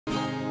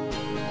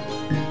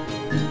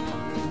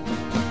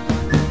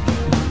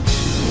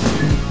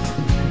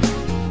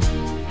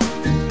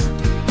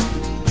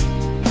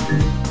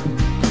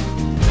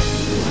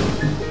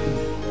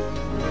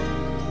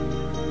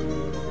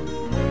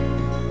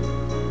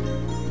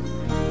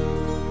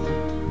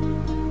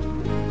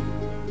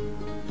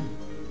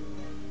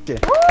мэдчээ.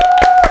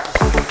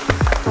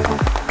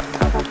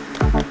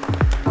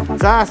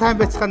 За сайн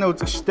байцгаана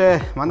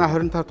үзэгчдээ. Манай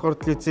 25 дугаар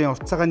телевизийн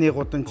цагааны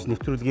гудамж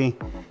нэвтрүүлгийн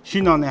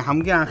шинэ оны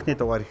хамгийн анхны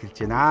дугаар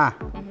эхэлж байна.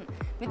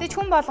 Мэдээж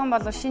хүн болгон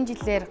бол шинэ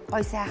жилээр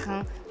гой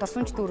сайхан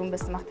дурсамж дүүрэн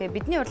байсан баг. Тэгээ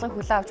бидний урилгыг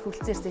хүлээн авч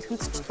хүрэлцээрс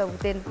эрхэмцчтэй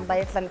бүгдээнд нь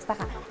баярлалаа нэг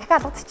сайхан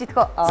дахиад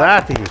алгадчихийдгөө.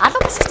 За тийм.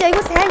 Алгадчихчих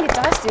айгүй сайн гэж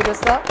байгаа шүү дээ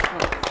ерөөсөө.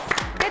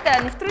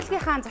 Тэгээд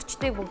нэвтрүүлгийнхаа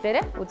зочдыг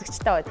бүгдээрээ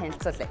үзэгчтэй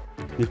танилцуулъя.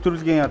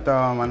 Нэвтрүүлгийн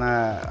одоо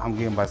манай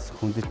хамгийн бас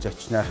хүндэт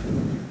зочноор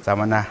за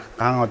манай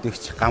Н.Ган-Од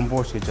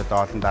Хуулийн гэж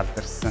одоо олон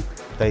алдарсан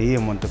одоо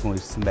ийм мундаг хүн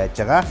ирсэн байж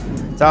байгаа.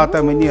 За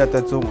одоо миний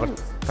одоо зүүн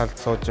талд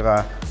сууж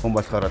байгаа хүн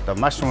болохоор одоо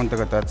маш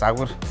мундаг одоо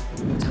загвар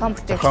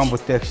зохион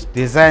бүтээгч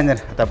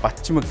дизайнер одоо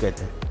Г.Батчимэг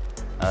гэдэг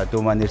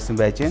дүү маань ирсэн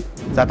байж байна.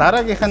 За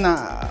дараагийнх нь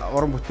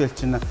уран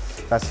бүтээлч нь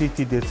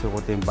Сити дээр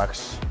сургуулийн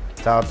багш.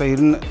 За одоо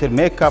ер нь тэр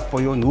мейкап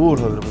буюу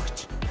нүүр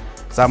хувиргалтын.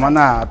 За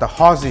манай одоо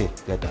ХААИС-ийн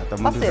гэдэг одоо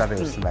мундаг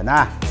зарим ирсэн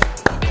байна.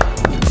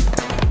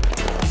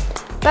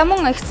 За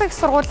мөн эрхлэгч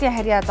сургуулийн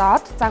харьяа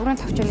зоод загварын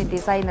точооны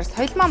дизайнер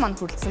Соёлмаа маань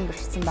хүрэлцэн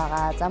бэрхсэн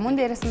байгаа. За мөн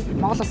дээрэс нь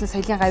Монгол Улсын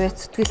соёлын гавьяат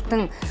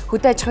зүтгэлтэн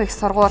хөдөө аж ахуйн их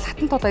сургууль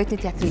Хатантуул оюутны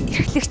театрын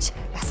эрхлэгч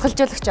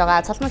дасгалжуулагч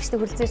байгаа. Цолмон СГЗ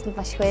хүрэлцэн ирсэнд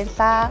маш их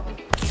баярлалаа.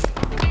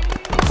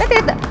 За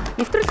тэгээд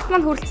нэвтрүүлэгт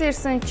маань хүрэлцэн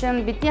ирсэн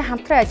чинь бидний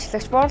хамтран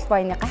ажиллагч Буурал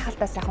Баяны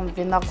гайхалтай сайхан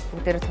виног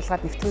бүгдээрээ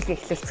тулгаад нэвтрүүлгээ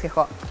эхлүүлцгээе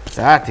хөө.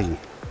 За тийм.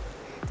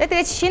 За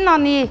тэгээд шинэ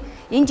оны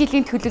энэ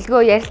жилийн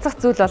төлөвлөгөө ярилцах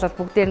зүйл бол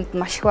бүгдээрэнд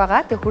маш их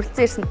байгаа. Тэгээд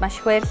хүрэлцэн ирсэнд маш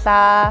их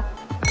баярлалаа.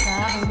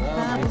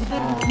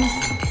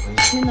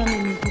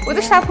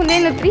 Өдөр та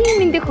бүхэн өдрийн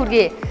мэндийг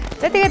хүргэе.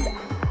 За тэгээд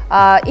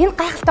энэ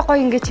гайхалтай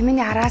гоё ингээ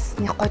чимээний араас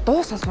нэг гоё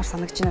дуу сонсмор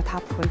санагч байна та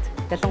бүхэнд.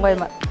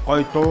 Ялангуяа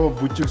гоё дуу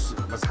бүжигс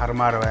бас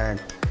хармаар байна.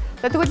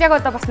 За тэгвэл яг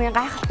одоо бас нэг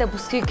гайхалтай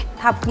бүсгийг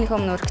та бүхнийхөө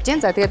өмнө өргөж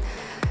जैन. За тэгээд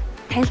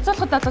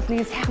танилцуулахад бол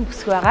нэг сайхан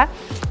бүсг байгаа.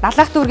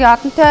 Далайх дүүргийн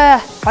одонтой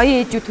гоё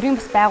ээжүүд төрийн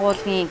бас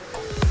байгууллагын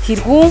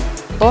тэргүүн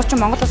Дуучин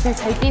Монгол Улсын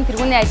соёлын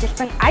тэргүүний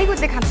ажилтан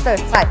Айгүлийг хамтдаа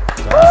урьцгаая.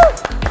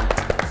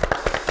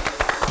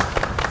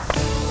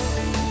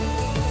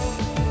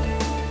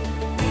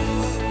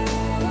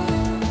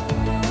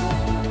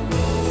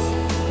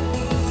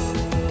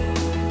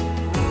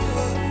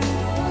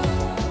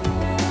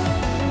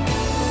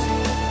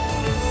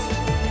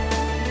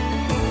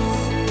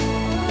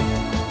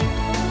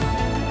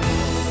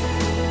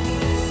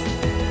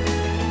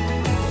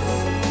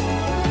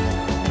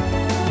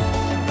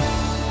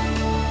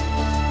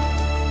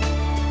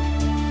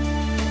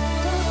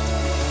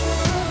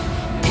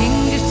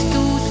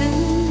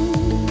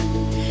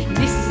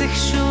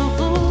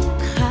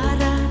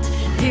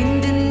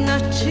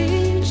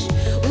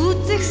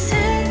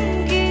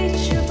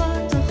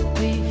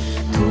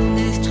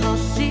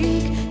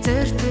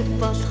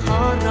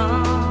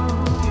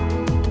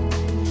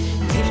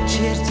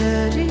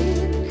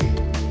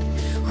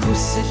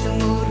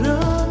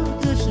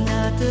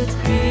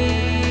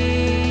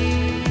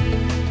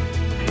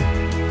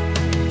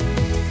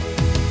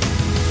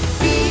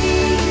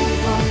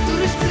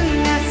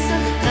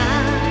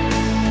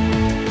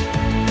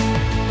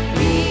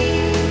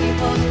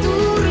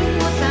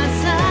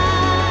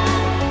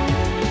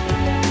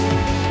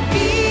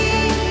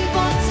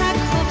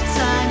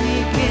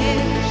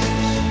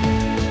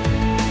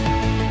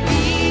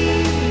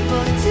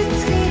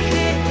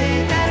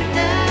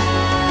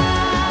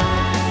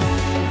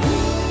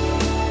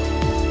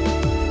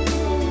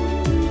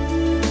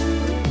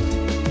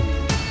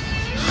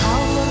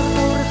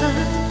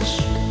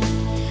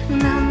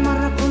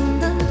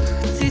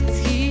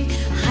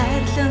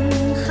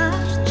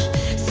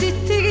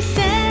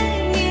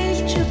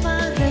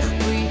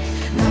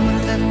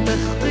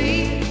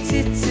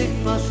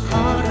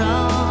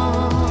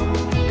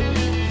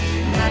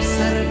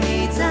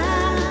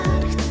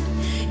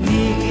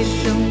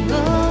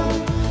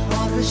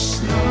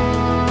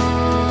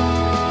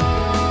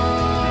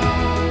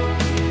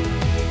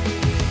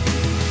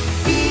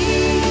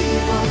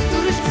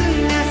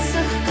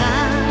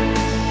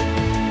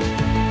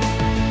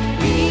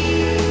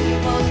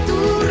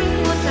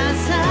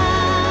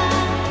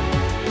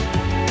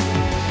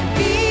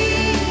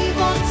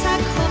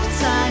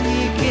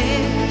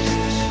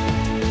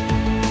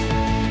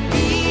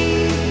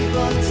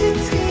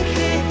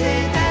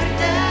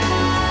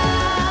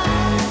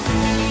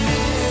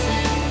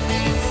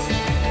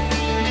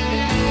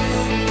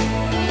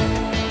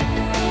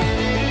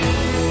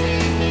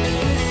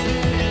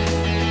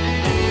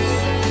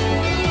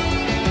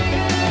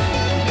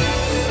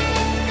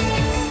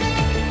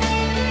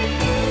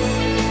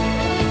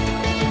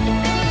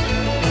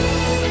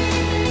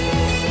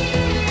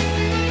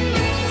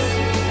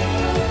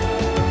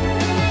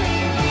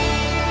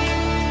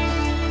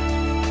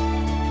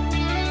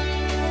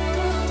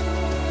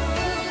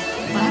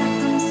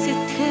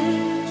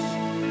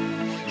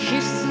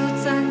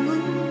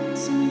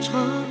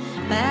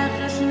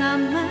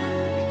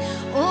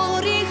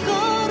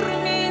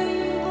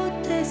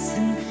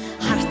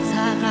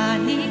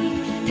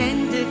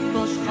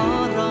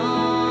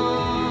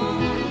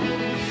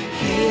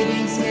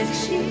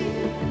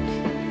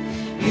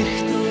 Эрх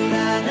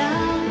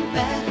дураараа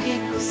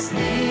байхыг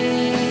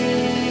хүснэ.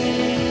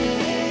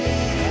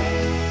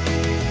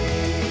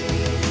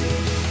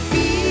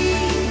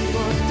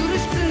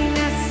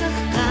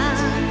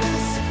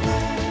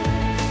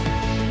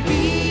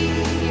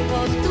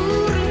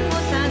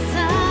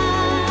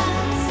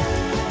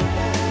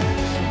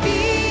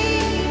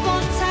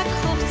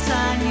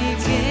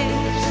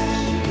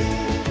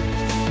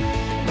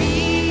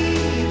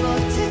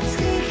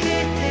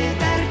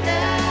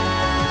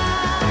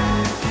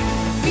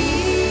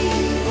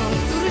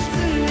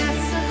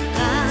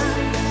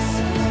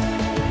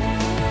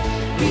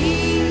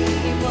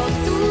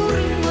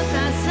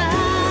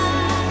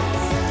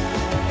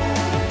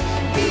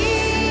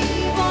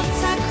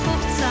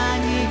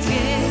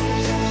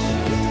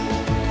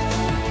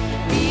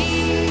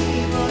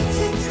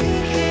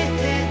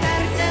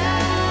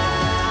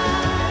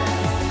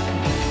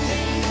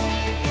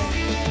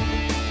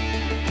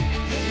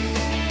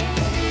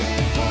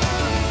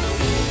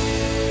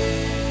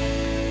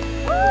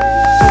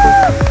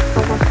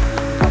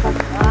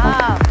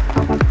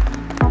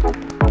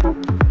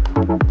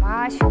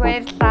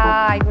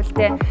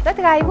 Айгүлтэй. За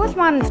тэгээ Айгүл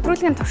маань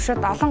нэвтрүүлгийн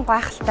туршид олон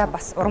гайхалтай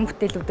бас уран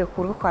бүтээлүүдээ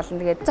хүргэх болно.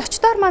 Тэгээд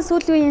зочдоор маань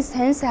сүүлийн үеийн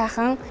сонь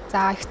сайхан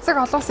за эцэг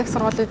олон улсын их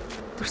сургуулийн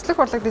төрслөх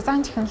урлаг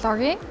дизайн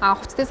технологийн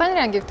хувцас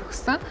дизайнерын ангийг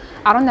төгссөн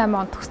 18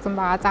 онд төгссөн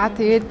байгаа. За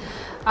тэгээд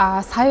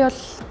сая бол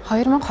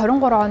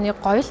 2023 оны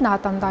гоёл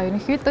наадамдаа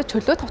ерөнхийдөө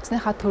чөлөөт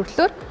хувцсныхаа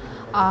төрлөөр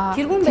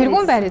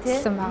тэргүүн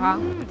барьдсан байгаа.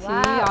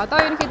 Тий. Одоо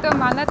ерөнхийдөө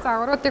манай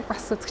загваруудыг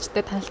бас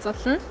үзэгчдэд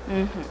танилцуулна.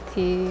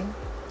 Тий.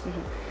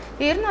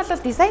 Ер нь бол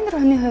дизайнер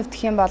хүний хувьд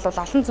гэх юм бол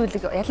олон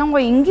зүйлийг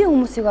ялангуяа энгийн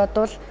хүмүүсийг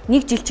бодвол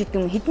нэг жил ч гэдэг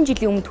юм хэдэн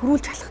жилийн өмнө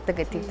төрүүлж халахдаг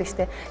гэдэг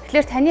штеп.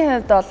 Тэгэхээр таны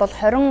хувьд бол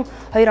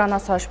 22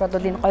 оноос хойш бол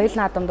энэ гоёл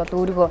наадамд бол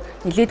өөрийгөө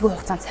нэлээдгүй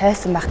хугацаанд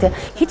цайсан байх тийм.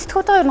 Хэдд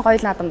удаа ер нь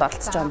гоёл наадамд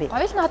оролцож байгаа юм бэ?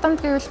 Гоёл наадамд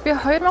гэвэл би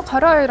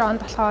 2022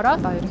 онд болохоор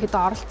одоо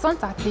ерөнхийдөө оролцсон.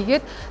 За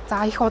тэгээд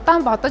их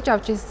удаан бодож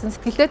явж ирсэн,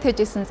 сэтгэлдээ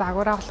тэжсэн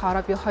загвараа болохоор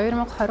би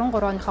 2023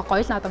 оныхоо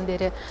гоёл наадам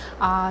дээрээ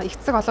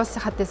эцэг олон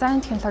улсынхаа дизайн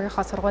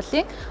технологийнхаа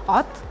сургуулийн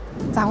од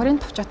загварын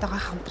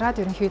төвчөтэйгээ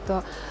хамтраад ерөнхийдөө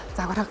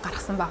загвараа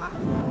гаргасан байгаа.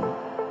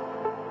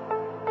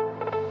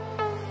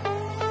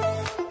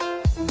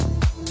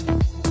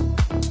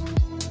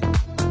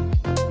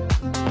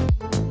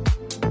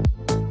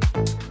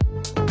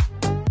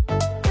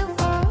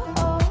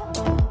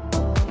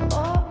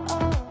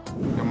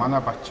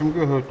 Манай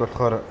Батчимгийн хувьд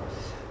болохоор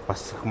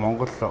бас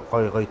Монгол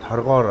гой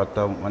торгоор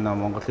одоо манай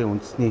Монголын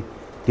үндэсний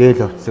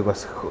дээл хувцсыг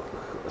бас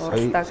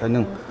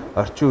сонин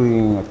орчин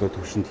үеийн одоо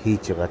төвшөнд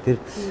хийж байгаа. Тэр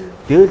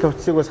дээл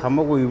хувцсыг бас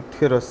хамаагүй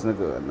эвдэхээр бас нэг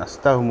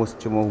настай хүмүүс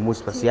ч юм уу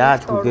хүмүүс бас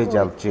яаж хүлээж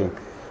авч юм.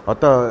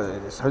 Одоо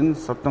сонин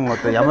содон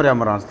одоо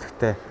ямар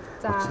онцлогтой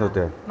хувцснууд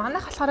байна.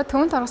 Манайх болохоор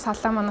Түмэн торго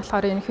саллаа маань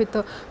болохоор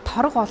ерөнхийдөө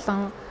торго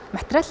болон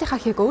материалынхаа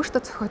хийг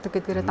өөртөө зохиодог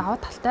гэдгээрээ даваа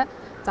талтай.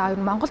 За ер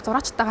нь Монгол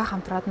зураачтайгаа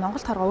хамтраад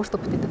Монгол торго өөртөө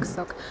бүтээдэг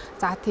гэсэн үг.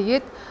 За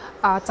тэгээд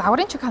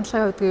загварын чиг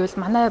хандлагын хувьд гэвэл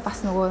манай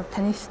бас нөгөө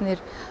таны хэлснээр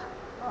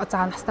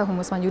за настай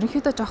хүмүүс маань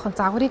ерөнхийдөө жоохон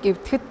загварыг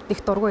эвдэхэд их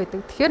дургүй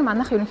байдаг. Тэгэхээр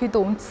манайх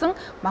ерөнхийдөө үндсэн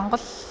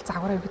Монгол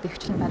загвараа эвдэх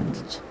хвчлэн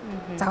баримталж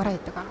загвараа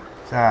хийдэг байгаа.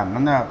 За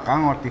манай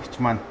Н.Ган-Од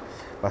Хуулийн маань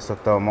бас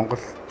одоо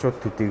монголчууд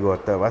төдийгүй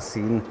одоо бас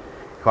энэ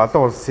их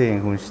олон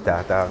улсын хүн шүү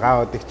дээ. Одоо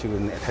Н.Ган-Од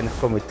Хуулийн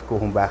танихгүй мэдхгүй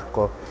хүн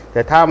байхгүй.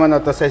 Тэгээ та маань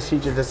одоо сая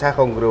шинжилгээ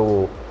сайхан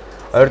өнгөрөв.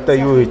 Ордоо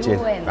юу хийж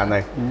байна?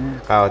 Манай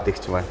Н.Ган-Од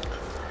Хуулийн маань.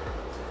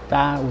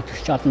 За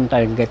үзэгч олондоо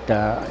ингээд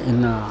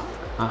энэ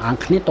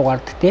анхны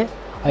дугаард те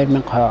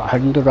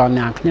 2024 оны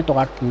анхны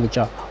дугаард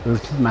ингэж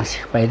урьдчилан маш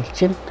их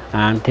баярлж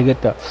байна.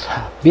 Тэгээд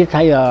би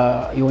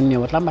сая юуны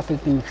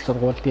Улаанбаатарын их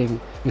сургуулийн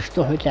эрхлэгч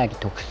хуулийн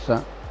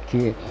төгссөн.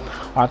 Тий.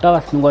 Одоо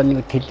бас нөгөө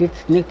нэг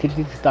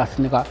телевизэд бас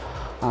нэг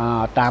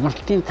одоо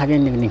амралтын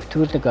цагийн нэг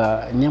нэвтрүүлэг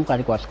нэм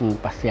гараг болгон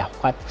бас явах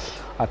гад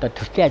одоо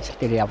төрлийн ажил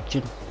дээр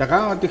явж байна.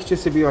 Н.Ган-Од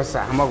Хуулиас би бас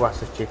хамаагүй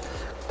асуучих.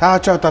 Та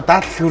ч одоо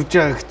даатал хүрж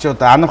байгаа гэж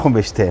одоо анхан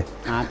байж тээ.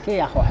 Тий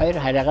яг хоёр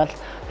хараагаал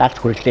даалт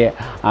хүрлээ.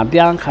 Би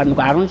анх нэг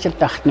 10 жил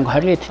тахт нэг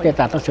 20 эдтэй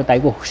залуучууд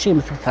айгүй хөшийн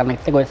юмсаг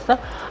санагддаг байсан.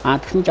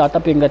 Тэгсэн чинь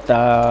одоо би ингээд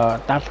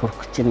даалт хүрэх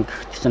гэж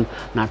чинь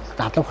над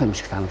залуух юм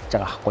шиг санагдаж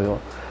байгаа байхгүй юу.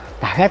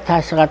 Дахиад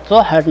цаашгаа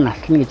 120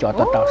 наслна гэж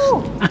бодоод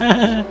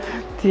байгаа.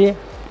 Тий.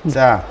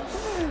 За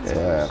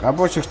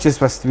габуушигчээс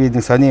бас би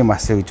нэг сони юм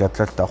асуу гэж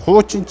бодлоо л да.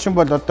 Хуучин чинь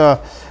бол одоо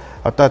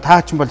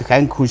таа чинь бол их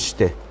анги хүн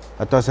штэ.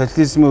 Одоо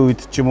социализмын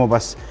үед ч юм уу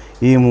бас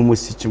ийм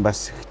хүмүүс чинь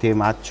бас их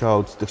тийм ад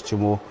шоу үздэг ч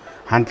юм уу.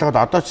 Хандлагууд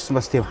одоо ч гэсэн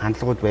бас тийм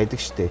хандлагууд байдаг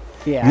штэ.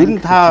 Ер нь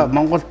та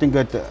Монголд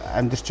ингээд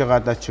амьдарч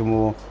байгаадаа ч юм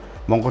уу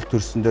Монгол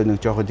төрсөндөө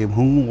нэг жоохон тийм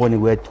хөнгөн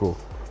гоныг байдгүй.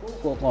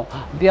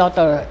 Би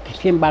одоо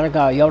дэлхийн баг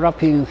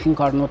Европын ихэнх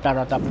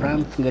орнуудаар одоо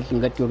Франц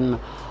ингээд ер нь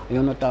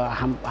юунуудаа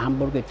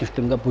Хамбург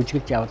гэдэгт ингээд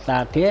бүжгэлж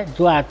явлаа тий.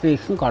 Зүүн Азийн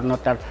ихэнх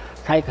орнуудаар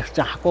сая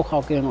гэрчэн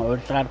Хакухогийн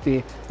урилгаар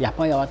би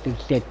Япон яваад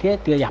ирлээ тий.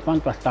 Тэгээ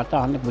Японд бас 7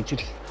 хоног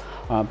бүжгэл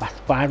бас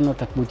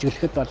баарнуудад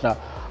бүжгэлэхэд бол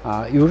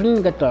ер нь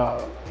ингээд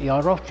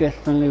Европч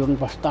байсан, ер нь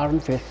бусад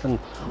орнч байсан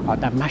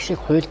одоо маш их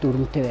хууль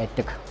дүрмтэй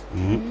байдаг.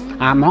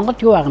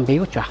 Монголд юу байгаа юм бэ?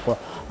 Юу ч байхгүй.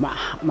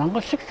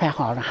 Монгол шиг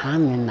сайхан орн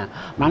хаана байна?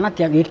 Манайд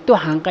яг элдв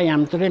ханга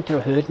янз бүрийн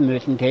тэр хууль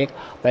муулын тэг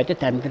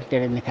бодит амьдрал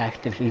дээр нэг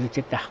характер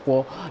хэрэгжиж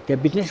байхгүй.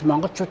 Тэгээ биднес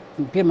монголчууд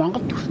би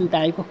Монгол төрсөндөө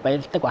айгүйх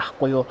баярлдаг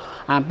байхгүй юу?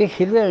 Би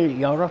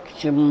хэрвээ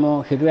Европч юм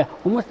уу хэрвээ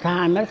хүмүүс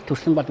та Америк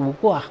төрсөн бол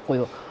үгүй байхгүй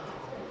юу?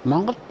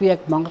 Монгол би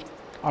яг Монгол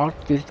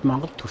орд ирж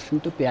Монгол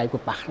төрсөндөө би айгүй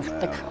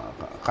бахархдаг.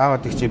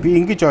 Н.Ган-Од Хуулийн би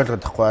ингэж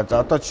ойлгоод байхгүй.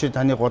 За одоо жишээ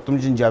таны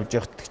гудамжинд явж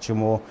байхад ч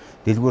юм уу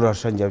дэлгүүр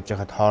оршоонд явж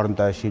байхад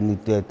хоорондоо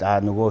шинэдээд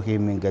нөгөө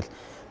хийм ингээл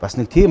бас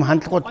нэг тийм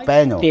хандлагууд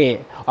байна уу?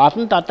 Тий.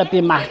 Олонд одоо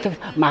би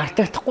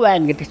мартагдахгүй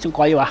байна гэдэг чинь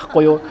гоё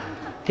байхгүй юу?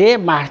 Тий,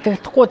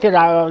 мартагдахгүй тэр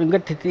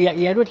ингээд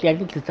яриул яг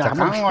л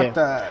хамаагүй шүү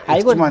дээ.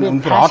 Айгүй маань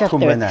үнэхээр од хүн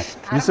байна.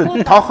 Юусе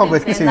тоохоо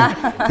болчихсон.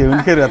 Тий,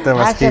 үнэхээр одоо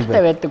бас тийм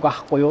байдаг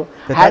байхгүй юу?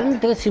 Харин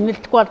тэр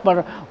симэлдэхгүй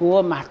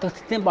бол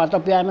мартагдсан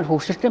болоо би амар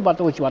хөвсөлтийн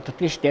болоо гэж боддог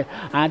шүү дээ.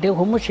 Тэгээ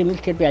хүмүүс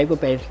симэлдэхээр би айгүй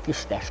баярлдаг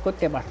шүү дээ.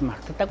 Ашгүйтэй бас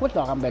мартагдаггүй л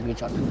байгаа юм байна гэж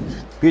боддог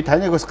шүү дээ. Би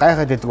таныг бас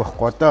гайхаад байдаг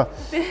байхгүй.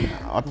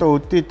 Одоо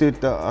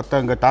өдөөд одоо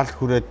ингээд даалх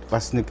хүрээд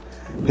бас нэг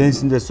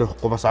пенсэндээс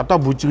явахгүй бас одоо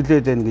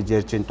бүжиглээд байна гэж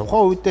ярьж байна.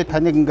 Тухайн үедээ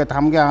таныг ингээд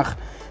хамгийн анх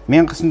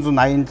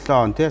 1987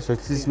 он тий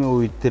социализмын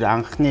үед тэр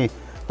анхны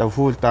одоо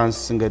фул данс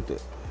ингээд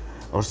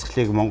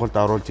урсгалыг Монголд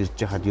оруулж ирж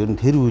байхад ер нь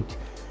тэр үед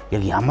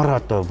яг ямар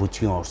одоо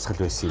бүжгийн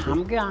урсгал байсан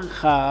юм бэ? Хамгийн анх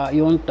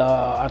юунд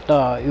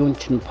одоо юун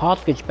чинь пол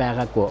гэж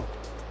байгаагүй.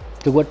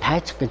 Зүгээр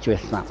тайчих гэж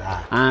байсан.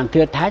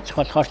 Тэгээд тайчих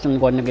болохоор ч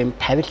нэг юм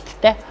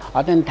тавилттай.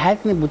 Одоо энэ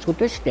тайзны бүжгүүд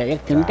байна шүү дээ.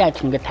 Яг тэмдээ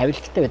адилхан ингээд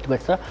тавилттай байдаг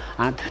байсан.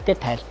 Тэгтээ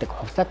тайлдаг,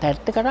 хувцас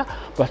тайлдагаараа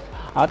бас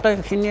одоо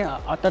хиний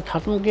одоо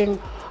Цолмонгийн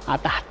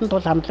одоо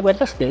хатантуул хамтлаг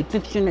байлаа шүү дээ.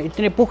 Эдгээр чинь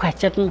эдний бүх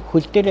ачаал нь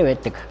хөл дээрээ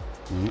байдаг.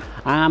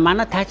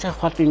 Манай тайчих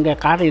бол ингээд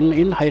гар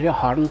энэ хоёрын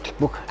хооронд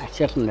бүх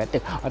ачаал нь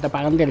байдаг. Одоо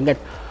баган дээр ингээд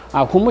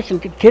хүмүүс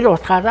тэр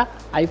утгаараа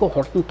айгүй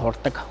хурдан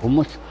турдаг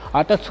хүмүүс.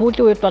 Одоо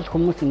сүүлийн үед бол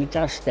хүмүүс ингэж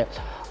байгаа шүү дээ.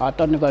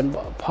 Одоо нэг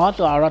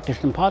поло ороод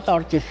ирсэн, поло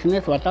орж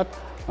ирснээс болоод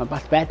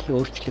бас байдал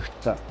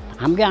өөрчлөгдсөн.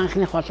 Хамгийн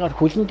анхных болохоор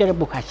хөлн дээр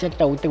бүх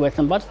ачаалаа өгдөг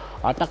байсан бол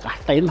одоо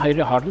гартаа энэ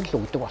хоёрын хооронд л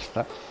өгдөг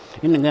болсон.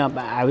 Энэ ингээ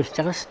авирч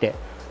байгаа шүү дээ.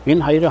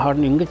 Энэ хоёрын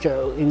хооронд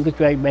ингэж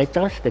байж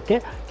байгаа шүү дээ, тий.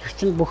 Тэр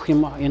чинь бүх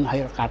юм энэ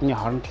хоёр гарны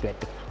хооронд л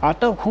байдаг.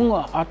 Одоо хүн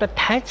одоо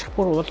тайчих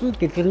бүр улам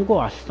дэлгэрэнгүй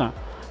болсон.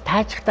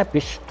 Тайчихтаа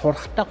биш,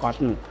 турхтаа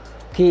голно.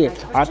 Тий,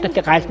 одоо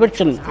тий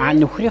галбирч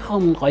нөхрийнхөө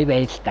өмнө гоё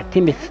байл та.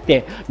 Тийм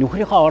эстэй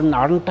нөхрийнхөө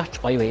орондооч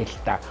гоё байл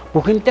та.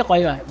 Бүхэндээ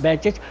гоё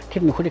байж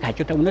тэр нөхрийг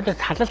хажуудаа өнөөдөр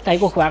салалт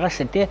айгүйх байгаа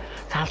шүү тий.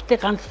 Салтыг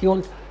ганц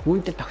юунд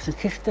тогсон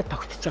тэртээ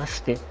тогтож байгаа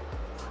шүү тий.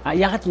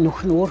 Яг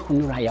нөхөр нь өөр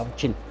хүнээр явж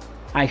гин.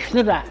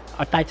 Эхнэр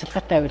одоо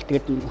ажиллагаатай байвал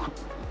тэгээд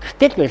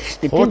гэтэл байж шүү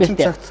дээ. Тийм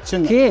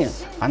эстэй. Тий.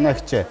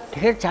 Анаагч.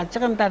 Тэгэхээр чалж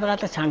байгаа юм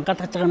даргаалж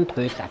хангалгаж байгаа юм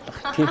туйл алга.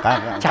 Тий.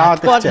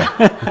 Чаалж.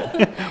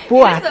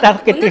 Бүү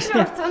атаах гэдэг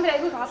шүү.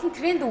 Айгүй олон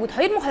тренд өгöd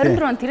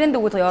 2024 он тренд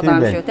өгöd яваад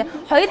байгаа юм шүү те.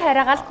 Хоёр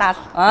хараагаал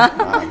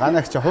 70.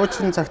 Ганагч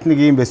хуучин цагт нэг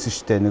юм байсан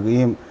шүү дээ. Нэг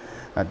ийм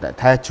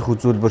тайчих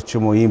үзүүлбэр ч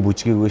юм уу ийм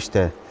бүжгийг вэ шүү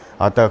дээ.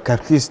 Одоо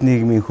капиталист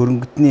нийгмийн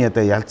хөрөнгөдний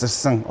одоо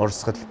ялзарсан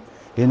урсгал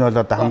энэ бол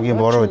одоо хамгийн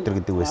буруу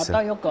өдөр гэдэг байсан.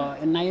 Одоо яг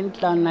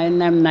 87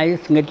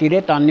 88 89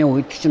 ингээд 90-ад оны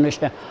үед чинь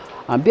шүү дээ.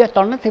 Би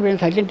дорны төвийн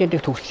соёлын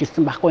дэдийг төгсөж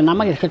ирсэн байхгүй.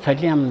 Намайг ирэхэд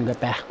соёлын яам ингээд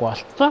байхгүй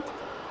болцсон.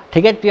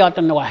 Тэгээд би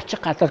одоо нөгөө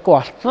очих газаргүй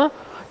болцсон.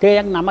 Тэгээ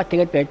яг намайг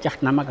тэгээд байж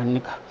яхад намайг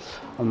нэг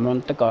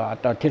мундаг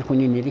одоо тэр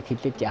хүний нэрийг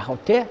хэлээд яах вэ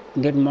те.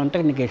 Ингээд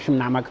мундаг нэг ирсэн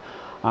намайг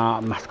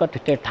маскот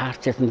дээр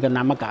таарчсан. Тэгээд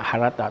намайг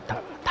хараад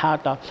та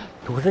одоо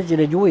төгсөж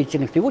ирээд юу хийж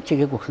нэг тэгвэл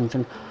чигээг өгсөн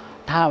чинь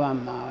та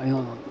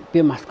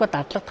би маскот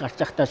дадлагт гарч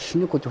байхдаа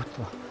шүнийг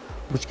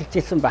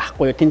бүжгэлжсэн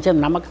байхгүй юу. Тэнцээ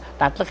намайг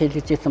дадлаг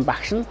хийлгэжсэн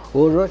багш нь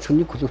өөрөө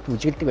шүнийг хөлөвт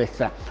бүжгэлдэг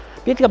байсан.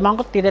 Би тэгээ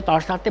Монголд ирээд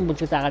Оросуудын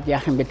бүжгэл дагаад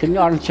яах юм бэ? Тэрний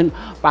орон чинь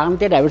баган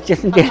дээр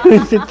авирчсэн дээр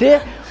байсан тий.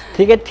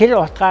 Тэгээд тэр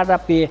утгаараа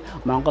би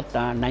Монголд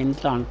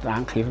 87 онд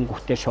анх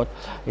ирэнгүүтээ шууд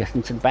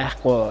ясан чинь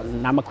байхгүй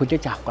намайг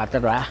хүлээж авах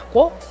газар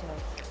байхгүй.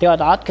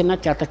 Тэгээд од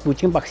киноч ядаж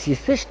бүжгийн багш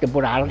хийсэн шүү дээ.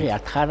 Бүр арга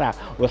ятахаараа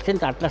улсын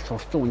зардлаас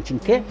сурсан үн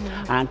чинь тий.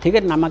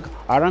 Тэгээд намайг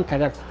орон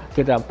цагаар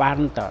тэр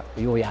баарнд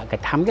юу яа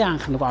гэд хамгийн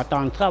анх нэг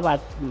одоо онцгой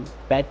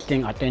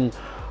байдлын одоо энэ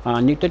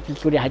нэгдүгээр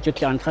дэлгүүрийн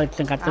хажуудлын онцгой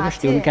байдлын газар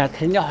шүү дээ.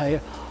 Тэрний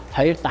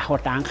хоёр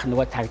давхарт анх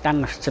нөгөө цагдаа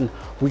нар чинь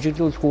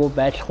бүжиглүүлэх үү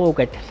байх уу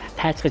гэд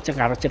тайцгаж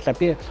гаргаж ирлаа.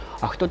 Би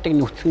октоодыг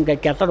нүцгэнгээ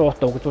гялар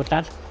уут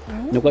угдуулаад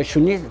нөгөө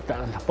шүний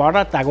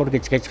бороо загвар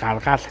гэж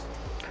гаргаал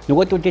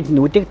нөгөөдүүдэд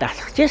нүдийг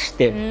дасгаж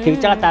штэ.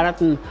 Тэгж байгаа дараад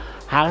нь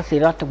хагас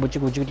эротик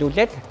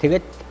бүжиглүүлээд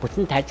тэгээд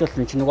бүтэн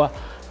тайжуулсан чинь нөгөө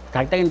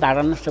цагдаагийн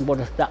дараа нь чинь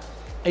бүр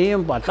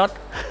ийм болоод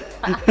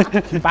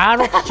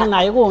баарууд чинь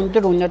айгүй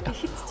өндөр үнэд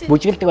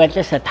бүжгэлдэг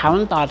байлаасаа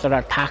 $5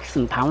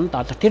 таксан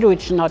 $5. Тэр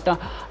үед чинь одоо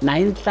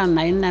 87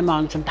 88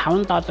 он чинь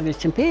 $5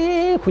 чинь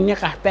хүний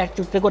гарах байрч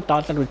үзээгүй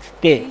доллар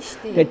үсттэй.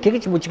 Тэгээд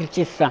тэгж бүжгэлж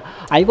ирсэн.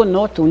 Айгүй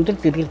нууц өндөр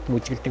зэрэгэлд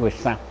бүжгэлдэг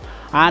байсан.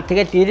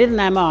 Тэгээд 98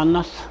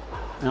 оноос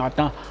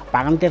одоо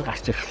баган дээр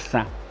гарч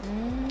ирсэн.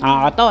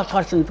 Одоо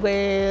болохоор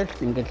зүгээр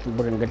ингээд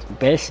бүр ингээд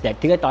байштай.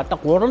 Тэгээд одоо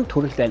 3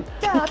 төрөл байна.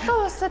 Тэгээ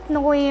одоо улсад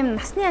нөгөө ийм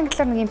насны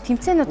англиар нэг ийм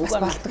тэмцээнүүд бас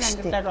болдог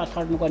шүү дээ. Англиар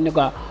болохоор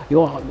нөгөө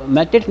юу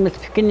модель мис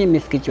бикини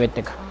мис гэж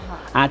байдаг.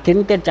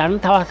 Тэрэн дээр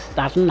 65-аас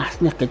 70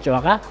 насных гэж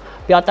байгаа.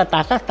 Би одоо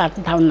 70-аас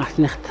 75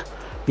 насныхт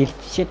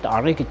бэлтжээд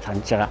орё гэж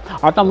санаж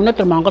байгаа. Одоо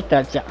өнөөдөр Монголд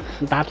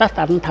 70-аас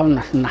 75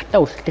 насны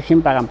натаа өсөлтөх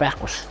юм байгаа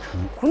байхгүй шүү.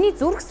 Хүний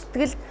зүрх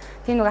сэтгэл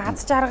тийм нэг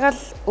хаз жаргал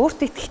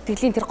өөртөө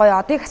итгэлийн тэр гоё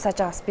одыг хасааж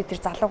байгаас би тэр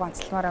залууг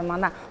онцлмоор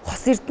манай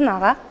Г.Хос-Эрдэнэ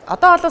байгаа.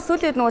 Одоо бол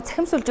сүүлийн үед нөгөө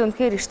цахим сүлж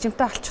өнөхөр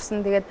эрчимтэй болчихсон.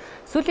 Тэгээд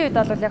сүүлийн үед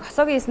бол яг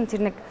хосоогийн хийсэн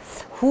тэр нэг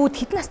хүүд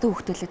хэдэн настай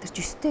хүүхдтэй лээ тэр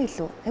 9-тэй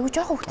илүү. Айгу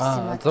жоохон хүүхдтэй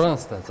юм байна. 6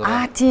 настай.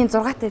 Тийм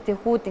 6-тай тийм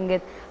хүүд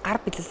ингээд гар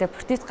бэлэлээ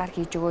протез гар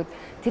хийж өгөөд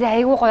тэр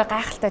айгу гоё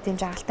гайхалтай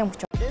тийм жаргалтай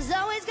мөч.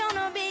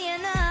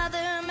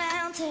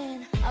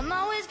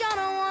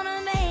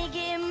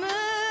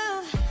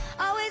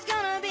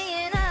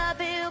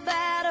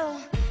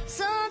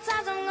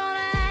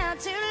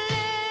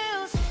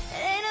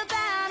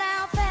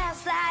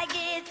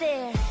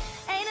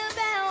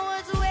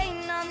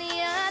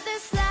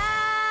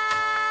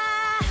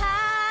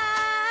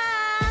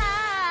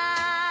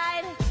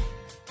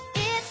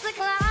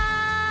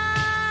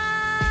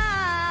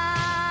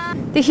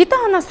 Тэг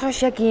хэдэн хоноос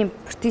хойш яг ийм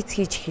протез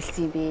хийж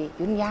эхэлсэн юм бэ?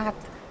 Ер нь яагаад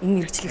энэ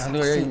мэргэжлийг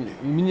сонгосон юм?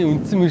 Миний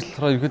үндсэн мэргэжил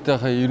болохоор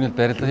ерөөдөө ер нь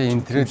барилгын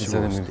интерьер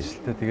дизайн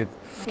мэргэжилтэй. Тэгээд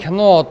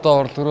кино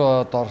одоо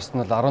орлогоо орсон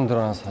нь 14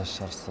 оноос хойш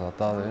орсон.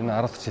 Одоо энэ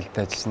 10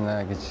 жилдээ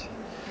ажиллана гэж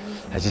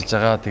ажиллаж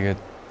байгаа. Тэгээд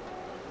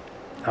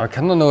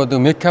кино нөгөө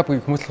мейкап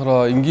хүмүүс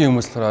болохоор энгийн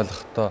хүмүүс болохоор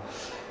ойлгохдоо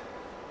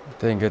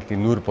тэгээ ингээд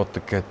нүүр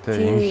бодог гэдэг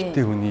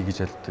эмэгтэй хүний гэж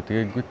ялдаг.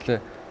 Тэгээгүй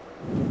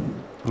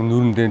л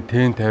нүүрэн дээр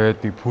тэн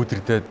тавиад нэг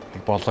пудрдээд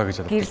болоо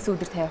гэж ялдаг. Гэрэл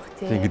сүдэр тавих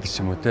тийм гэдэг ч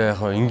юм уу те.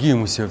 Яг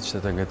энгийн хүмүүсийн хувьд ч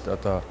одоо ингээд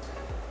одоо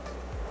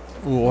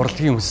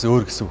урлагийн хүмүүс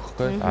өөр гэсэн үг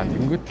байхгүй.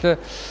 Тэнгүүд л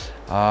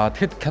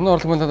тэгэхэд кино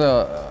урлаг маань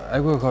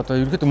айгүй их одоо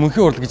ерөөдөө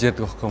мөнхийн урлаг гэж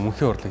ярьдаг байхгүй.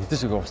 Мөнхийн урлаг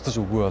хэдэж их устж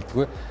үгүй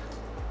болдгоо.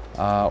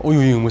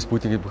 Үе хүмүүс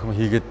бүгд ингээд бүх юм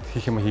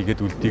хийх юм хийгээд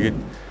үлдээгээд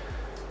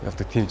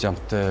явдаг тийм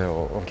жамтай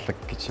урлаг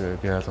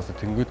гэж би ойлгоод.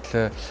 Тэнгүүд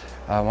л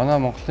манай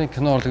Монголын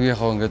кино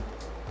урлагийнхаа ингээд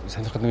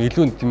сонирхол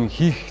илүү тийм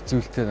хийх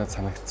зүйлтэй надад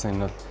санагдсан.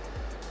 Энэ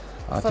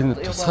бол тийм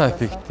тусгай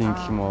эффектийн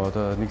гэх юм уу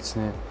одоо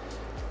нэгдсний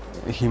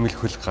хиймэл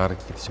хөл гар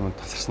гэдэг юм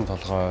тасарсан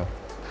толгой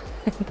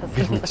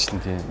гэх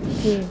мэтчлэн тийм.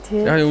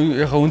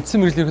 Яг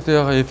үндсэн мэдлэгтэй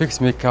яг effects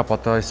makeup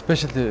одоо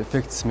special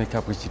effects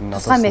makeup гэж юм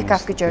надад тусгай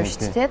makeup гэж байна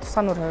шүү дээ.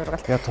 Тусгай нүүр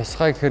хувиргалт. Яг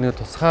тусгай гэхээр нэг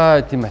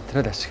тусгай тийм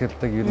материал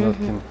ашигладаг ер нь бол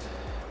тийм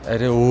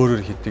арай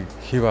өөрөөр хийдэг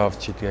хэв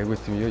авч хийдэг айгүй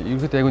тийм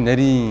ерөөд айгүй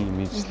нарийн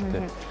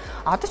мэдлэлтэй.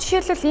 Одоо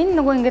жишээлбэл энэ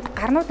нөгөө ингээд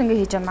гарнууд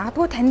ингээд хийж байгаа.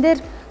 Магадгүй тань дээр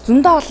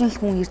зөндөө олон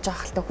хүн ирж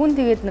байгаа хэл та. Хүн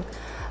тэгээд нэг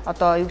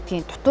одоо юу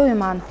гэдгийг дутуу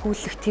юм аа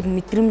нөхүүлэх тэр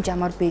мэдрэмж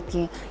ямар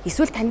байдгийг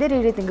эсвэл тань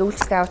дээр ирээд ингээд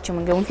үйлчлэг авч юм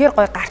ингээд үнэхээр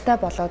гоё гартай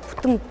болоод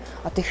бүтэн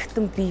одоо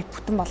эргэтэн бие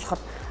бүтэн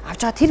болоход авч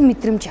байгаа тэр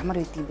мэдрэмж ямар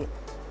байдгийг бэ?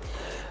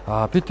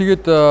 Би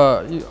тэгээд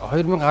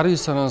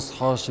 2019 оноос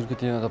хойш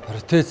ерөөдөө одоо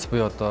протез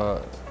буюу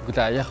одоо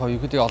яг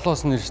ерөөдөө олон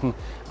улсын нэр чинь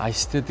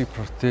aesthetic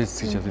протез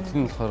гэж байдаг. Тэр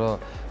нь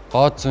болохоор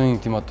гооцын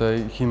тийм одоо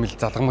хиймэл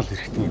залгамал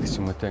эрхтэн гэдэг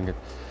юм уу те ингээд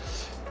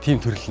тийм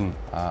төрөл нь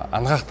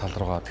ангаах тал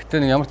руугаа. Гэхдээ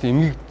нэг ямар ч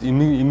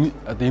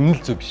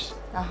эмнэл зүй биш.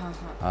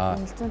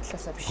 Эмнэлзүүн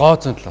талаасаа биш.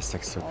 Гооцын талаасаа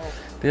гэсэн.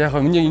 Тэгээ яг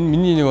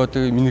миний нэг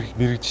одоо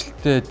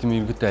мэрэгчлэлтэй тийм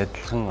ерөөдөө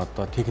адилхан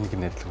одоо техник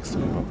нь адилхан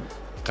гэсэн юм.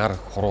 Гар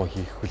хуруу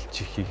хийх,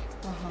 хөлчих хийх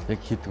яг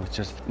хийдэг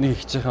учраас нэг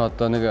их чихэн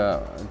одоо нэг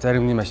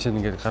заримны машин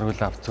ингээд гар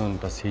хөл авцсан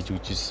бас хийж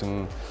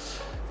үжижсэн.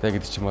 Тэгээ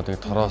гэдэг ч юм уу нэг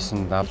тороос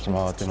нь давж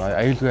маа тийм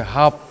аюулгүй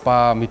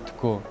хаба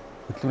мэдхгүй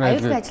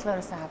аюулгүй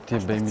ажиллагаараас аваад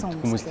тийм мэдхгүй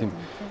хүмүүс тийм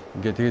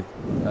ингээд тэгээд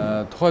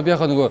тухай би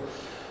яг нөгөө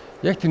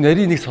яг тийм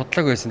нарийн нэг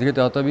судлаг байсан. Тэгээд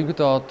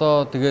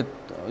одоо тэгээд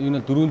юу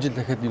нэг 4 жил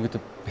дахиад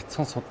ерөнхийдөө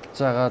бяцхан судалж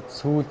байгаа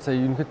сүүл сая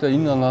ерөнхийдөө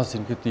энэ оноос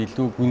ерөнхийдөө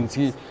илүү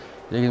гүнзгий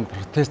яг энэ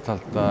протез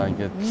талдаа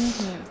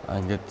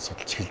ингээд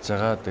судалж эхэлж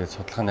байгаа. Тэгээд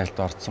судалгааны альд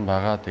орцсон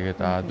байгаа. Тэгээд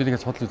би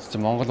тэгээд судал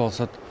үзчихсэн Монгол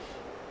улсад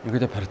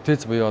ерөнхийдөө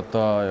протез буюу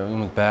одоо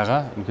юм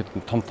байгаа.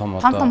 Ерөнхийдөө том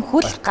том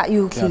хөл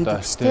юу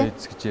хийдэг тийм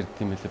гэж ярьд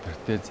юм билээ.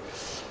 Протез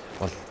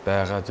бол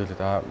байгаа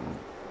зүйлээ.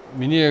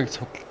 Миний яг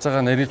судалж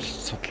байгаа нарийнч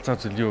судалж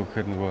байгаа зүйл юу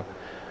гэхээр нөгөө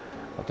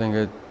одоо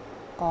ингээд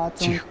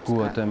чихгүй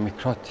одоо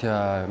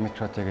микротия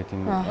гэдэг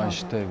юм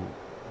онштой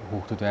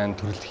хүүхдүүд байна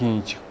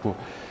төрөлхийн чихгүй.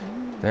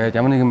 Тэгээд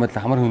ямар нэгэн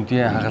байдлаар хамар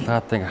хөндийн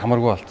хагалгаатай ингээд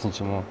хамаргүй болцсон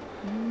ч юм уу.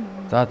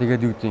 За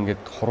тэгээд юу гэдэг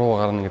ингээд хуруу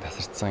гарна ингээд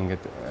тасарцсан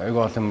ингээд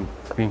айгүй олон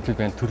бинтүүд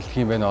байна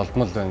төрөлхийн байна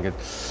олдмол байна ингээд.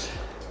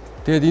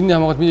 Тэгээд энэ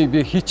хамгаалал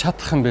би хийж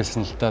чадах юм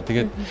байсан л та.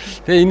 Тэгээд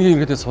энийг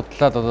ингээд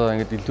судлаад одоо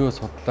ингээд илүү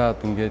судлаад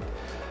ингээд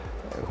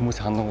хүмүүс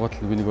хандангууд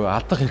л би нөгөө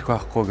алдах хэрэг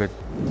байхгүй гээд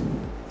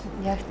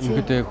яг тийм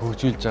ингээд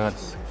хөгжүүлж байгаа.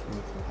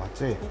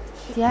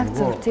 Яг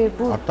зөв тийм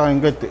бүр одоо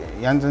ингээд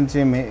янз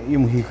янзын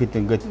юм хийхэд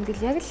ингээд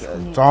яг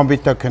л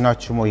зомбитой кино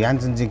ч юм уу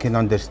янз янзын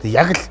кинон дээрс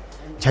яг л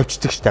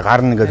чавчдаг штэ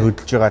гар нь ингээд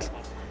хөдөлж байгаа л.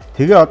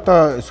 Тэгээ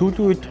одоо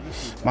сүүлийн үед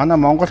манай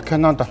Монгол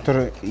кинон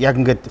дотор яг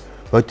ингээд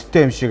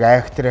бодиттой юм шиг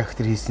актер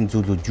хийсэн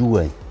зүйлүүд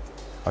юу вэ?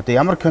 Одоо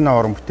ямар кино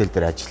уран бүтээл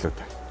дээр ажиллаад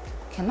байна?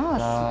 Кино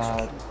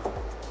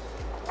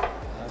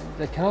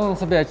бол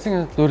киноноос би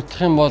ажлын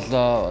дурдах юм бол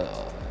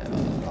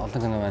олон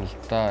кино байна л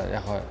да.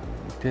 Яг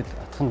тэгээд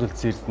атхан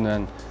дудтдс-ийн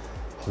байна.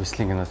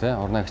 Хувиргалтын кино те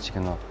урнаагч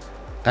кино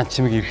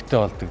Г.Батчимэг эрэгтэй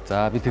болдог.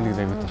 За би тэр нэг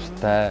аягүй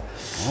дуртай.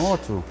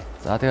 Зүг.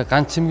 За тэгээ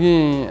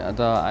Г.Батчимгийн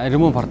одоо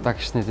Аримон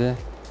продакшны те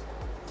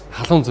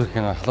халуун зүрх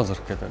кино халуун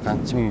зүрх гэдэг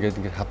Г.Батчимэг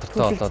ингээд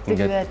хавдартай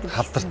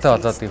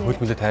болоод ингээд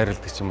хөл мөлөө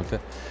тайруулдаг ч юм уу те.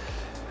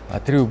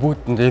 Тэр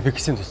бүгд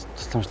FX-ийн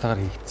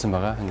тусламжтайгаар хийгдсэн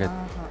байгаа. Ингээд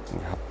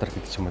хавдар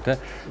гэдэг ч юм уу те.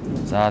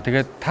 За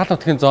тэгээд тал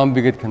нутгийн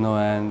зомби гэдэг кино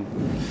байна.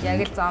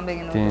 Яг л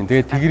зомби кино. Тийм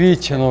тэгээд Тэгрий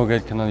кино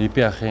гэдэг кино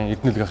Эби ахын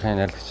Эрдэнэ ахын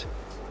найрлагч.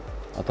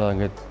 Одоо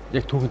ингээд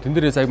яг түүхэн тэн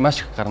дээрээс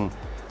маш их гарна.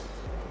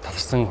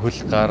 Тасарсан хөл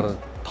гар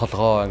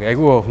толгоо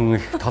айгүй хүн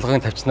их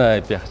толгойн тавьчнаа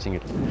би яах чинь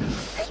ингээд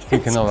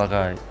тийм кино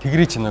байгаа.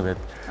 Тэгрий кино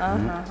гэдэг.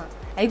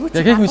 Айгүй ч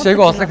яг их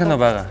айгүй олон кино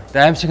байгаа.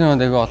 Тэгээ аим шиг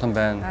кинонд айгүй олон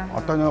байна.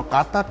 Одоо нэг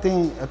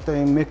гадаадын одоо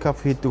юм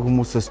мейкап хийдэг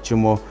хүмүүсээс ч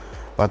юм уу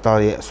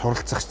одоо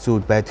суралцах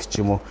зүйл байдаг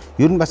ч юм уу.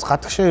 Ер нь бас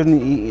гадагшаа ер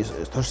нь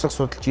туршилт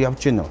судалж явж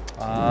гэнэ үү?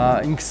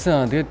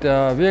 Ингэсэн. Тэгээд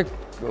би яг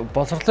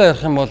боловсруулалтаа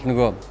ярих юм бол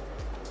нөгөө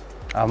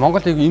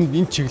Монголд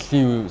энэ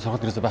чиглэлийн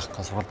сургууль ерөөсөй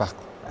байхгүй, сургууль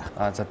байхгүй.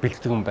 За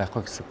бэлтгэдэг хүн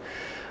байхгүй гэсэн.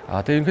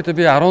 Тэгээд ерөнхийдөө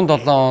би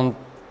 17 онд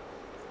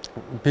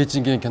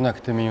Бээжингийн кино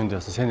академийн юунд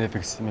байсан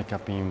SNFX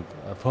мейкапын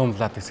foam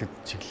latex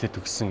гэдэг чиглэлээ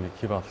төгссөн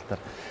хэв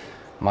авалтаар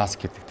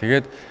маск гэдэг.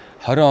 Тэгээд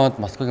 20 онд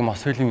Москвагийн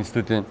Мосфилийн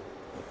институтын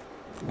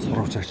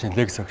сургууч агшийн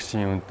Лекс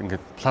агшийн юунд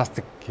ингээд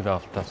пластик хэв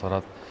авалтаар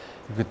сураад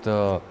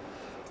ерөнхийдөө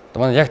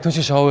Манай яг түн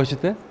шиг шоу байж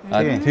тээ.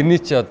 Тэрний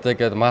чи одоо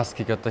ингээд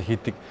маскыг одоо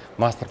хийдэг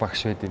мастер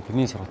багш байдаг.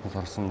 Тэрний сургалтанд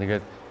орсон.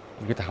 Тэгээд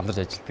ингээд хамтарч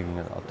ажилладаг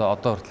ингээд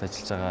одоо хүртэл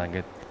ажиллаж байгаа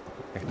ингээд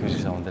яг түн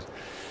шиг шоун дээр.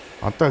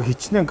 Одоо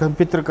хичнээн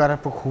компьютер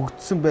график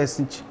хөгжсөн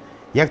байсан ч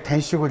яг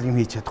тань шиг бол юм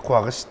хийж чадахгүй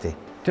байгаа шүү дээ.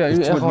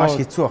 Тийм маш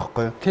хэцүү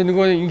байхгүй юу? Тэг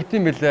нөгөө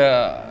ингэдэм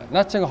байлаа.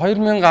 Наа чи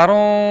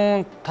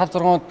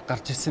 2015-6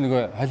 гарч ирсэн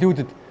нөгөө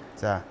Холливуудад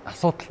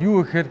асуудал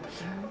юу гэхээр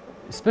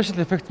special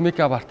effect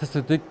makeup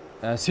artistуудыг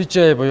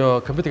CGI буюу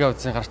компьютер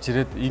графикын гарч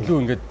ирээд илүү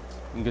ингээд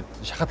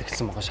шахаад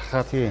эхэлсэн байгаа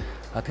шахаад.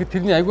 Тэгэхээр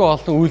тэрний аягүй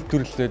олон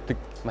үйлдвэрлэл байдаг,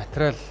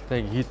 материалтай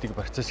хийдэг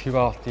процесс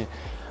хиваалтын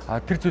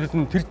тэр зүйлүүд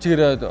нь тэр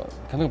чигээр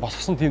киног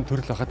босгосон тийм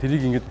төрөл байхад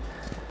тэрийг ингээд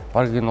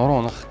баг нуруу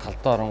унах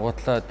талдаа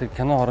оронгуудлаа тэр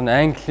кино хорон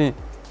Английн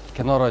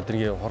кинороо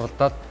тэрийг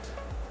хуралдаад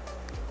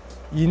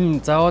энэ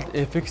заавал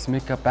FX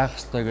makeup байх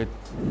ёстой гэдэг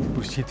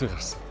бүр шийдвэр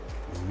гаргасан.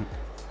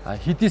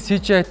 Хэдий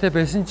CGI-тай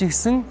байсан ч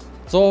гэсэн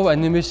 100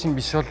 анимашн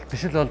биш л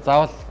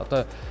заавал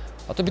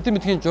одоо бидний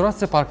мэдхийн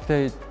Jurassic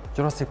Park-тэй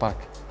Jurassic Park.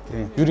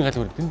 Юурийн гал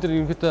хөр. Тэн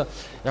дээр ерөнхийдөө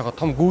яг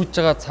том гүйж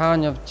байгаа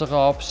цаана явж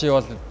байгаа опши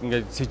бол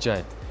ингээд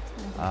CGI.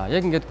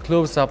 Яг ингээд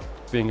close up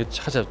би ингээд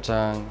шахаж авч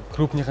байгаа.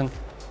 Крупнийх нь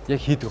яг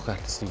хийдэг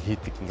артист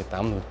хийдэг ингээд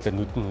ам нүдлээ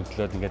нүдэн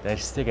нүдлээд ингээд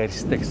арьстай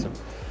гэсэн.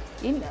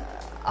 Энэ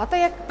одоо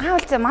яг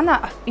хаалт манай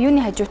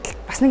юуны хажуутал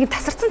бас нэг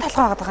тасарсан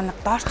толгой байгаа нэг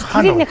доош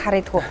тэрийг нэг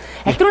харагдгүй.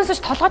 Альтрунаас ч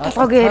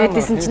толгойг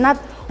яриадсэн чинь над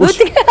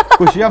өөдөг.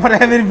 Гүш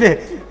ямар амир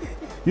бэ?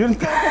 Юу н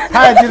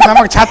та жир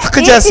намайг чадах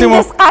гэж яасан юм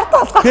уу? Гарт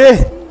толгой.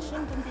 Тий.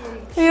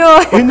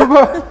 Йоо. Энэ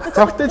нөгөө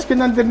цогтойч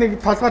кинон дэр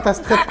нэг толгой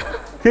тасдахад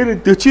тэр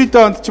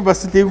 40 онд ч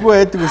бас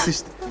дэвгүй байдаг байсан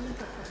шүү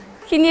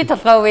дээ. Хиний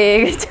толгой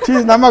вэ гэж.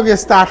 Чи намайг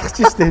ястаа алхаж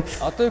штэ.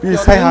 Одоо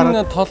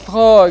энэ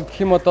толгой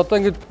гэх юм одоо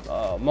ингээд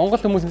Монгол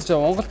хүмүүс энэ чинь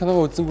Монгол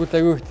киног үзэнгүүт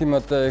аягүй их тийм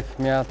одоо их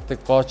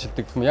мяадаг,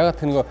 гоочдаг юм. Яг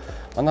тэр нөгөө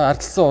манай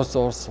ардчилсан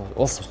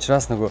улс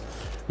учраас нөгөө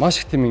маш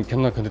их тийм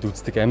киног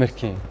үздэг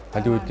Америкийн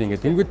Холливуудын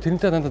ингээд тэнгүүд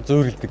тэрнтэй дандаа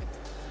зөөрөлдөг.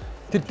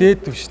 Тэр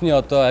дээд түвшний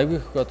одоо аягүй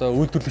их одоо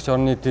үйлдвэрлэгч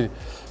орны тэр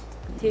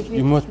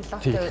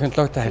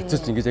технологитой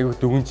харьцаж ингэж аягүй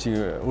дүгнж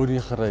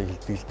өөрийнхөө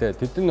хэлдэг л дээ.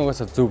 Тэд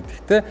нугасаа зөв.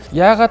 Гэхдээ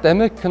яагаад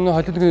Америк кино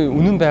Холливуудын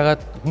үнэн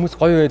байгаад хүмүүс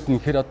гоё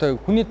байдэн гэхээр одоо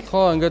хүний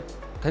толгой ингээд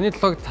таны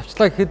толгойг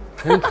тавчлаа гэхэд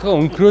таны толгой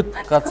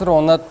өнкрөөд газар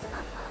унаад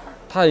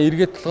та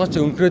эргээд толгой чи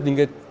өнкрөөд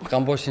ингээд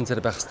гамбуушийн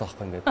цар байх хэрэгтэй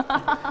байхгүй ингээд.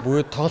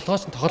 Бүгд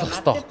тоглоо ч тоглох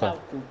хэрэгтэй байхгүй.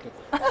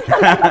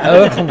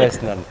 Ойрхон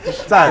байснаар.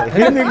 За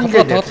тэр нэг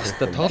ингээд тоглох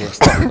хэрэгтэй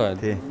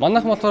байхгүй.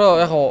 Манайх болохоор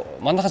яг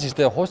манайхаас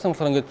ирдэ хуучны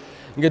болохоор ингээд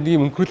нэг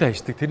юм өнкрүүлээ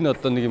хайшдаг. Тэр нь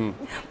одоо нэг юм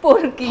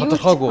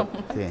тодорхойгүй.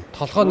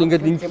 Толгой нь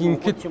ингээд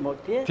ингээд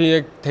тий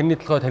яг таны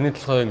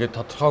толгой ингээд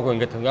тодорхойгүй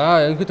ингээд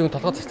ингээд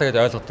толгой цацлаа гэж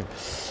ойлгодог.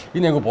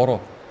 Энэ айгу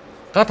буруу.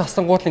 Гад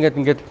тасангуут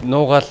ингээд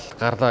нуугаал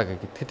гарлаа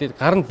гэдэг. Тэгээд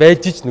гар нь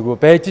байж ич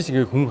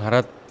ингээд хүн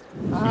хараад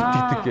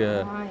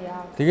итгэдэг.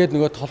 Тэгээд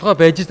нөгөө толгой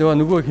байж ич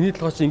нөгөө хиний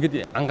толгой чи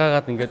ингээд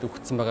ангаагаад ингээд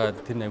өгцсөн байгаа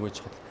тэр айгу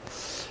чухал.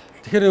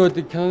 Тэгэхээр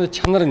нөгөө киноны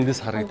чанар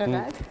эндээс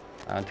харагдана.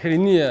 Тэгэхээр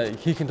энийг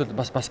хийхэд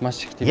бол бас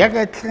маш их тийм. Яг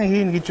адилхан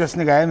хийн гэж бас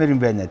нэг амар юм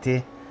байна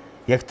тий.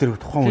 Яг тэр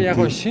тухайн үед.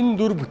 Яг шинэ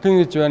дүр бүтээн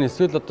гэж байна.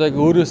 Эсвэл одоо яг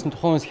өөрөөс нь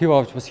тухайн хүнс хэв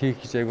авч бас хийх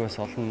гэж айгу бас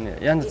олон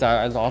янз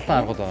олон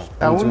аргууд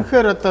байна.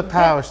 Үнэхээр одоо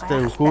та баштай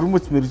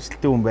хөрмөц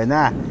мэрэгчлээ хүн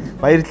байна.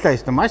 Баярлалаа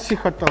шүү дээ. Маш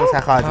их одоо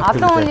сайхан ойлгох.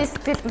 Олон хүний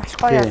сэтгэл маш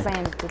гоё ялсан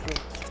юм гэдэг.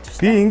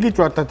 Би ингэж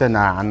бодоод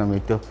байна ана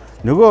мэдөө.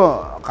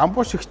 Нөгөө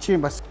гамбууш игчийн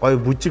бас гоё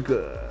бүжиг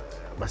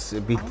бас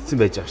бэлдсэн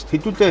байж байгаа шүү дээ.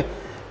 Хэдүүлээ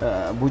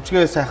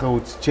бүжгээ сайхан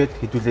үзчихэд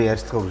хэдүүлээ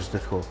ярьцлага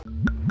өргөжлөх үү.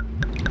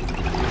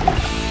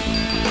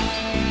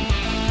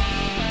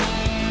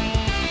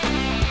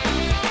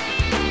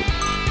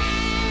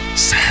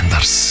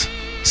 Сандарс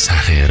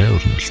сайхан яриа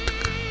өрнүүлдэг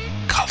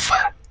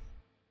кафе.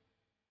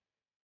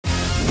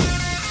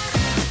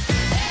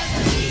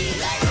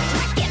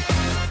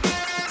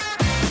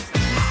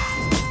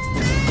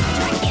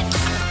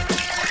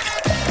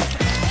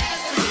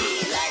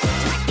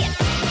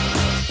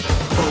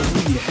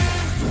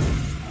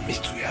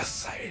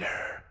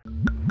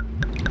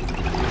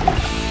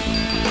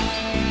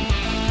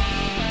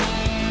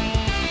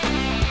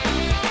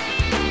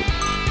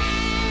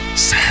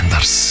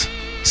 Сандарс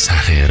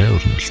сайхан яриа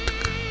өрнүүлдэг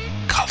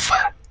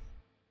кафе.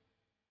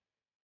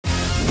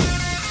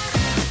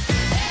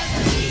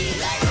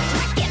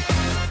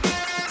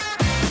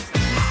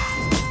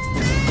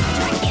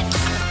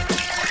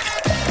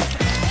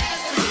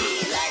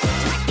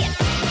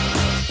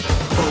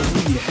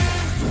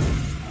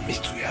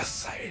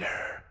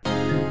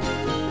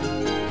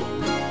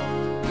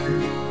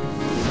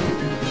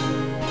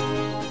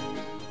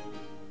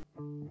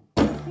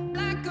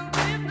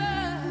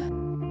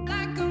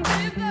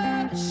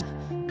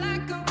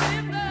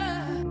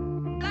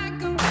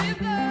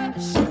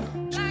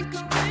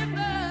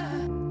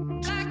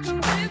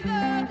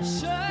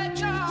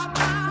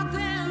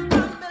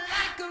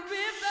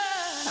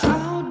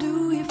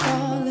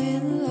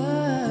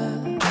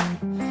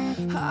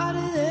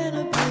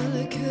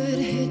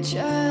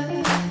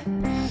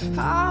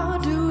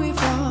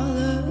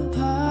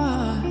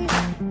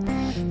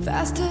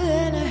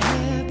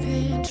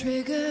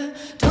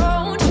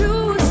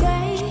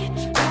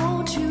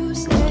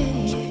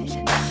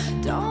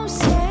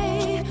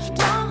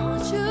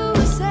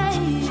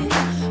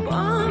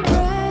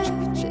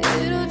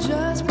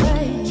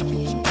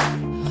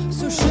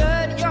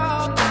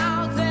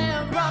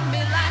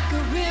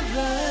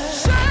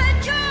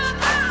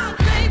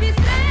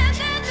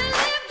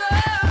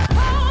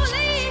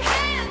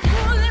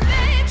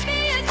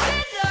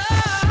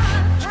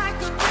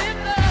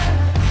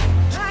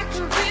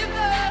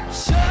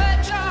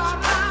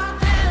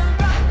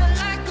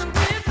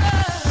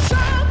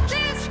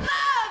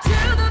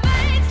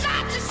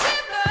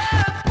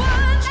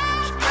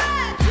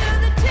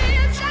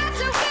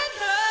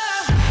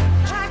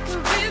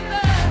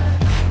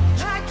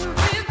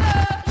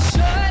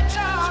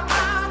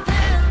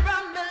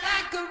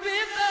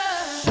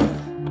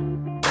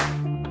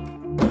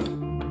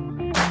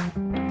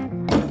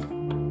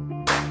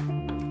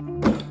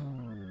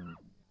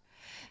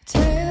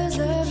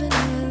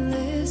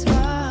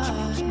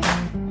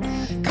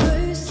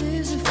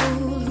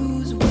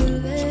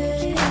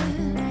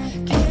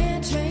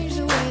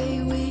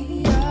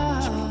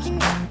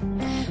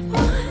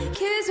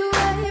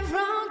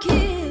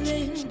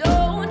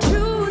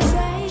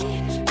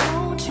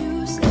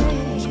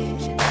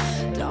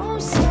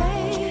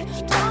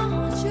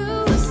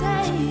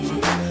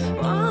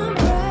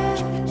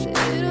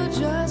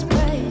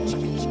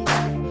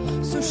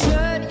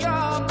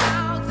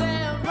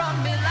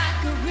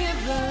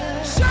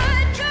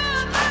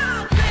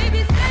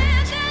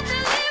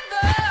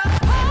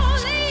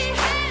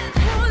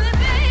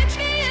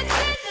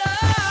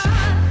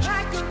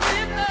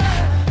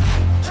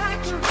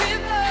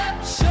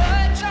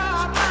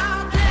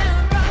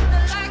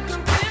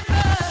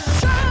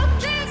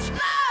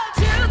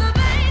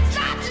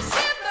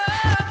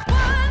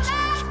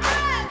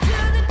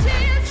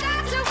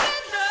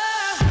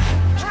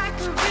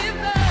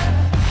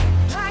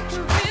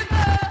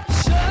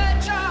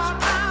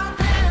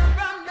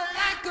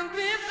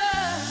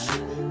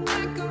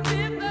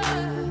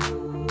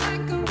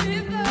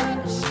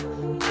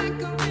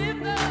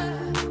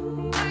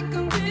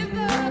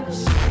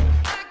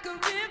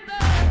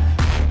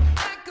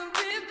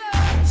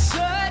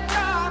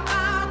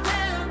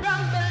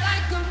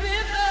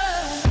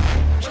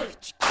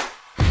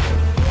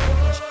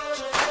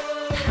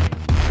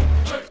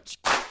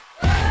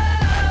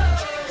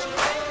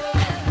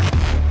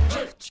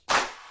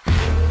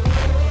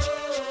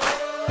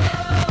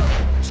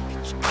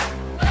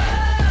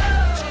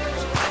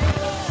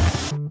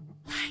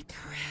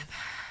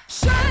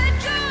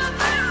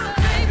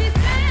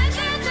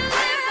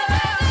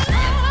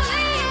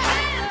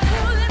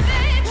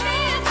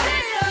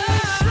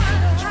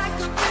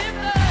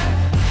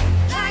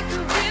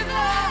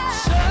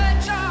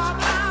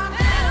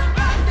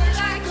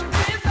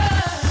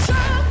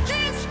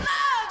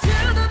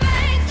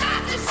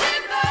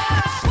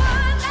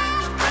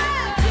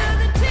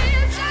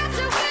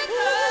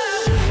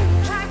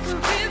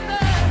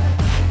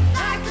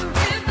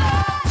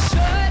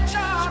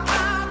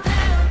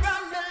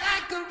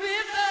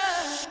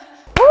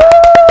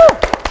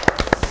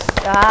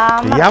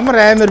 Ямар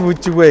амар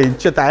бүжиг вэ? Энд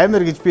ч одоо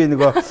амар гэж би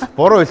нөгөө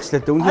буруу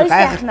хэлчлээ. Үнэхээр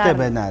гайхалтай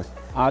байна.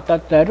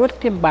 Одоо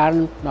зориултын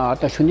баанд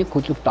одоо шүнийг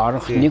клубт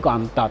орох нэг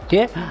ондоо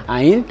тий.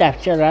 Энэ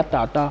давчраад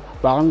одоо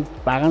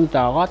баган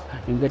зоогоод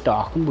ингээд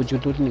охин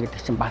бүжиглүүлнэ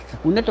гэдэг чинь бас.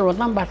 Өнөөдөр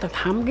Улаанбаатарт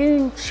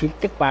хамгийн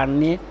шилдэг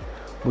бааны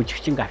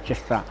бүжигчин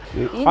авчирсан.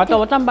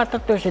 Одоо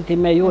Улаанбаатарт биш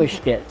тийм ээ юу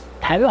штэ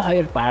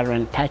 52 баар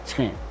байна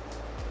тайцхан.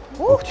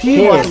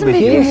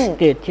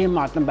 Тийм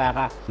олон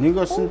байгаа. Нэг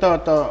өсөндөө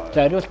одоо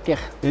зориултын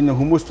энэ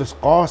хүмүүс бас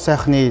гоо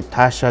сайхны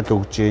таашаал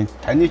өгж гин.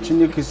 Таны чинь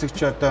нэг хэсэг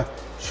чи одоо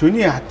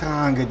шөний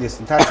хатгаан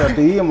гэдээсэн. Та ч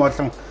одоо ийм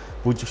олон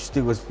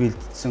бүжигчдийг бас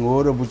бэлдсэн,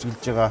 өөрөө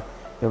бүжиглж байгаа.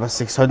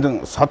 Бас их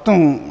содон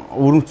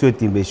өрөмц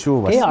байд юм байна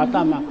шүү бас. Тий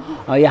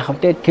одоо яг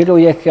хөвдөө тэр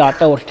үеэс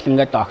одоо хүртэл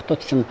ингээд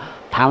октод чинь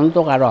 500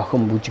 гаруй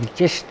охин бүжиглж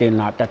штэ.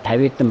 Энэ одоо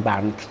 50-д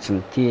баанд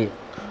чинь тий.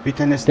 Би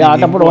танаас нэг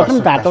одоо бүр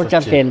улам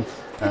залуужаад байна.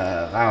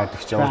 Гаан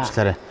удагч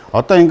уучлаарай.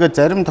 Одоо ингээд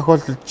зарим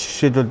тохиолдолд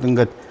жишээлбэл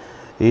ингээд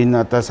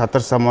энэ одоо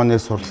садар самооны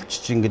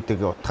суралцчин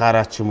гэдэг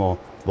утгаараа ч юм уу,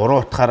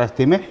 буруу утгаараа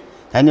тийм ээ.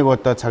 Таныг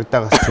одоо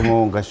цагдаагаас ч юм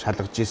уу ингээд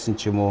шалгаж исэн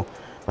ч юм уу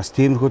бас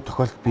тиймэрхүү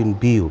тохиолдол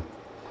бий юу?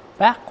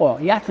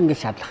 Байхгүй. Яасан гэж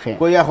шадлах юм.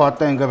 Гэхдээ яг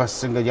одоо ингээд бас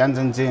ингээд янз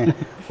янзын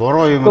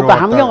буруу юм руу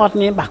хамгийн гол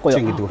нь юм байхгүй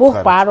юу?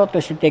 Бүх баарууд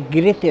өшөлтэй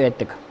гэрээтэй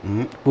байдаг.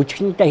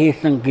 Бүжигчнтэй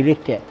хийсэн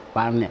гэрээтэй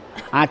баарны.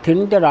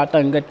 Тэрэн дээр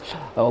одоо ингээд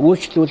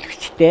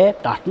үйлчлүүлэгчтэй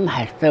дотн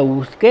харьцаа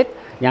үүсгээд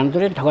янз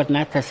бүрийн тохиолдолд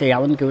наацаас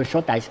явна гэвэл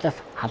шууд ажлаас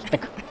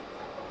халдаг.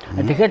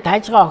 Тэгэхээр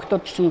тайжгаа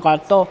охтууд чинь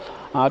голдуу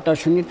одоо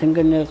шүний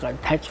тэнгэрний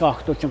тайжгаа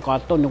охтууд чинь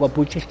голдуу нөгөө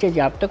бүжиглчээж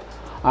явдаг.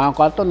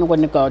 Голдуу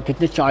нөгөө нэг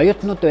тэдний чинь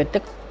оюутнууд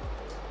байдаг.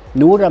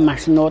 Нүүр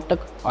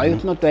машинуудаг,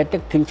 оюутнууд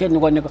байдаг. Тэмцээ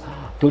нөгөө нэг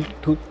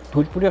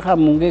төлбөрийнхаа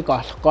мөнгийг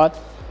олох гээд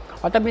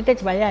одоо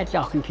мэдээж баян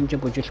айлын охин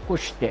чинь бүжиглэхгүй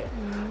шүү дээ.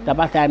 За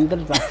бас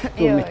амьдрал бас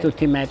мэдүү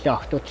тийм айлын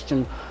охтууд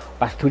чинь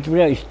бас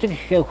төлбөрөө эцэг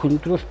ихээ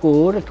хөндрүүлэхгүй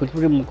өөрөө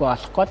төлбөрийн мөнгө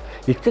олох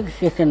гээд эцэг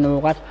ихээсээ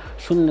нуугаад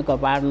шүн нэг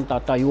баарнд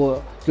одоо юу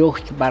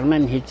зөөгч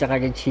барман хийж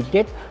байгаа гэж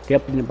хэлээд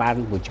тэгээд би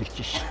баарнд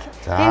бүжиглэж шээ.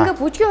 Ингээ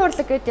бүжгийн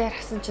урлаг гэдэг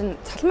ярихсан чинь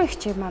Цолмон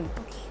хичээл маань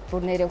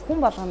бүр нэрээ хүн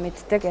болгон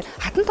мэддэг.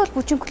 Хатантуул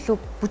бүжгийн клуб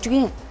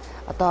бүжгийн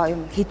одоо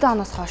юм хэдэн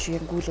оноос хойш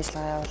ер нь үйл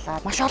ажиллагаа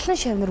явуулаад маш олон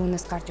шавнар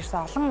үнээс гарч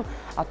ирсэн олон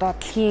одоо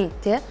дэлхийн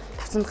тий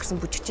тавцанд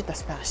гарсан бүжигчид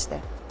бас байгаа штэ.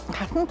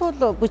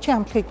 Хатантуул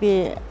бүжгийн хамтлагийг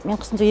би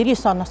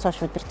 1999 оноос хойш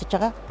удирдах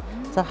байгаа.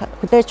 За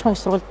Г.Батчимэг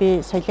сургууль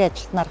би соёлын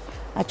ажилтнаар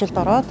ажилд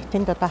ороод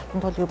тэнд одоо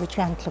хатантуулын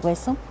бүжгийн хамтлаг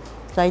байсан.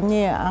 За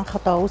энэний анх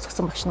одоо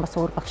үүсгэсэн багш нь бас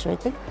өөр багш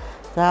байдаг.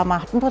 За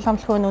хатантуул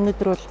хамтлагын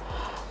өнөөдөр бол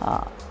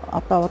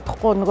одоо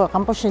удахгүй нөгөө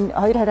гамбуушин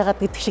 2 хараагаад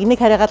гэдэг шиг 1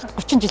 хараагаад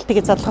 30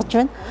 жилтэйгээ залгаж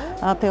байна.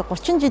 Тэгээ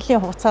 30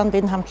 жилийн хугацаанд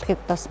энэ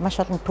хамтлагт бас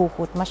маш олон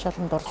түүхүүд, маш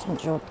олон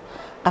дурсамжууд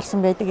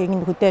гарсан байдаг.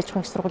 Энэ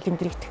Г.Батчимэг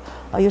сургуулийн дэрэгдэх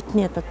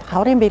оюутны одоо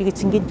хаврын бэргийн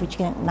цэнгийн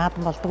бүжгийн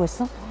наадам болдог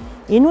байсан.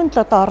 Энүүнд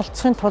л одоо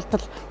оролцохын тулд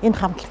энэ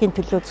хамтлагийн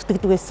төлөө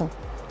зүтгэдэг байсан.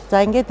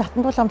 За ингээд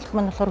хатантуул хамтлаг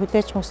маань болохоор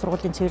Г.Батчимэг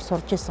сургуулийн цэвэр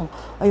сурж исэн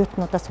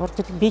оюутнуудаас сурж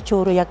идэг. Би ч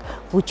өөрөө яг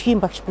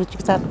бүжгийн багш бүжиг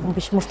заадаг хүн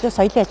биш, мөртлөө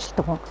соёлын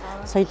ажилтдаг хүн.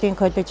 Соёлын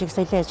коллежийг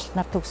соёлын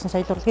ажилтнаар төгссөн,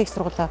 соёл урлагийн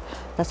сургуулаа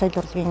одоо соёл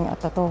урлагийн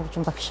одоо дуу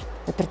хөгжим багш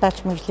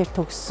удирдаач мэргэжлэр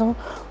төгссөн.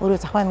 Өөрөө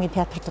Завхан аймгийн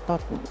театрт одоо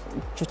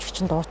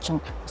жүжигчин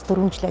дуучин бас 4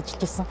 жил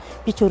ажиллаж исэн.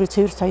 Би ч өөрөө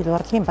цэвэр соёл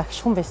урлагийн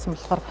багш хүн байсан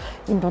болохоор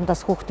энэ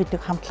дундаас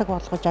хүүхдүүдийг хамтлаг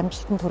болгож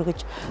амжилтанд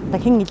хүргэж одоо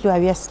хэн илүү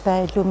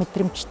авьяастай, илүү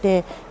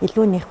мэдрэмжтэй,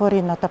 илүү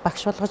нэхвэрийн одоо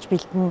багш болгож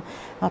бэлдэн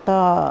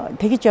одоо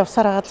тэгж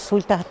явсаар агаад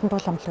сүүлдээ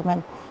хатантуул хамтлаг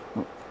маань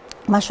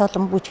маш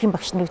олон бүжгийн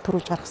багш нарыг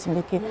төрүүлж гаргасан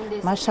байдаг.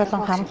 Маш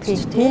олон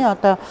хамтлагийг тий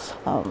одоо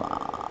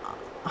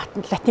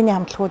латины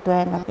хамтлагууд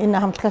байна.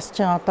 Энэ хамтлагаас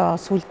чинь одоо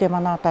сүүлдээ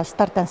манай одоо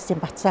стар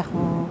дансийн бат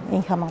сайхан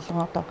энэ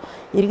хамглан одоо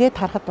эргээд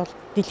харахад бол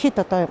дэлхийд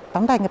одоо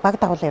дандаа ингэ баг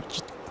дагуул явж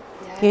байна.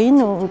 Тэгээ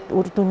энэ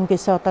үр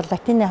дүнгээс одоо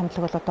латины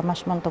хамтлаг бол одоо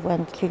маш мундаг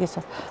байна. Дэлхийгээс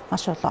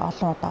маш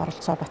олон удаа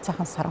оролцоо бат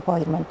сайхан саранхуу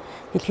хоёр маань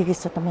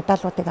дэлхийгээс одоо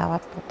медалуудыг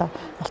аваад одоо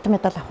алтан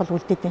медаль авах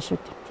үлдээд байна шүү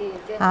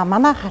дээ.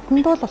 Манай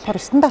хатантуул болохоор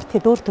стандарт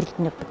гэдэг өөр төрөлд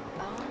нэгдэг.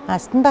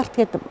 Стандарт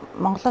гэдэг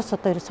Монголоос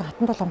одоо ерөөсөө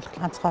хатантуул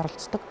хамтлаг ганцхан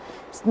оролцдог.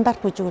 Стандарт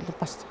бүжиг бол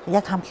бас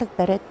яг хамтлаг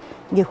бариад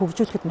ингээ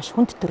хөгжүүлэхэд маш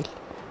хүнд төрөл.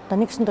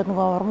 Одоо нэгсэндээ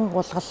нөгөө уран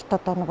гулгалт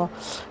одоо нөгөө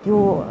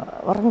юу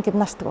уран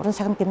гимнастик, уран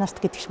сагны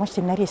гимнастик гэдэг шиг маш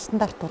тийм нарийн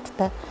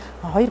стандартуудтай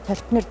хоёр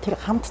партнер тэр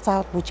хамт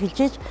заавал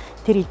бүжиглжээж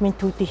тэр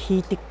элементүүдийг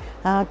хийдэг.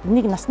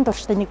 Нэг насан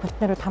туршдаа нэг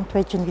партнерууд хамт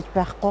байж гин гэж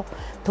байхгүй.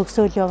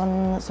 Төгсөөл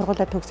явна,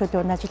 сургуулаа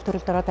төгсөөл явна, ажил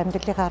төрөлд ороод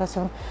амьдралынхаа араас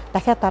явна.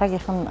 Дахиад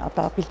дараагийнх нь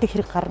одоо бэлдэх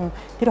хэрэг гарна.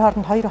 Тэр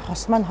хооронд хоёр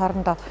хос маань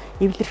хоорондоо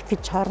эвлэрэх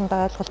гэж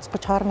хоорондоо ойлголцох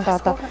гэж хоорондоо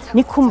одоо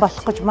нэг хүн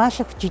болох гэж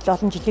маш их жил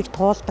олон жилийг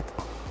туулдаг.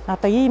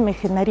 Одоо ийм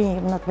их нарийн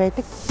юмнууд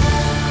байдаг.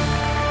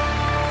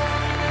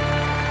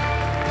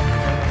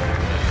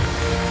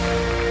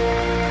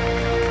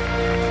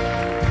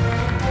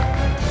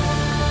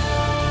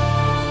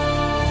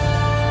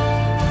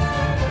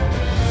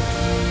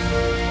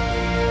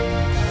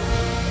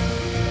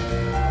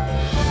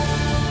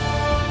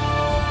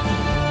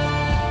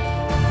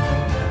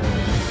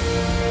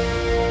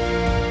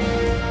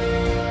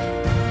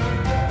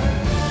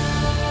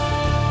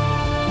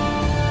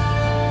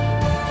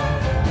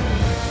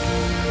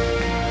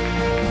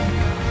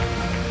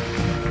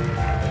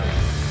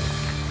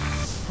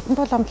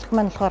 Хатантуул хамтлаг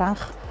маань болохоор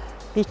анх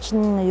би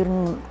чинь ер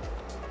нь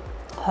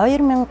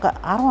 2010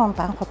 онд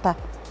анх удаа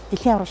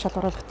дэлхийн аврах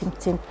шалгаруулах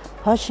тэмцээнд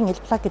Польшийн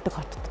Элблаг гэдэг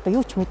хотод одоо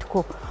юу ч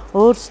мэдэхгүй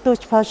өөрсдөө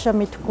ч Польшоо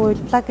мэдэхгүй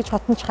Элблаг гэж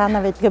хотон ч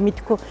хаана байдгаа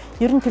мэдэхгүй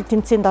ер нь тэр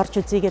тэмцээнд орж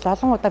үзье гэж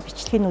олон удаа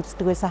бичлэгийг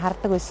үздэг байсан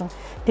хардаг байсан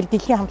тэр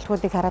дэлхийн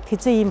хамтлагуудыг хараад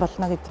хизээ юм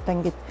болно гэдэгт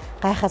ингээд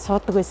гайхаа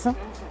суудаг байсан.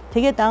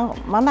 Тэгээд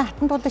манай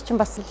хатантуулыг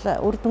чинь бас л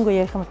үр дүнгүй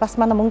ярих юм бас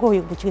манай мөнгө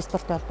уяг бүжгийн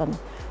спортын холбоо.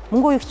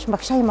 Мөнгө уяг чинь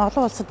багшаа юм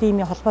олон улсад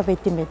ийм холбоо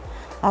байд юм байна.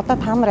 Одоо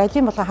та нар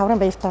алийн болгон хаврын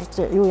баярт орж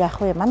юу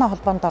яах вэ? Манай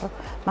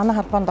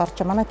холбоонд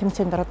орж манай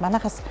тэмцээнд ороод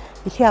манайхаас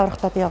дэлхийн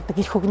аврагтад явдаг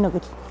ирэх өгнө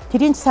гэж.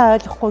 Тэрийг сайн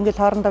ойлгохгүй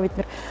ингээл хоорондоо бид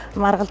нар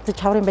маргалдаж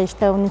хаврын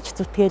баяртаа өмнө ч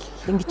зүтгэл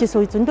ингэжээс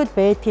үе зөндөл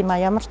байт юм а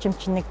ямар ч юм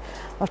чинь нэг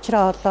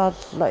учраа олоод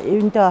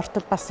эвэндээ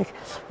ортол бас их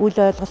үл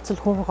ойлголцол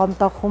хүн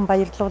гомдоо хүн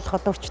баярлуулах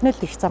одоо өчнөл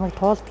их замыг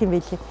туулдаг юм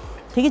байлээ.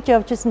 Тэгэж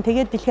явж исэн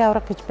тэгээд дэлхийн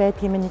авраг гэж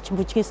байдаг юм чинь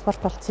бүжгийн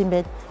спорт болцсон юм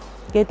байна.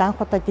 Тэгээд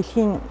анх удаа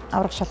дэлхийн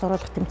авраг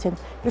шалгаруулах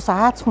тэмцээнд ерөөс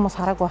Аз хүмүүс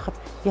хараагүй байхад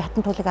би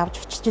хатантуулыг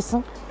авч очиж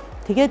исэн.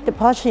 Тэгээд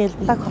Польшийн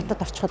Элблаг хотод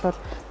очиход бол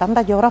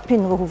дандаа Европын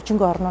нөгөө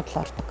хөгжингөө орнууд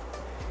л ордог.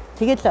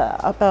 Тэгэл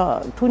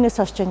одоо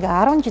түүнээс хойш ингээ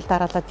 10 жил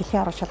дараалал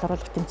дэлхийн авраг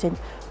шалгаруулах тэмцээнд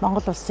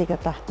Монгол улсыг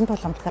одоо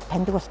хатантуул хамтлагаар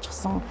таньдаг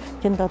болчихсон.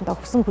 Тэнд одоо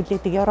хүсэн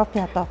хүлээдэг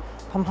Европын одоо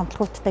том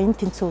хамтлагуудтай энэ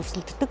тэнцүү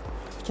өрсөлддөг.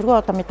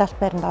 Өчиргөө одоо медаль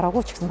байранд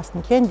ороогүй ч гэсэн бас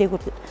нэлээд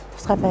дээгүүр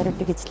тусгай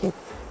байруудыг эзлээд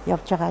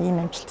явж байгаа ийм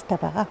амжилттай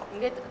байгаа.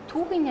 Ингээд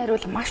түүхийн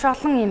яриул маш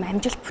олон ийм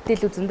амжилт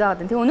бүтээлүүд зөндөө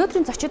байгаа. Тэгээ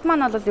өнөөдрийн зочид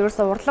маань бол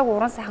ерөөсөө урлаг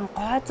уран сайхан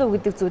гойцоо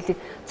гэдэг зүйлийг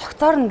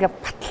цогцоор ингээд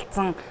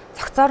баталсан,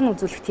 цогцоор нь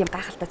үзүүлэх тийм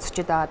гайхалтай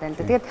зочид байгаа юм л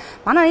да. Тэгээд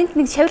манай энд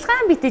нэг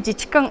шавилгаан битэй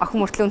жижигхэн охин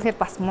мөртлөө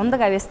үнэхээр бас мундаг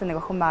авьяастай нэг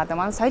охин байгаа.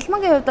 Манай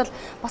Соёлмаагийн хувьд бол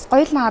бас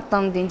гоёлын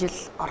хаадамд энэ жил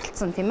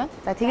оролцсон тийм ээ.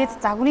 За тэгээд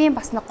загварын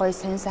бас нэг гоё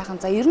сонь сайхан.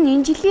 За ер нь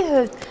энэ жилийн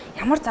хувьд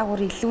ямар загвар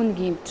илүү нэг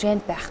ийм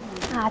тренд байх.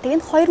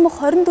 Тэгээд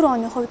 2024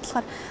 оны хувьд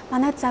болохоор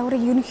манай загварыг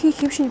ерөнхий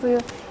хэвшин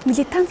буюу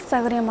милитант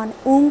загварын маань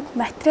өнгө,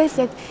 материал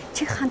яг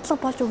чих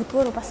хандлага болж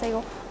өгдгөөр бас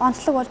аюу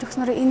онцлог болж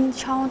өгснөөр энэ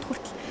шоунд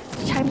хүртэл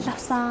шагнал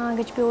авсан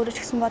гэж би өөрөө ч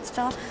гэсэн бодож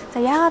байгаа. За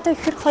яагаад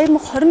гэхээр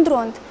 2024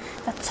 онд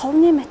за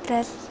цовны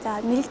материал, за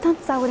милитант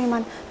загварын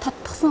маань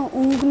тодтогсон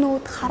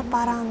өнгөнүүд, хар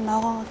бараан,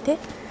 ногоо тий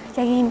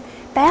яг ийм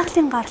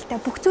байгалийн гаралтай,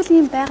 бүх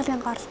зүйлийн байгалийн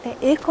гаралтай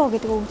эко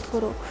гэдэг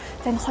өгдгөөр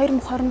за энэ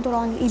 2024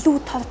 он илүү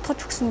тодтогч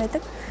өгсөн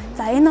байдаг.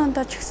 За энэ онд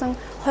ч гэсэн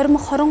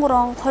 2023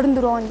 он,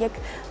 24 он яг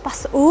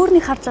бас өөр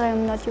нэг харж байгаа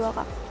юм нь бол юу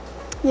байгаа.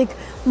 Яг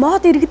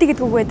мод иргэдэг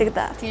гэдэг үг байдаг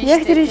да.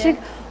 Яг тэр шиг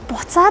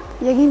буцаад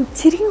яг энэ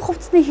цэргийн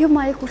хувцсны хэв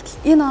маяг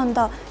хүртэл энэ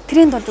ондоо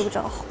тренд болж өгж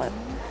байгаа байхгүй юу.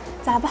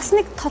 За бас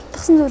нэг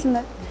тодтогсон зүйл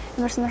нь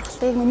ямар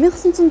сонирхолтой. Яг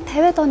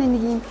 1950-ад оны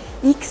нэг юм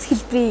X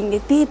хэлбэрийн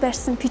ингээд бие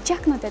барьсан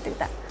пижакнууд байдаг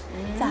да.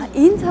 За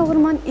энэ цагвар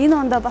маань энэ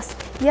ондоо бас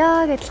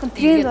яг адилхан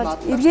тренд болж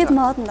эргээд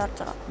модонд орж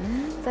байгаа.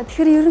 За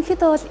тэгэхээр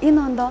ерөнхийдөө бол энэ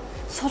ондоо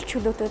сул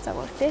чөлөөтэй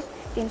загвар тий.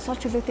 Тийм сул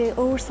чөлөөтэй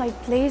oversize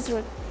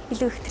blazer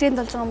илүү их тренд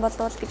болж байгаа юм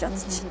болов гэж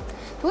бодож байна.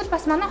 Тэгвэл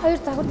бас манай хоёр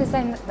загвар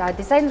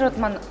дизайнерууд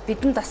маань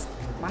бидэнд бас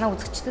манай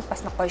үзэгчдэд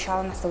бас нэг гоё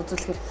шоунаас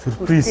үзүүлэхээр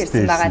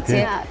хүртээсэн байгаа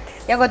тийм.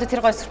 Яг одоо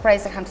тэр гоё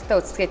сюрпрайзыг хамтдаа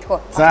үздэгээ тэхүү.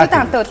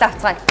 Хамтдаа улаан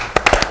авцгаая.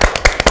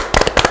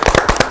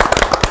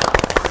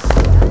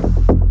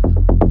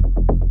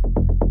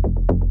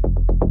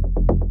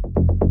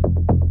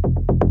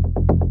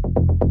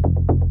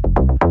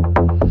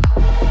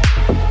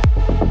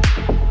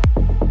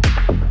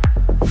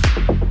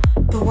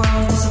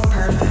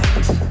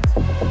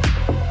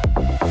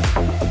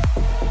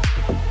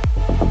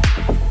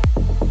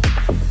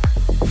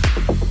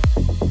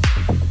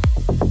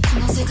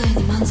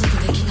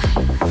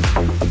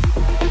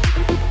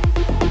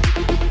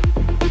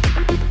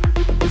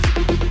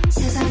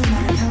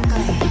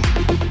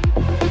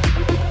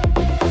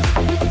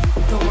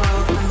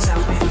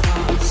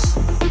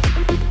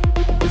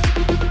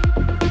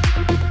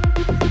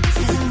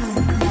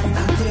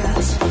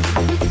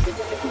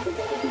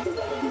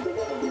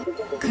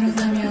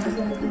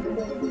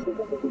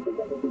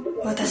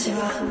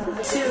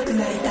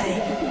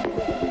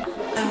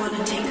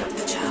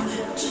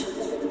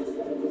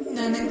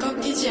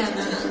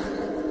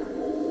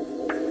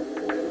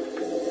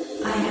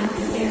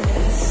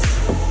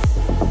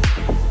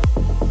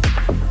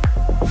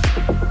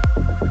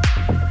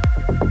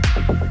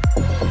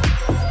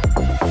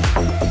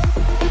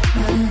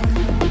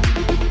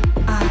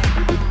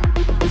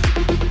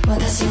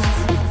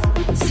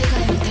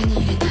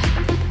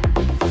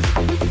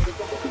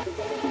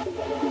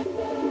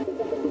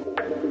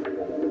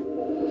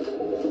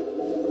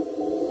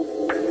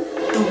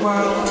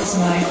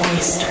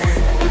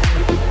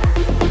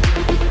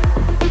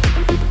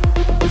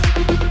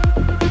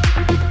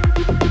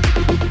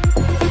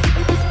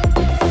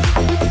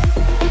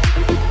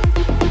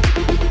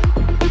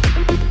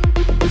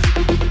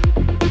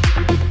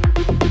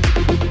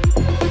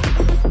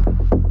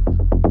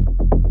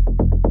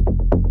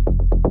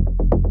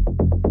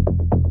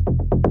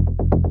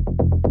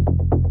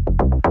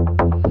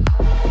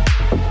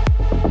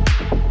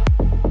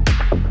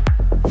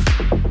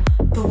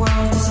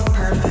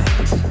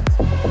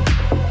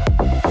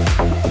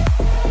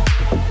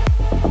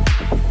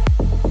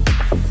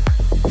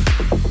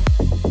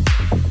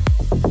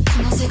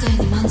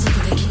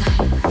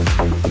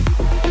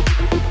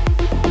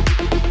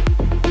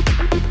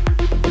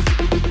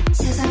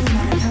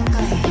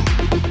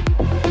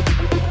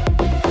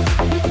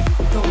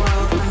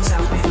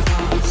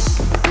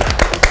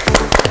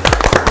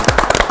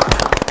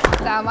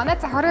 манай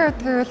загварын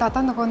хувьд гэвэл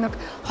одоо нэг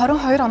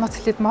 22 оноос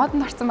эхлээд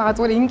модон орсон байгаа.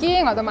 Зүгээр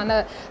энгийн одоо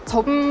манай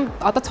цуван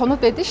одоо цунууд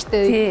байдаг шүү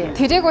дээ.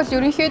 Тэрийг бол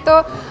ерөнхийдөө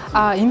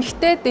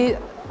эмэгтэй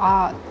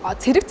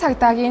цэрэг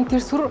цагдаагийн тэр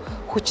сүр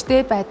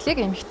хүчтэй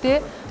байдлыг эмэгтэй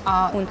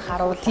үнд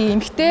харуул.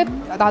 Тийм эмэгтэй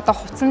одоо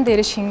хуцсан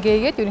дээр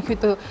шингээгээд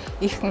ерөнхийдөө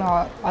их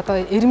одоо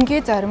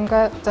эрэмгээ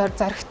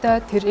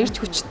зоригтой тэр эрч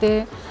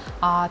хүчтэй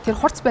тэр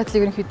хурц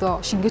байдлыг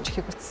ерөнхийдөө шингээж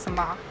өгөхийг үзсэн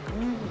байна.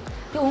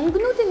 Тэгээ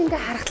өнгөнүүдийг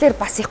ингээ харахаар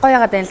бас их гоё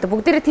яагаад байна л да.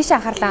 Бүгдээрээ тийш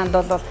анхаарлаа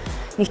хандвал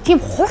нэг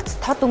тийм хурц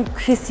тод өнгө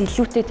гэхээс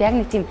илүүтэй яг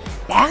нэг тийм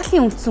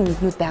байгалийн үндсэн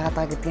өнгөнүүд байгаад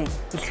байгаа гэдгийг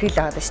илэрхийлж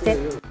байгаа даа шүү дээ.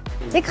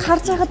 Яг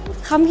харж байхад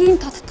хамгийн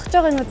тодтогч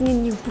байгаа юмны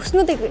нэг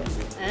бүснүүдийг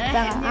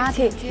байгаа.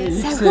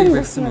 Сахин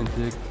бүснүүд.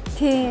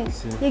 Тийм.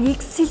 Яг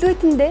X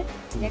силуэтэндээ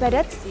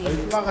бариад.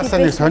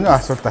 Магасаа нэг сонио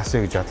асуулт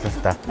асууя гэж бодлоо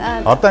л та.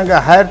 Одоо ингээ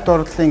хайр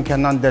дурлалын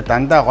кинон дээр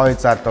дандаа гоё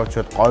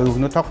залуучууд гоё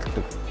өгнө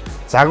тоглолдог.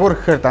 Загвар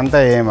гэхээр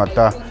дандаа ийм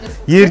одоо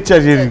ирж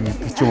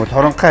гэж юм уу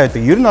торонхай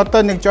байдаг. Ер нь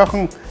одоо нэг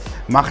жоохон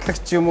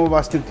махлагч юм уу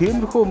бас нэг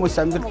тиймэрхүү хүмүүс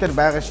амьдрал дээр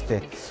байгаа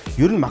штэ.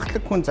 Ер нь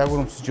махлаг хүн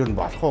загвар өмсөж ер нь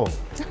болох уу?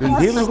 Ер нь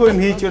тиймэрхүү юм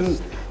хийж ер нь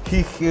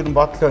хийх ер нь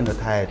бодлоо нөө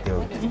та яа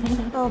дээ.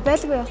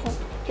 Байлгүй яах вэ?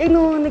 Яг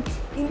нөгөө нэг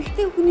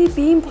эмэгтэй хүний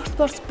биеийн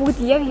порт бүгд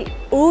яг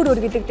өөр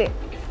гэдэг дээ.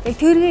 Яг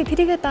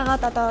тэрийгээ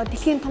дагаад одоо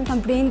дэлхийн том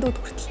брэндүүд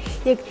хүртэл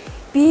яг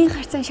биеийн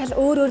харьцан шал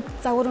өөр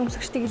загвар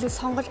өмсгчдийг илүү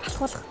сонгож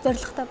алхуулах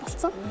зорилготой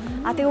болсон.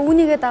 Тэгээ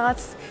үүнийгээ дагаад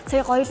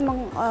сая гоёл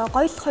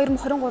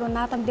 2023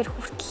 наадам дээр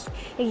хүртэл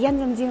яг янз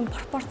янзын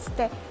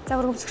пропорцтой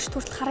загвар өмсгчд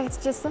хүртэл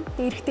харагдчихсан.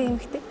 Тэгээ эрэгтэй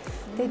эмэгтэй.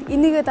 Тэгээд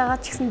энийгээ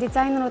дагаад ч гэсэн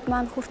дизайнерууд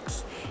маань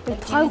хүртэл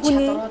тухайн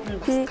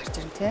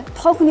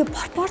хүний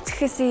пропорц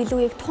гэхээсээ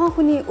илүү яг тухайн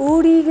хүний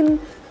өөрийг нь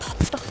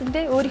тоттогсон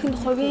тий өөрийнх нь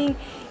хувийн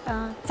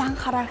зан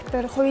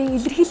характер, хувийн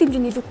илэрхийлэл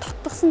хэмжээний илүү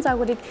тоттогсон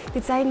загварыг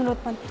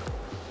дизайнерууд маань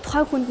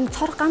тухайн хүнд нь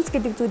цор ганц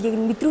гэдэг зүйлийг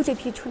мэдрүүлээд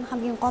хийж өгөх нь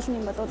хамгийн гол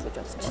юм болов уу гэж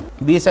бодож байна.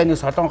 Би сайн нэг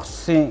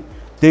Солонгосын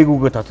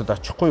дээгүүгээ дотод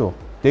очихгүй юу?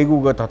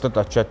 Дээгүүгээ дотод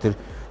очиод тэр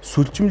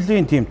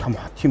сүлжмлийн тийм том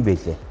хот юм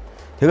байлээ.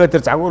 Тэгээд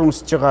тэр загвар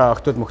өмсөж байгаа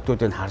охтууд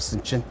мөхтүүдийг харсан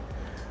чинь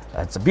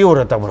би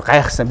өөрөө бүр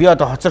гайхсан. Би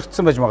одоо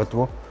хоцрогдсон байж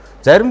магадгүй.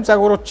 Зарим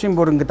загваруудын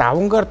бүр ингээд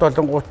авангард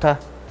болонгуудаа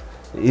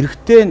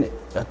эрэгтэй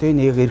одоо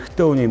энэ яг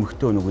эрэгтэй хүн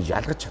эмэгтэй хүн гэж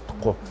ялгаж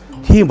чадахгүй.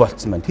 Тийм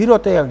болцсон байна. Тэр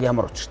одоо яг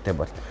ямар учиртай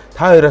бол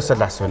та хоёроос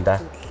л асуун да.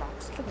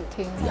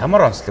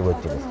 Ямар онцлог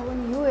байд юм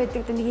бэ? Юу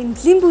яадаг да нэг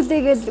эмнэлгийн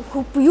бүлээгээл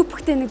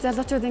юпхтэй нэг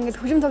залуучууд ингээд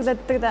хөлөм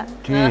тоглооддаг да.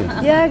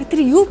 Яг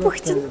тэр юпх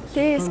чинь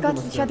тий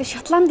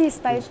Шотландын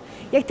стайл.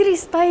 Яг тэр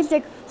стайл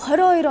яг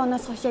 22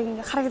 оноос хойш яг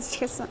ингээд харагдаж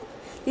эхэлсэн.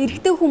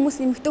 Эрэгтэй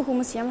хүмүүс, эмэгтэй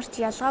хүмүүс ямар ч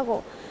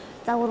ялгаагүй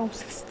загвар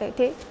өмсөх хэрэгтэй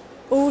тий.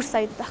 Өөр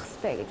сайд байх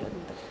хэрэгтэй гэж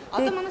боддог.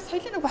 Одоо манай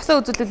соёлын нэг босоо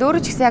үзүүлэл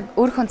өөрөө ч гэсэн яг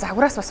өөрийнхөө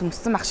загвараас бас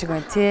өмссөн байх шиг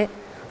байна тий.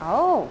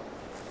 Оо.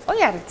 Гоё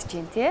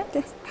харагдчихээн тий.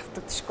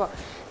 Тавтагдчихгүй.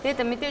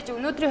 Тэгээд мэдээж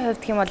өнөөдрийн хувьд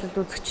гэх юм бол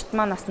үзэгчд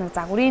маань бас нэг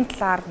загварын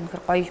талаар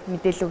нөхөр гоё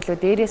мэдээлэл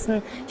өглөө. Дээрээс нь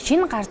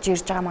шинэ гарч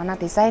ирж байгаа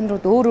манай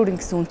дизайнерууд өөр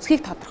ингэсэн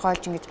өнцгийг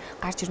тодорхойлж ингэж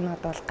гарч ирнэ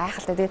бол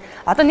гайхалтай. Тэгээд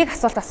одоо нэг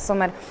асуулт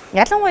асуумаар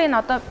ялангуяа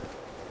энэ одоо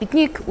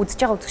биднийг үзэж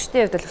байгаа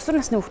үзэгчдийн хувьд өсвөр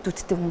насны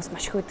хүүхдүүдтэй хүмүүс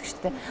маш их байдаг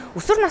шүү дээ.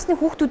 Өсвөр насны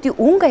хүүхдүүдийн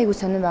өнгө аягүй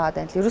сонирн байгаад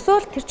байна. Ерөөсөө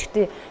л тэр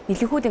чигтээ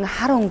нэлэхүүд ингээ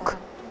хар өнгө.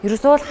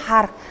 Ерөөсөө л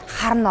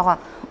хар ногоо.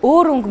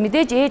 Өөр өнгө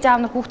мэдээж ээж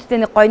аав нар хүүхдтэй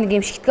нэг гоё нэг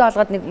юм шигтгэе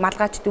олгоод нэг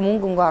малгайч тийм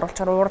өнгө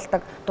оруулчаар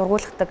ууралдаг,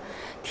 дургуулгадаг.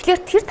 Тэгэхээр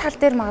тэр тал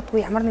дээр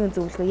магадгүй ямар нэгэн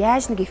зөвлөгөө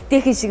яаж нэг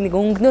эвтэйхэн шиг нэг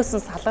өнгнөөс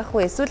нь салгах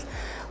вэ? Эсвэл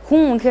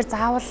хүн үнэхээр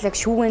заавал яг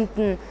шүүгэнд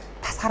нь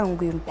тасгар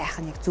өнгө юм байх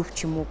нь яг зөв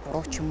ч юм уу,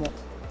 буруу ч юм уу?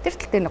 Тэр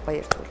тал дээр нэг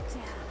гоё ярьдаг.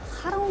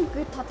 Хар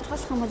өнгөийг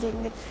тодорхойлох юм бол яг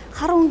ингээд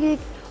хар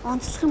өнгийг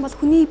онцлох юм бол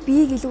хүний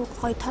биеийг илүү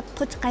гоё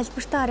тодтогч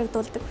галбиртай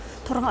харагдуулдаг.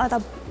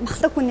 Одоо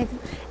махлаг хүнийг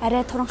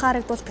арай туранхай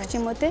харагдуулдаг ч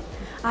юм уу те.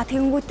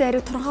 Тэгэнгүүтээ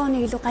арай туранхай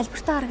хүнийг илүү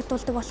галбиртай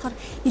харагдуулдаг болохоор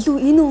илүү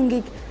энэ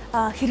өнгийг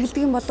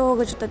хэрэгэлдэг юм болоо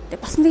гэж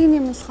бодод. Бас нэг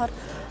юм болохоор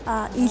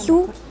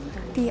илүү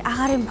тий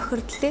агаарын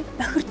бохирдол те.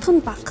 Бохирдох нь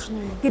бага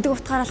гэдэг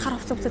утгаараа хар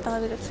хувцас үзээд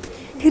байгаа гэж.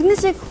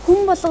 Тэрнээс яг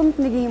хүн болгонд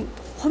нэг юм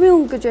хувийн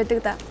өнгө гэж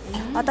байдаг да.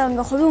 Одоо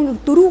ингээ хувийн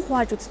өнгийг дөрөв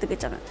хувааж үздэг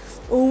гэж байгаа.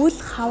 Өвөл,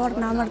 хавар,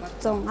 намар,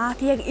 зун.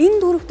 Тэг яг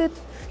энэ дөрөвдөд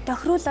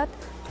тохируулаад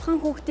тухайн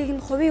хүүхдийг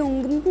нь хувийн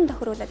өнгөнд нь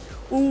тохируулаад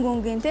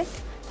өнгийн те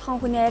тухайн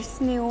хүний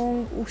арьсны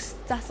өнгө, үс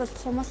засалт,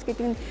 хумс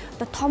гэдэг нь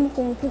одоо том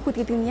хүн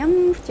хүүхэд гэдэг нь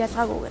ямар ч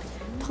ялгаагүйгээр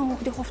тухайн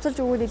хүүхдийг хувцалж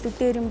өгвөл илүү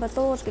дээр юм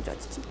болоо л гэж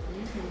бодож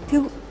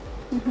байна.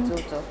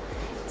 Зөв.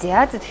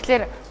 За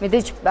тэгэхээр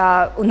мэдээж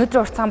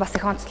өнөөдрийн урт цагаан бас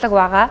их онцлог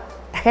байгаа.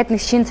 Дахиад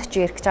нэг шин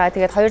зочин ирэх гэж байгаа.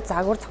 Тэгээд хоёр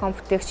загвар зохион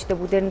бүтээгчтэй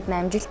бүгдээрэнд нь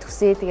амжилт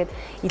хүсье. Тэгээд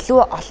илүү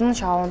олон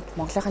шоунд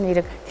Монголын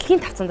нэрийг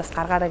дэлхийн тавцанд бас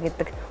гаргаарай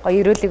гэдэг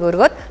гоё өрөөлийг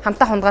өргөөд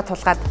хамтаа хундгаа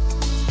тулгаад.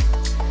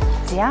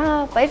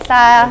 За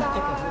баярлалаа.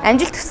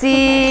 Амжилт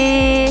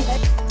хүсье.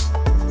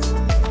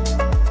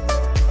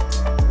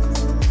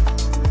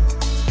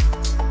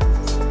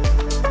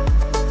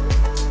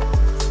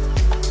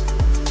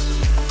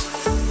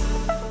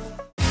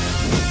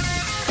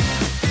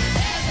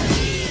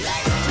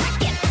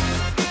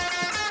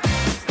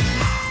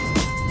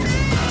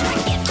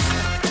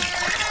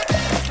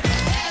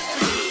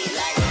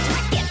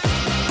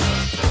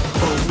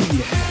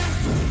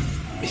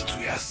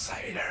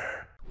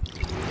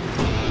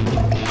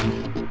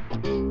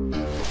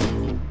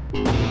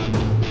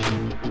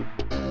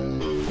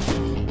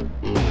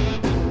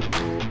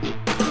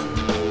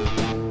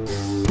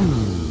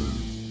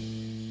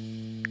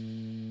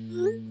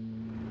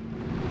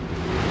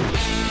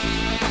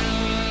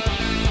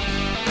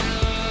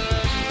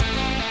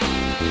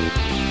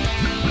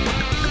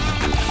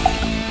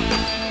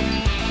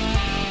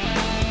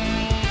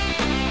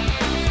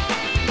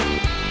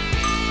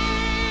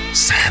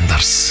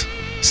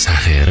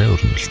 цаараа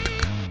өрнүүлдэг.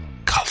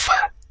 Кафе.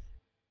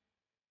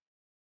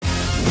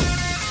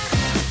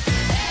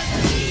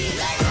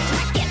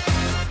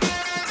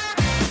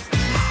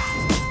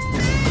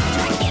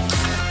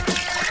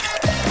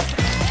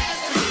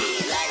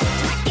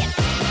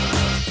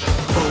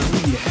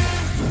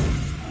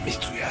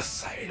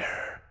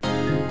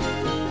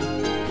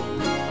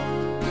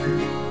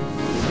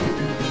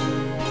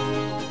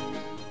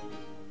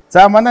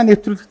 За манай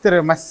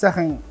нэвтрүүлэгтэр маш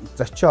сайхан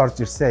зочин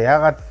орж ирсэн.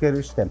 Яагаад тэгэхээр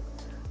биш үү?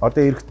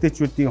 Одоо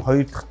эрэгтэйчүүдийн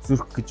 2 дахь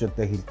зүрх гэж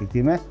одоо хэлдэг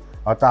тийм ээ.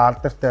 Одоо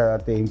алдартай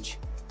одоо эмч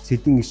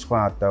Сэдэн иш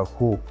ухаан одоо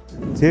хүү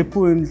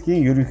Цэпүү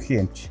эмнэлгийн ерөнхий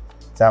эмч.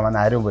 За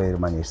манай Ариунбаяр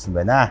маань ирсэн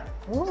байна.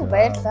 Оо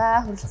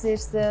баярлаа. Хүрэлцэн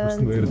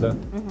ирсэн. Баярлаа.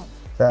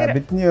 За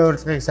бидний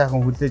урилгыг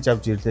сайхан хүлээж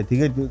авч ирлээ.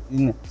 Тэгээд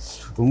энэ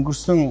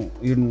өнгөрсөн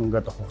ер нь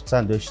ингээд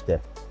хугацаанд байна штэ.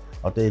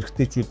 Одоо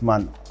эрэгтэйчүүд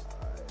маань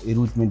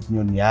эрүүл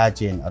мэндийн юу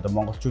яаж ийн? Одоо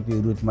монголчуудын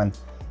эрүүл мэнд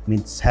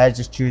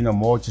сайжирч гинэ,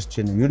 муужирч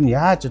гинэ. Ер нь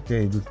яаж одоо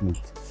эрүүл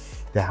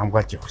мэндтэй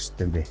хамгаалж явах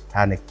хэрэгтэй юм бэ?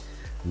 Та нэг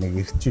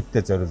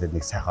эрчүүдтэй зориулаад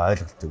нэг сайхан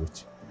ойлголт өгөөч.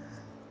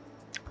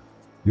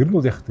 Ер нь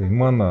бол яг та энэ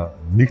маань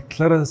нэг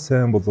талаараа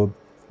сайн болоод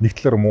нэг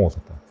талаараа муу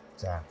болоо та.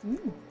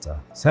 За.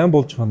 Сайн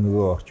болж байгаа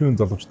нөгөө орчин үеийн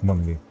залуучууд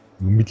маань нэг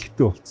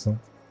мэдлэгтэй болцсон.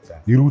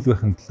 Эрүүл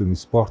байхын төлөө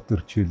спорт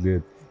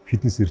хичээлээд,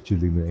 фитнес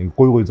хичээлийг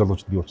гой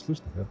залуучууд бий болчихлоо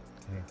шүү дээ.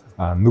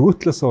 Нөгөө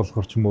талаасаа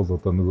болохоор ч юм бол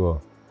одоо нөгөө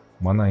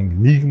манай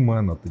нийгэм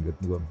маань одоо ингээд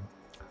нөгөө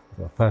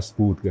фаст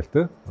фуд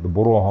гэлтэй одоо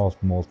буруу хоолт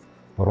мол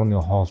борооны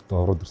хоолтой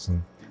ороод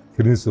ирсэн.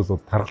 Тэрнээс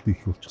бол таргалт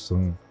их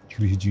болчихсон,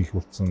 чихэр хижиг их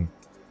болцсон.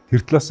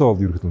 Тэр талаасаа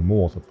бол ерөөхдөө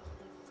муу болоод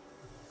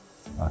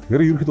байна.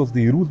 Тэгэхээр ерөөхдөө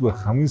бол эрүүл байх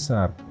хамгийн сайн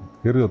арга.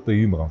 Тэгэхээр одоо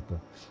ийм байгаа юм та.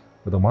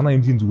 Одоо манай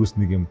эмнэлгийн зүгээс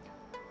нэг юм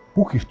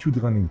бүх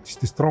эрчүүдийн нэг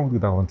тестостерон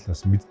гэдэг даваан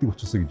талаас мэддэг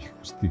болчихсоо гэж их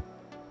хүсдэг.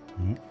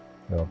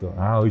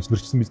 Одоо ээж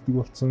нэрчсэн мэддэг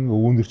болцсон,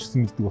 өвөө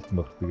нэрчсэн мэддэг болцсон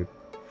байх.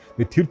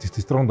 Тэгээд тэр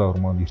тестостерон давар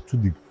маань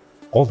эрчүүдийг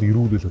гол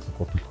эрүүлэл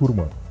болгох төлхөр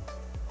маань.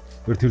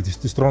 Тэр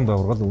тестостерон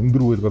даваргал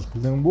өндөр байлгах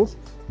юм бол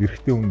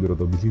эрэгтэй хүн дээр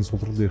одоо бэлгийн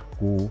сулрал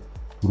ярихгүй,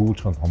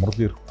 өргүүлж хаан томрол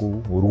ярихгүй,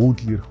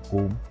 өргүүдэл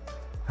ярихгүй,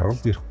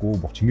 харгалт ярихгүй,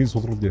 бочингийн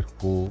сулрал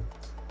ярихгүй,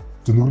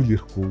 зөнөрөл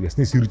ярихгүй,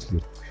 ясны сэржил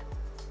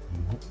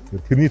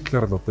ярихгүй. Тэрний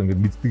талаар л одоо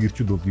ингээд мэддэг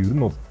эрчүүд бол ер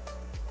нь бол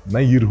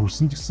 80-90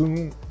 хүрсэн ч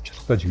гэсэн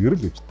чалхтаа чигээр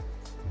л байж таа.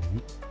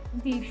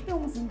 Энд эрэгтэй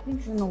хүмүүс эндэн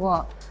шүү нөгөө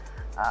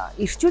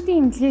эрчүүдийн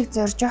имлэгийг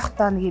зорж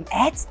явахдаа нэг юм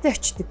айцтай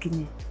очдөг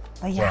гинэ.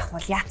 Яах бол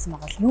яатсан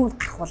байгаа бол нүүр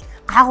гарах бол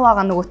гаг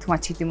байгаа нөгөөх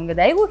маань ч гэдэг юм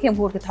ингээд айгүй юм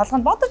хөөргө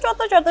толгонд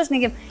бодож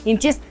нэг юм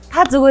эмчээс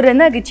та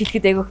зүгээрэнэ гэж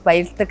хэлэхэд айгүйх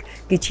баярлдаг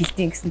гэж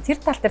хэлтийн гэсэн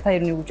тэр тал дээр та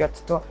ер нь юу гэж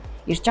боддгоо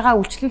ирж байгаа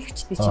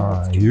үйлчлүүлэгчдийн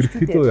чинь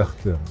ерөнхийдөө яах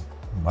вэ?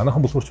 Манайхан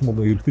болохоор ч юм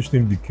бол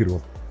эрэгтэйчүүдийн имлэг гэхээр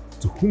бол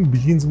зөвхөн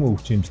бэлгийн зам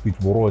өвч эмч гэж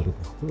буруу ойлгох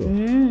байхгүй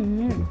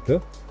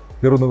юу?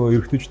 Тэр нөгөө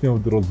эрэгтэйчүүдийн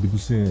хувьд бол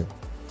биднээсээ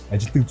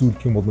ажилтг зүйл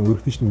гэх юм бол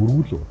нөгөө эрэгтэйчүүдийн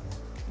өргүүл байна.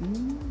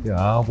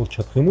 Тэгээ бол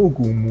чадах юм уу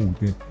үгүй юм уу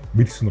гэдэг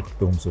мэдэх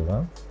сонирхолтой хүмүүс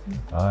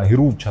байгаа.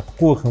 Хэрвээ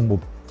чадахгүй байх юм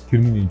бол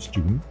тэрний эмчилж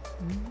өгнө.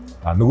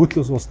 Нөгөө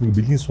талаас бас нэг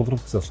бэлгийн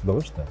сулрал гэсэн асуудал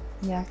байгаа шүү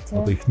дээ.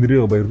 Одоо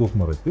эхнэрээ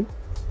баярлуулмаар байдаг.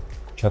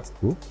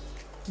 Чаддгүй.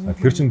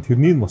 Тэгэхээр чин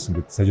тэрнийг бас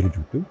ингэж сайжруулж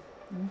өгдөг.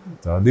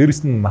 За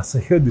дээрэс нь нас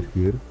ихээд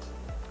ирэхээр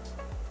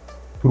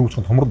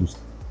төрөвчгөн томрол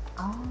үүсдэг.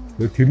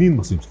 Тэгэхээр тэрнийг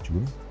бас эмчилж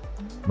өгнө.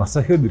 Нас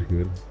ихээд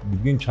ирэхээр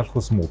бэлгийн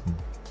чалхас муудна.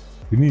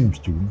 Тэрнийг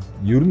эмчилж өгнө.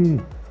 Ер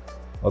нь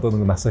одоо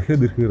нэг нас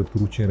ахаад ирэхээр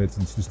түрүүчийн яриад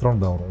тестостерон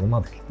давар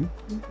унаад эхэлдэг.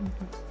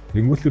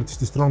 Тэнгүүлээр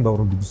тестостерон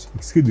давар бидс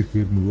ихсгээд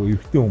ирэхээр нөгөө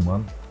эрэгтэй хүн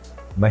маань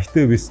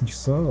 80-тай байсан ч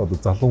гэсэн одоо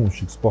залуу хүн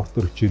шиг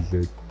спортоор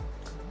хичээлээд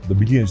одоо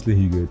бэлгийн ажлаа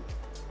хийгээд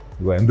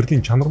нөгөө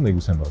амьдралын чанар нь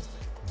аягүй сайн байна.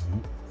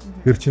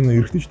 Тэгэхээр чинь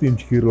эрэгтэйчүүдийн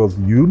эмчхээр бол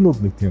ер нь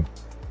бол нэг тийм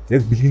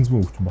яг бэлгийн зам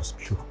өвч бас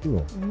биш байхгүй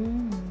юу?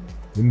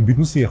 Энэ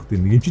биднээсээ яг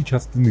тийм нэг эмчилж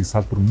чаддаг нэг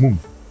салбар мөн.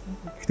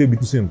 Гэхдээ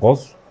биднээсээ гол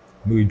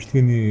нөгөө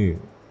эмчилгээний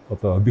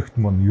одоо объект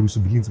маань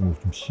ерөөсөө бэлгийн зам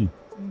өвч биш.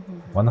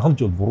 Манайхан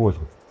ч бол буруу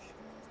ойлгоод.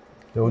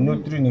 Тэгээ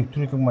өнөөдрийн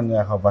нэвтрүүлэг маань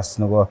яхаа бас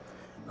нөгөө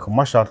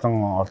маш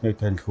олон олныг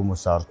танил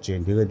хүмүүс орж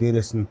ийн. Тэгээ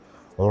дээрэс нь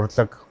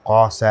урлаг,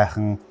 гоо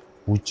сайхан,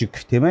 бүжиг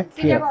тийм ээ.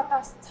 Яг одоо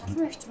бас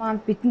цолмогч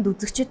маань бидэнд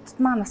үзэгчдэд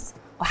маань бас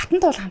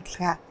хатантуул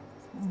хамтлагаа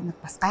нэг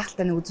бас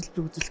гайхалтай нэг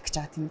үзүүлбэр үзүүлэх гэж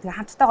байгаа тийм. Тэгээ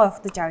хамттайгаа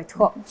явахтаж авъя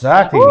төхөө.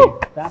 За тэгээ.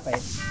 За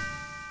баярлалаа.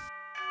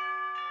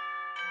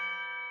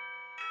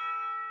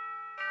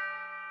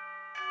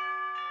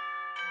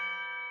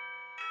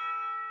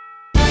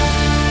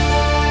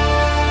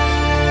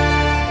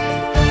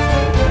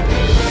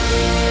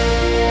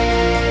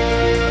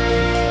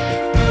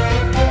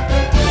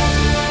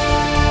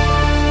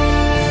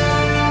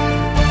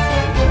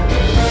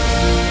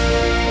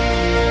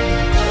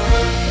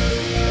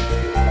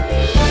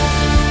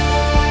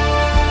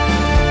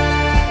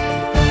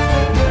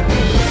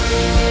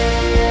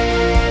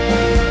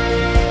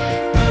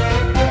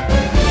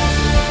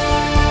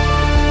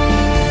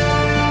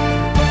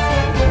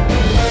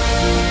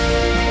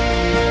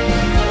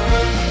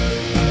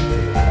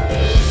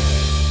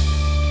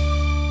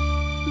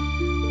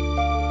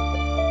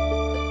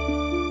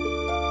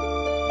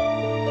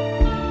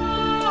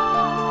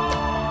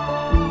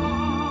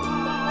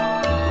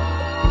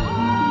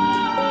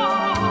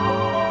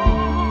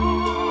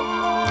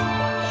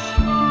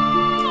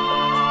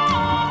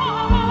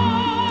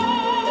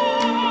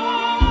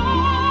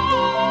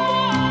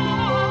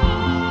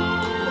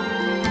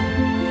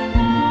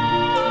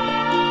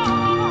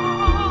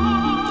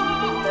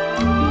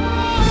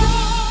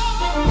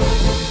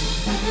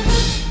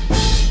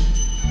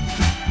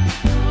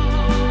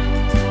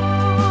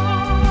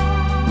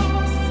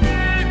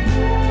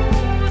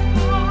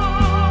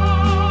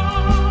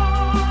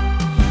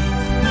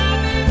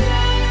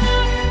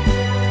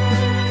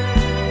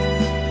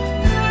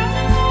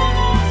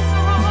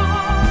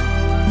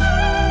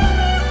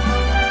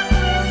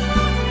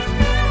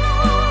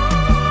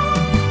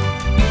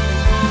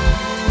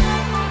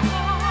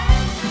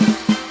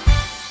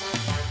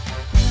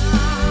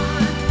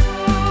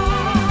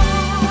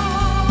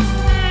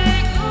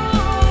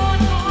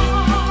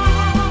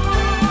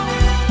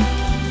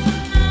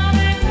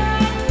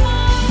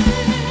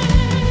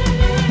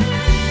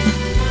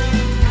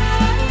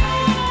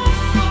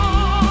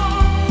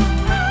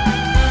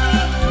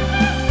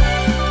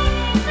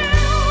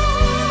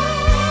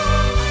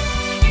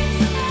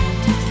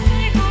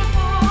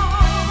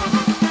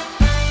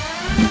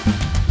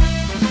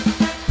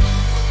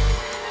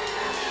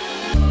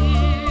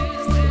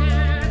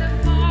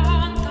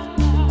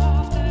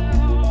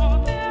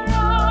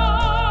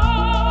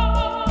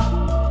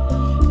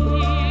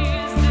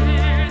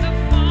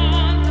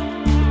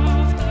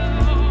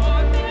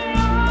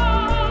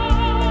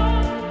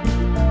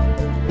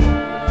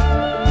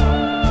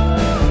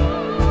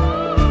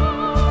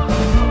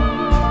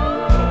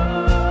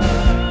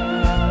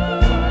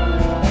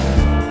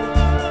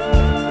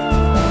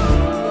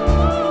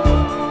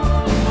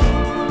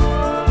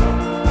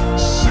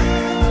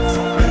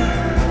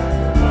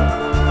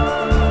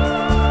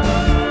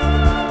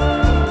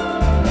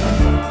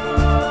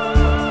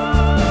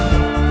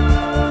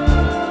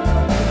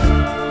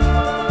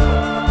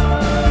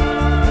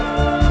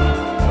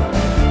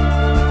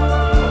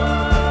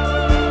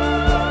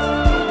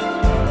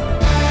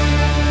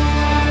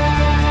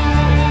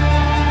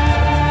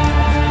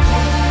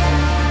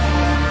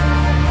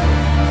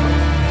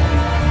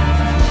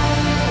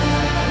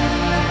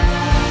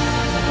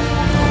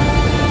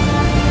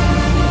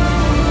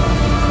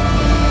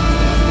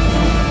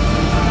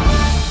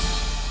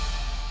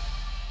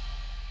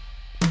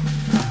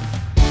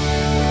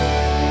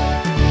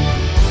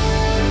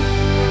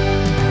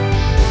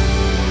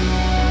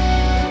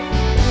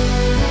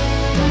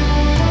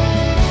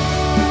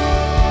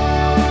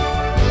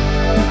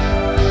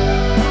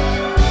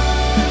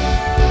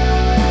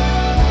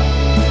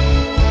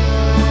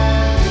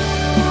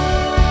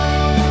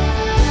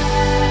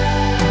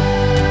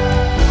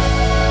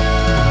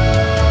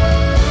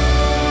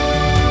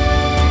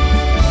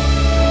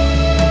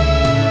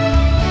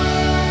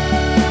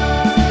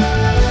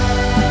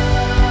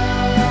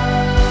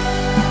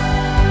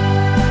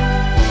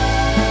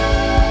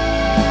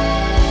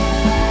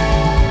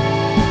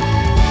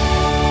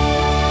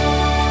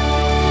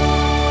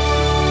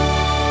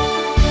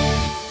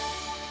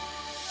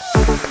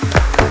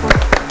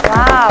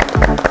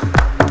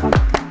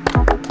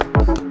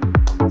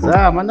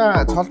 За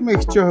манай цолмын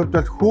ихчийн хувьд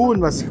бол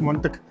хүүн бас их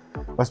мундаг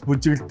бас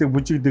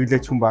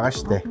бүжигдэглэж хүн байгаа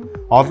шүү дээ.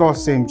 Олон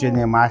улсын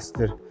хэмжээний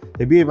мастер.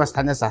 Тэгээ би бас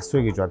танаас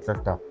асууя гэж бодлоо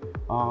л доо.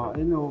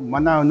 Энэ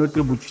манай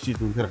өнөөдрийн бүжигчид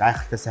үнэхээр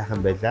гайхалтай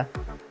сайхан байлаа.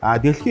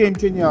 Дэлхийн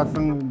хэмжээний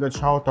олон ингээд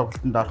шоу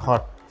тоглолтод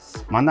орохоор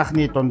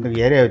манайхны дунд нэг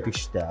яриа байдаг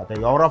шүү дээ. Одоо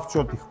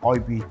европчууд их гоё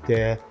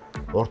биетэй,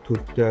 урт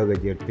хөлтэй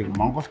гэж ярьдаг.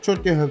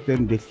 Монголчуудын хувьд ер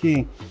нь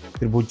дэлхийн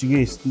тэр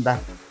бүжигийн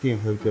стандартын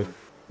хувьд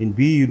энэ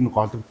бие ер нь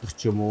гологдох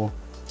ч юм уу?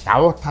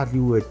 Давуу тал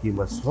юу байдаг юм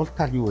бол, сул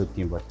тал юу байдаг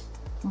юм бол?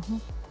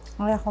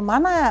 Яг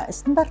манай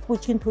стандарт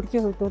бүжгийн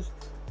төрлийн хувьд бол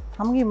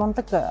хамгийн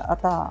мундаг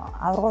одоо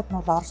аваргууд нь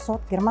бол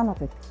Оросууд, Германууд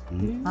байдаг.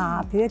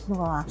 Тэгээд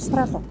нөгөө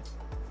Австралиуд.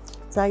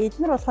 За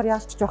эдгээр болохоор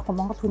яалч жоохгүй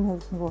Монгол хүний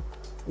хувьд нөгөө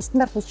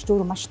стандарт бүжигч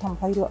өөрөө маш том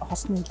хоёр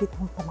хосны нэлээд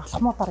том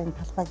алхмуудаар энэ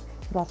талбайг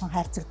тэр олон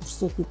хайрцаг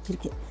төрсүүдийг тэр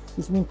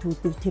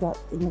элементүүдийг тэр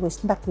нөгөө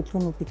стандарт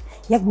хөдөлгөөнүүдийг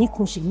яг нэг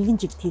хүн шиг нэгэн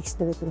жигт хийх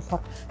хэрэгтэй байдаг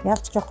болохоор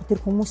яалч жоохгүй тэр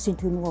хүмүүсийн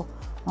тэр нөгөө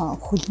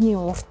хөлний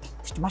урт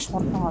тэр маш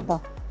хурдан одоо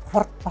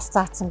хурд бас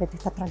заасан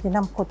байдаг театрын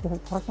динамикуудын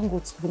хувьд хурдан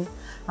гүйцэтгэх нь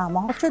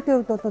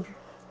монголчуудын хувьд бол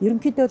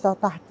ерөнхийдөө л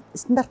одоо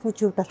стандарт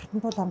бүжгийн хувьд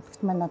хатантуул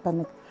хамтлагт маань одоо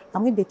нэг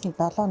хамгийн дээд нь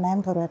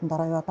 7-8 дугаар байранд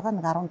ороо яваад байгаа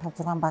нэг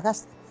 15-6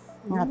 багаас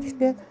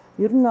гэхдээ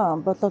ер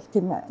нь бол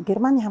тийм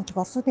Германы хамтлаг,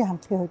 Оросуудын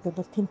хамтлагийн хувьд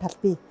бол тийм тал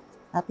бий.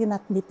 Адгийн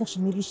наадмын эдгээр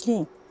шиг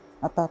мэргэжлийн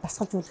одоо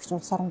дасгалжуулагч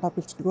улс орондоо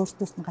бэлддэг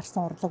өөрсдөөс нь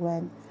гарсан урлаг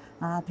байна.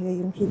 Тэгээ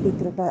ерөнхийдөө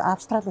тэр одоо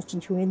Австралиуч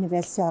нь Түмэн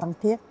байлсын орн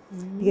тий.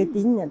 Тэгээд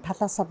энэ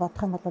талаасаа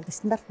бодох юм бол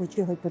стандарт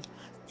бүжгийн хувьд бол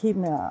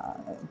тийм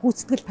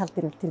гүйцэтгэл тал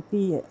дээр бол тэр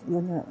би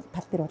юуны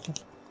тал дээр бол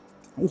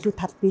илүү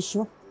тал бий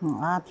шүү.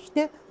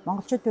 Гэхдээ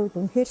монголчуудын хувьд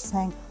үнэхээр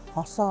сайн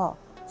хосоо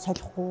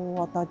солихгүй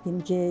одоо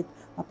дэмжээд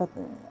одоо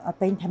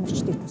энэ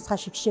тамирчдыг тусгай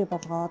шигшээ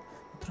болгоод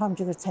тодорхой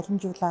хэмжээгээр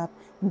цалинжуулаад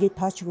ингээд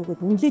тооч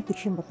өгөөд үнэлээд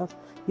ирэх юм бол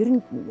ер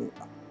нь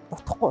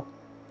утахгүй.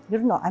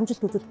 Ер нь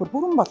амжилт үзүүлбэр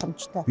бүрэн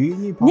боломжтой.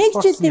 Нэг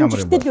жил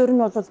дэмжигтэл ер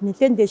нь бол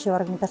нэлээд дэше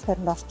бараг медаль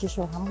тайранд орчих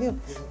шүү. Хамгийн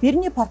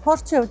бирний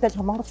пропорцийн хувьд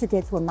л монголчууд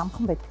ялгүй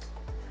намхан байдаг.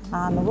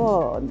 Нөгөө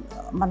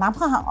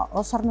намхан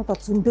улс орнууд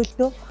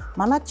зөндөөлдөө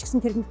манайд ч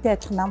гэсэн тэрнтэй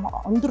адилхан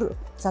өндөр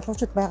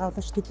залуучууд байгаа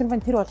боловч тэд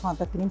нар тэр болгон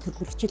одоо тэрийн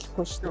төлөв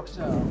хичээлэхгүй шүү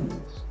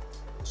дээ.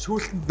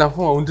 Шүүлтэнд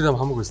намхан өндөр нам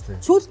хамаагүй сте.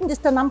 Шүүлтэнд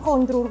дэстэ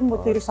намхан өндөр өргөн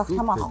мөдөрөөс авах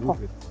хамаа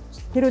авахгүй.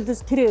 Тэр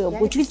үлээс тэр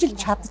бүжиглж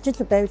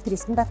чадчих байвал тэр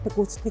стандартыг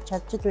гүйцэтгэж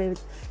чадчих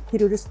байвал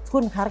тэр өрөөс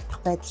зөвхөн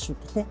харагдах байдал шүү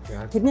дээ.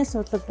 Тэрнээс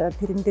бол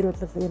тэрэн дээр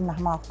бол ер нь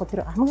хамаа авахгүй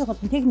тэр хамгийн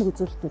гол нь техник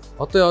үзүүлэлт.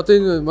 Одоо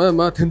энэ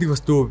маа тэндэг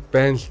бас дөө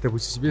байна л та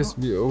бүжиж би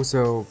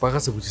өөөсөө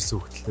багасаа бүжигсэн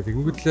хөлтлээ.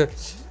 Тэгэнгүүтлээ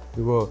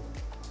нөгөө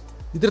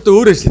эдгээр дөө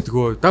өөр ажилладаг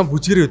өө дан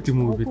бүжгэрээ өгд юм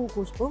уу би.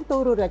 Бүгд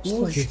өөр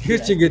ажилладаг.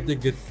 Тэгэхээр чи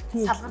ингээд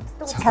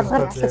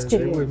салгарддаг.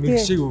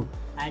 Мэргэшиг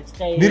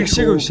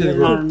мэргэшиг бишээ.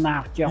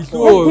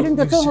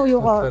 Тэрэнд 100%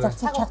 юугаар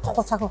зарцуулж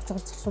чадахгүй цаг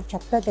хугацааг зарцуулж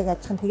чадтай л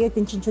ажхан. Тэгээд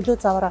эн чинь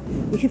чөлөө заваараа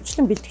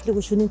ихэвчлэн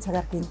бэлтгэлгүй шөнийн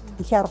цагаар тийм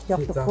дэлхийн аварт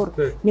явдаг бүр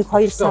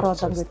 1-2 сар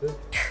болоо ингээд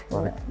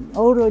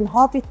өөрөө энэ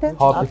хоббитэй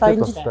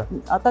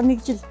одоо нэг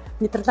жил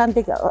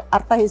Нидерландыг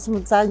ардаа хийсэн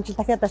мэл за энэ жил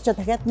дахиад очиод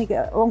дахиад нэг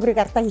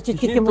Унгарыг ардаа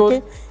хийчих гэх юм уу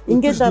тийм.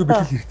 Ингээд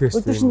одоо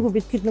өдөршөнгөө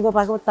бэлтгэл нөгөө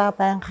багуудаа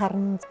байн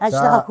харна.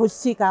 Ажлынхаа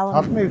хөлсийг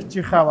аавна. Цолмын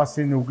ихчийнхаа бас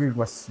энэ үгийг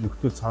бас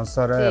нөхдөд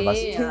сонсоорой. Бас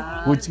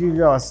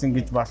бүжгийгээ бас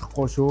ингэж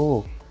болохгүй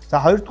шүү.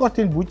 За хоёрдугаар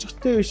тийм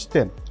бүжигтэй биш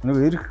үү?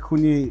 Нөгөө эрх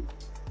хүний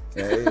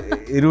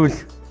эрүүл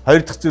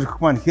хоёр дахь зүрх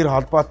маань хэр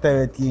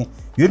холбоотой байдгийг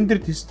ер нь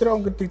тэр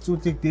тестостерон гэдэг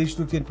зүйлийг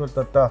дээшлүүлэхийн тулд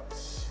одоо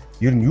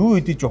ер нь юу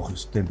идэж явах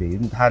ёстой юм бэ?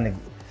 Ер нь та нэг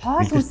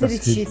хоол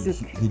хүнсэрийг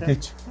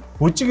жишээлбэл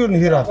бүжиг ер нь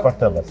хэр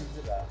холбоотой бол.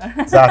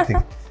 За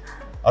тийм.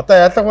 Одоо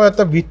ялангуяа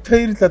одоо бит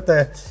хоёр л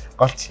одоо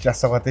голчж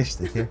асуугаад байна шүү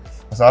дээ тийм.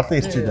 Бас олон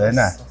ирчүүд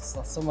байна.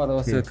 Асуумаар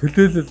бас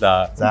төлөөлөл.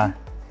 За.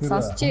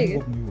 Сонсчээ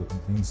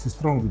гэдэг.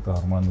 Тестостерон гэдэг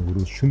гормон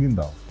өөрөө шөнийн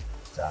дав.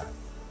 За.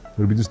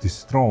 Тэр бидээс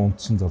тестостерон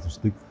унтсан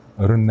залуучдыг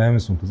оройн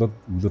 8-аас унтуулад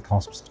өглөө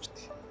 5-аас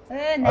босгочдөг.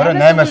 Оройн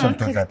 8-аас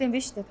унтуулад. Тийм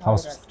биш үү?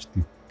 5-аас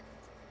босгочдөг.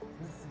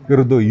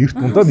 Тэр одоо эрт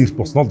ундаад эрт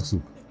босноо л гэсэн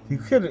үг.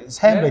 Тэгэхээр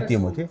сайн байд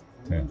юм уу тийм?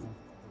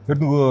 Тэр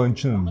нөгөө эн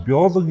чинь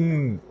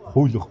биологийн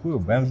хууль байхгүй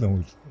юу?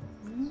 Байгалийн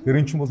хууль. Тэр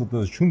эн чинь бол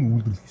одоо шүн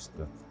үйлдвэрлэх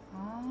ёстой.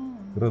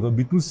 Тэр одоо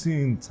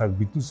биднээсийн цаг,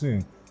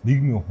 биднээсийн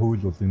нийгмийн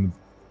хууль бол энэ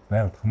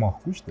байгальд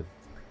хамаахгүй шүү дээ.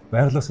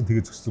 Байгалаас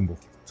тэгээ зөксөн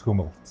бол зохион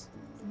байгуулсан.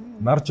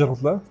 Нар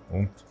жаргалаа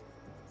унт.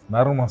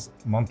 Нар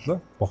мандлаа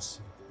бос.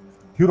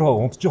 Тэр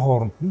унтжийн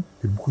хооронд нь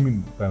тэр бүх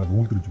юм байгаль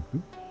үйлдвэрлэж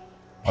өгдөг.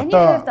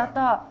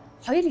 Одоо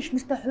хоёр их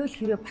нэртэй хууль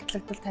хэрэг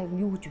батлагдвал та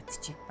юу гэж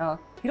үзэж байна?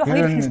 Хэрэв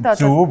хоёр их нэртэй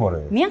одоо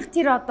 1000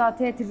 тэр одоо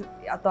тий тэр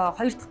одоо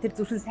хоёр дахь тэр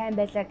зүрхэн сайн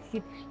байлаа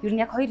гэхэд ер нь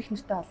яг хоёр их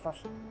нэртэй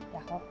болвол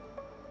яг уу.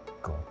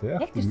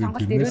 Яг тэр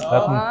сонголт ирвэл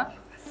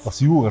бас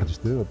юу гарч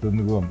иртээ одоо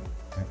нөгөө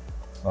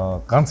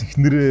ганц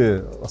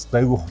ихнэрээ бас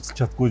гайгүй хуцалж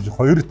чадгүй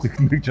хоёр дахь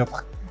ихнэрийг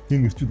чадах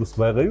тийм ирчүүд бас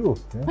байгаа юу?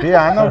 Би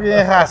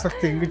ануугийнхаа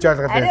асуултыг ингэж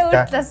ойлгоод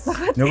байна та.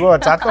 Нөгөө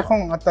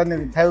залуухан одоо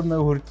нэг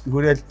 50,000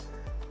 хүрээл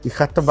их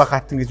хатан баг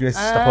хатан гэж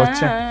байсан шүү дээ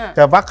хуучин.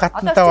 Тэгээ баг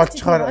хатантай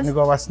болчоор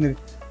нөгөө бас нэг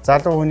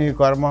залуу хүний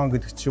гормон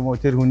гэдэг ч юм уу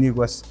тэр хүнийг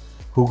бас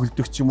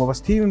хөглөдөг ч юм уу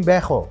бас тийм юм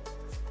байх уу?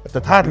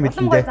 Одоо таад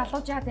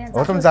мэдлэндээ.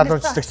 Улам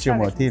залуучдаг ч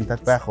юм уу тийм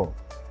тал байх уу?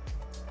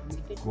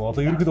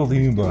 Одоо ерөнхийдөө бол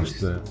юм байна шүү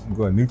дээ.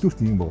 Нөгөө нэгдүгürt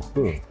юм байна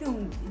байхгүй юу?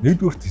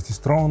 Нэгдүгürt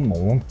тестостерон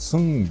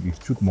унтсан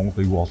эрчүүд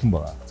Монголд аюу олон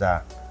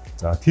байна.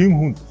 За тийм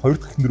хүнд хоёр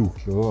дахь эхнэр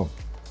өглөө.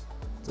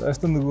 За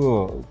ястаа нөгөө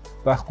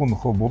байхгүй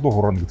нөхөө булуу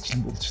хураана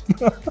гэдчихлэн болж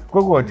байна.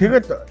 Гүгөө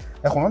тэгээд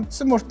яг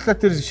унтсан мөртлөө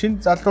тэр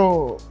шин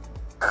залуу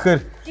гэхээр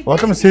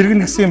улам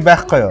сэргэн гэсэн юм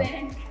байхгүй юу?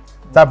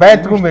 За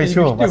байдгүй юм байна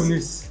шүү.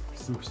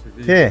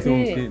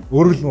 Тийм.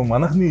 Өөрөөр хэлбэл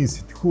манайхны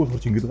сэтгэхүй болохоор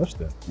ч ингэж байгаа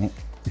шүү дээ.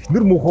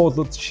 Эхнэр муухай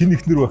болоод шинэ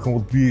эхнэр байх юм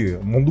бол би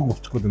мундаг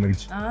болчих гээд байна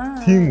гэж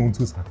тийм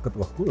өнцгөөс харах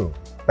гэдэг байхгүй юу?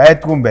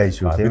 Байдгүй юм байна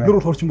шүү. Бид нар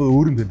болохоор ч юм бол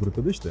өөрийн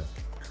тайлбарлаад байна шүү дээ.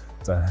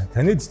 За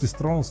таны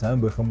тестостерон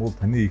сайн байх юм бол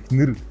таны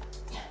эхнэр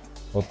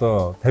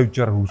одоо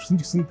 50-60 хүрсэн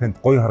ч гэсэн танд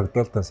гоё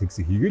харагдал та секс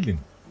хийгээл юм.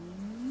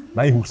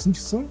 80 хүрсэн ч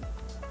гэсэн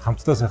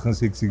хамтдаа сайхан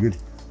секс хийгээл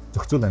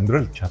зохицол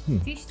амьдрал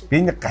чадна. Би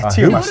нэг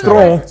гачи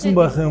тестостерон унтсан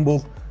байх юм бол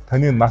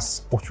таны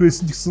нас 30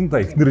 байсан ч гэсэн та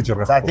эхнэрээ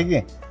жаргах. За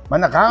тийм.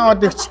 Манай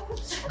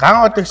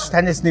Н.Ган-Од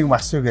танаас нэг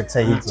масуу гэж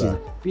сайн хэлж байна.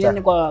 Би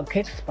нэг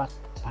кекс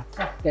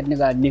подкаст гэдэг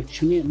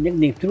нэг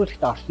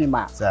нэвтрүүлэгт орсон юм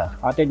аа.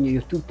 Одоо энэ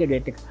YouTube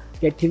дээр байдаг.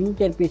 Тэгээд тэрэн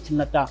дээр би ч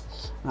надаа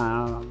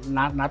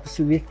надаас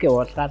виски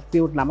уулгаад би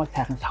өөр намайг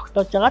сайхан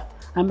согтоож агаад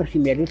амар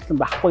хэм ярилцсан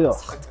байхгүй юу?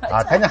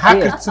 Таны хак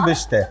ирсэн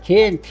байж тээ.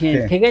 Тийм.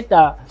 Тэгээд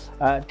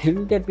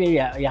тэрэн дээр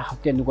би яах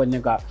вэ нөгөө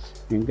нэг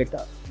ингээд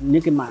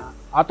нэг юм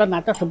одоо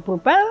надаас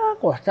бүр байг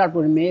уцаар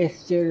бүр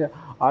мессежээр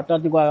одоо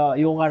нэг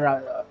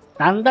юугаар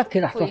дандаа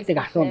тэр асуултыг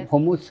асуун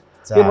хүмүүс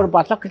би бүр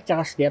блок хийж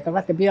байгаа шүү дээ.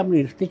 Яагаад би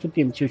ямар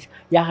эрэгтэйчүүдийн юм чивч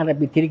яахаараа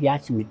би тэрийг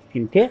яаж мэддэг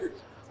юм те?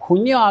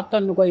 Хүний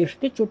одоо нөгөө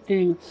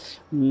эрэгтэйчүүдийн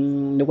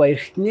нөгөө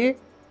эрхтний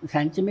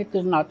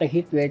сантиметр нь одоо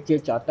хэд байж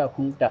одоо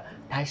хүнд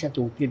таашаад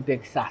өгдөг юм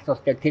бэ гэсэн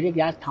асуултаар тэрийг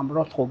яаж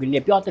тамруулах уу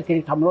гинэ. Би одоо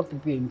тэрийг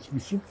тамруулдаг би юм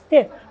биш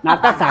үү?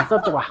 Надаас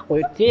асуудаг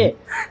байхгүй тий.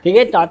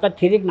 Тэгээд одоо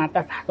тэрийг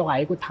надаас асуух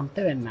айгу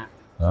тамтай байна.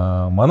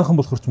 Манайхан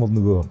болохоор ч юм бол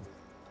нөгөө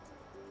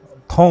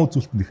тоон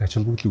үзүүлэлтэнд их ач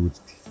холбогдлого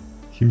үздэг.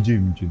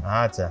 Хэмжээ.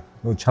 За.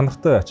 Нөгөө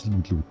чанартай ач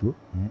холбогдлого өгдөг.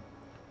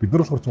 Бид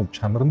нар болохоор ч юм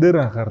чанарн дээр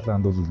анхаарлаа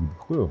хандуулдаг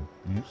гэхгүй юу?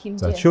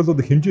 За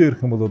жишээлбэл хэмжээ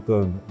ярих юм бол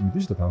одоо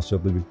мэдэн шүү дээ тансч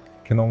одоо би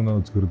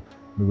киномно үзэхэр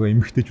нөгөө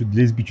эмэгтэйчүүд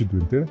лесбичүүд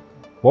байна те.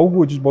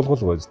 Бовгүй гэж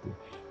болгоол байгаа зү.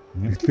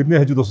 Тэрний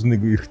хажууд бас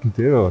нэг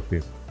эргэтэнтэй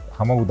одоо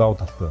хамаагүй давуу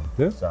талтай байна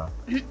те. За.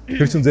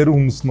 Тэр чин зарим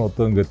хүмүүс нь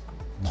одоо ингээд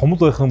том л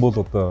байх юм бол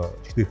одоо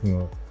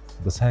ихтэйхэн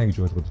одоо сайн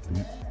гэж ойлгоод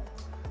байдаг.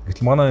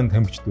 Гэтэл манай энэ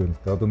тамхичд байна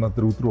те. Одоо над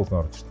дээр өдөр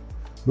болгон орж ирсэн.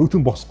 Нөгөөт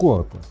нь босхгүй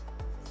байгаа.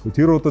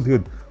 Тэр одоо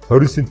тэгээд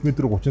 20 см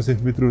 30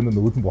 см өнөө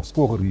нөгөөд нь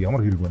босгүй байхаар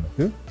ямар хэрэг байна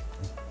те?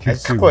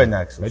 Ажиллахгүй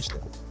байна гэсэн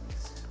үг.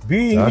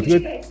 Би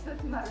тэгээд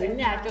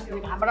тэрний хажууд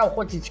нэг хамраа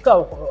ухуу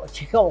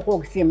чихээ ухуу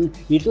гэсэн юм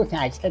илүү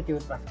сайн ажиллаад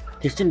ивэл бас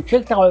тэр чинь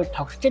секс хоёр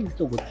тогтож байгаа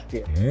гэсэн үг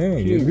үстэй.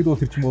 Ерөнхийдөө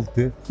бол тэр чинь бол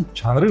те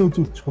чанарын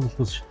үзүүлэлт чухал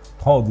болохоос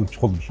тоо үзүүлэлт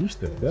чухал биш шүү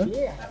дээ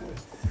те.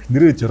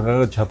 Эхнэрээ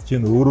жаргаагаад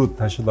чадчихээн өөрөө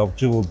таашаал авч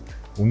ивэл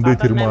үндэ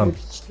тэр маань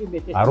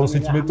 10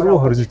 см рүү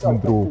 20 см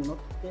рүү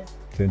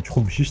тийм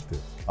чухал биш шүү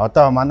дээ.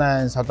 Одоо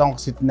манай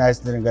Солонгос эдэн найз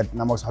нар ингээд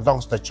намайг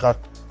Солонгост очихоор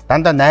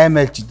дандаа 8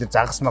 айлж идэ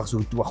загас магас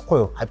өгдөг байхгүй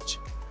юу хавч.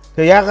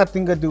 Тэгээ яагаад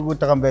ингээд өгөөд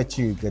байгаа юм бэ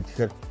чи гэдэг.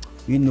 Тэгэхээр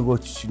энэ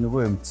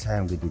нөгөө юм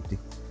сайн гэдэг.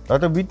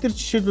 Одоо бид нар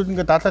жишээлбэл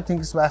ингээд далаа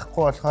тэнгис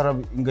байхгүй болохоор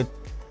ингээд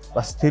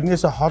бас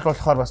тэрнээсээ хол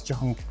болохоор бас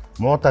жоохон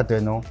муудаад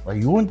байна уу?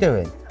 Юундээ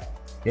байна?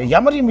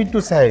 Ямар юм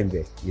мэдүү сайн юм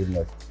бэ? Ер нь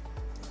бол.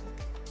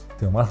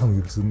 Тэгээ maaхан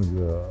ерөөсөн нэг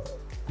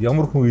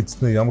ямар хүн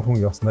эзнээ ямар хүн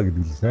явснаа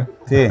гэдэг л тийм.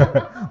 Тий.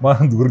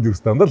 Maaхан зүгээр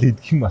ерөөс дандаа л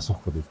идэх юм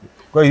асуух гэдэг.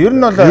 Гэхдээ ер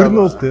нь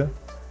бол тий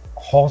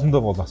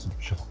хоолндоо бол асуулт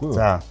биш байхгүй юу?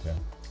 За.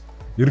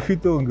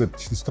 Ерөнхийдөө ингээд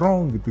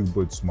тестостерон гэдэг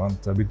бодис маань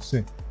за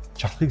бидний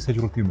чалхыг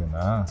сайжруулдаг юм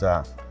байна.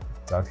 За.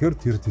 За тэгэхээр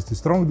тэр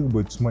тестостерон гэдэг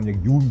бодис маань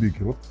яг юу юм бэ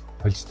гэхээр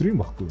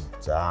холестерин баггүй юу?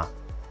 За.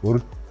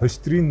 Өөрөлд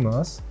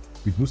холестеринаас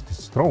биднээс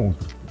тестостерон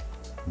үйлдвэрлэдэг.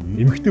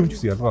 Эмэгтэй хүн ч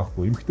гэсэн ялгаа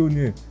байхгүй. Эмэгтэй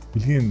хүний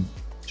бэлгийн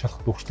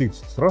чалх дуршлыг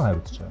тестостерон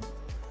хариуцж байгаа.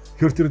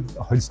 Тэгэхээр тэр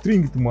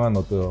холестерин гэдэг маань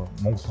одоо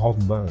Монгол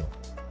хоолнд байгаа.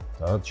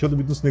 За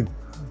жишээлбэл биднээс нэг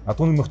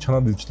адууны мөх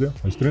чанаад ижлээ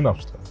холестерин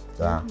авчлаа.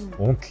 За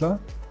унтлаа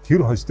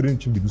тэр холестерин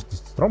чинь биднээс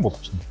тестостерон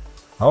болгочихно.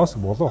 Хаваас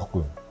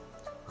болоохгүй.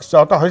 Гэсэн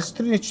одоо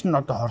холестерин чинь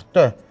одоо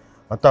хортой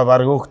одоо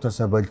баг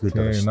өөхтөөсөө болгүй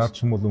дээ. Наад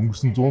ч юм бол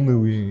өнгөрсөн 100-ны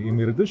үеийн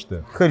юм яриад шүү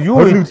дээ. Тэгэхээр юу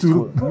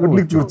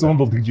 21 100-д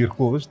бол тэгж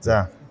ярихгүй байгаа шүү.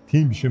 За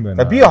тийм биш юм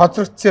байна. Би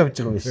хоцрогдсон явж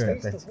байгаа юм шүү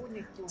дээ.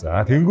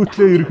 За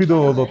тэнгуүтлээ ерөөхдөө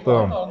бол одоо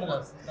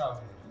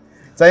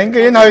за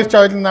ингээ энэ хоёр ч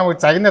ойлон намайг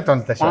загнаад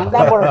унлаа шүү.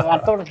 Дандаа бүр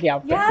гадуур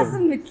явдаг.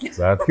 Яасан мэдлээ.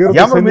 За тэгэхээр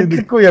ямар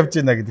мэдлэггүй явж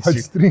байна гэдэг шиг.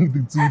 Холестерин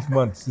гэдэг зүйл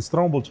маань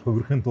тестостерон болж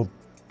хувирахын тулд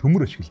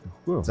төмөр ашигладаг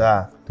байхгүй юу?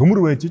 За төмөр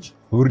байж иж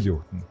хувирал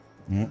явагдана.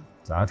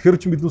 За тэгэхээр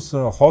чи биднээс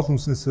хоол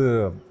хүнснээс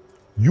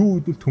юу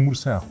идвэл төмөр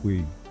сайн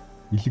авахгүй?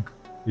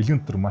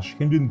 Илгэн дотор маш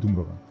хэмжээний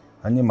төмөр байгаа.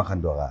 Ханы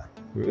маханд байгаа.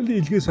 Тэгэл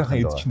илгээ сайхан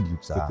идчихнэ л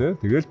үстэй тий.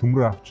 Тэгэл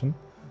төмөр авчихна.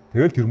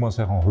 Тэгэл тэр маань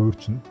сайхан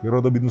хувирчна. Тэр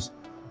одоо биднээс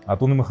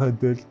адууны махаа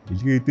идэл,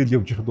 илгээ идэл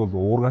явж байхад бол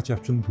уургаач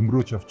авчихна,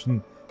 төмрөөч авчихна,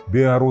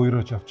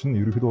 B12-ооч авчихна.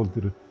 Ерөнхийдөө бол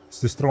тэр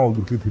тестостерон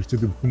үйлдвэрлэлд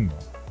хэрэгцээтэй бүхэн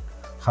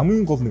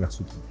хамгийн гол нэг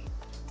асуудал байна.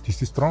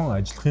 Тестостерон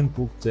ажиллахын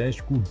тулд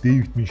зайлшгүй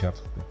D витамин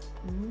шаардлагатай.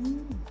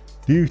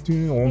 D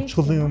витамины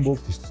унчгал юм бол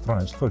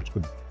тестостерон ажиллах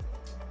болчихгоо.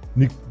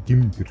 Нэг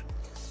гимн тэр.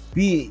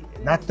 Би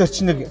наадтай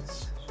чи нэг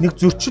нэг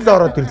зөрчил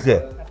ороод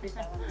ирлээ.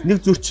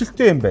 Нэг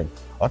зөрчилтэй юм байна.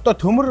 Одоо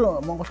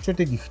төмөр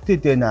монголчуудыг ихтэй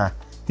байна.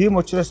 Тийм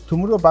учраас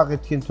төмрөө баг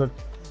идэхийн тулд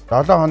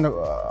 7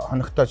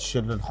 хоногтой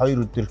жишээлбэл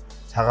 2 өдөр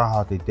цагаан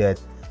хоол идээд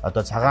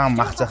одоо цагаан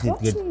мах зах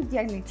идгээд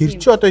тэр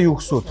чи одоо юу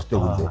гэсэн утгатай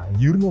вэ?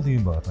 Ер нь бол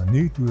юм байна.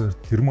 Нэгдүгээр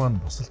тэр маань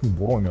бас л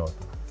буруу юм яваад.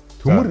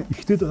 Төмөр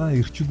ихтэй байгаа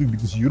эрчүүдийг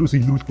биднес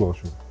ерөөсөө илрүүлэх байгаа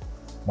шүү.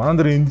 Манай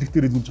дээр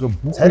эмнэлэгтэр илүүлж байгаа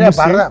бүх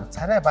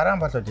царай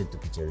бараан болоод идэг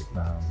гэж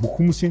яриад. Бүх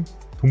хүмүүсийн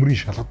төмрийн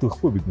шалгадаг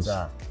байхгүй биднес.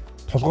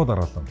 Толгой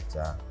дараалал.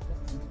 За.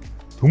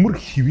 Төмөр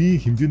хэвийн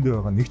хэмжээнд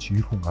байгаа нэг ч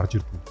ир хүн гарч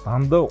ирдэг.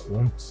 Дандаа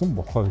унтсан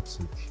болохоо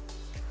гэсэн.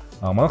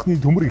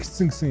 Манайхны төмөр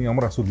ихсэн гэсэн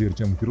ямар асуудал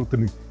ярьж байгаа юм хэрэг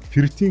тэр нэг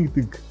фертин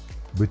гэдэг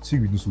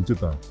бодисыг биднес үзээд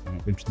байгаа.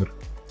 Эмчнэр.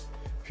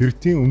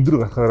 Фертин өндөр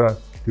гарахаараа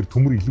тэр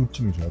төмөр илүүдж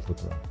чинь гэж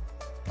ойлгоод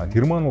байгаа.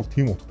 Тэр маань бол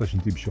тийм утгатай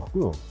шинжлэх биш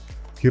байхгүй юу?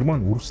 Тэр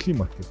маань үрслийн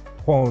маркет.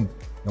 Тухайн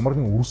ямар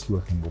нэгэн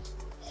үрсэл байх юм бол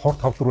хор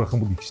тавдар байх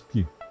юм бол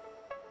ичдэг юм.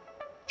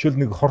 Жишээл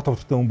нэг хор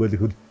тавдартай хүн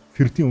байлихад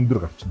фертин өндөр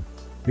гарчна.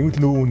 Тэгвэл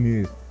нөгөө хүний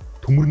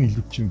төмөр нь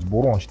илүүж чинь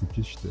буруу онцлог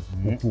гэж шүү дээ.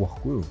 Үгүй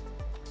байхгүй юу?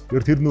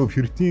 Тэр нөгөө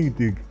фертин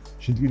гэдэг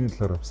шинжилгээний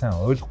талаар сайн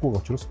ойлгохгүй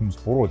учраас хүмүүс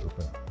буруу ойлгоод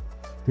байна.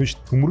 Тэгвэл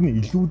төмөр нь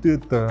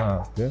илүүдээд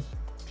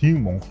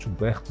тийм монголчууд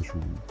байхгүй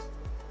шүү.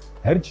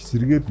 Харин ч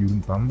сэргээд ер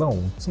нь дандаа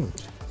унтсан гэж.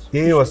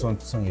 Дээ бас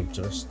унтсан явж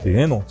байгаа шүү дээ.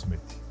 Дээ нь унтсан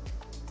байт.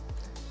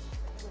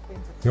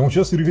 Юм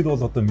шиг сэргээд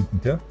бол одоо мэднэ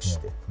те.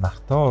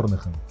 Нартаа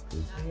орныхан.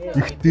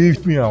 Их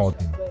дэвтмийн аваад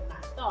юм.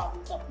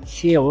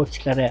 Шээ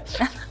уучлаарай.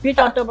 Бид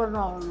одоо бүр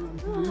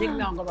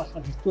 1 онгор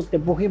болохоор хэцүүтэй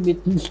бүх юм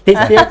мэднэ л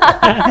дээ.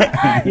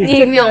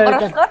 1 онгор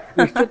болохоор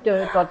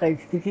хэцүүтэй одоо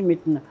их юм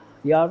мэднэ.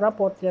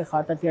 Европуудын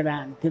одоо тэр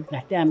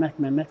Латин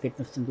Америк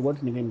гэдэгсэн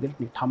зүгээр нэг юм бэл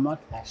нэг томоо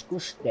ашгүй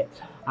шүү дээ.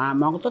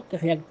 Монголд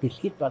яг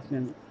дэлхийд бол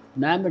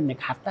номер 1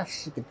 хатаас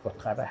шиг гэдэг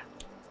утгаараа.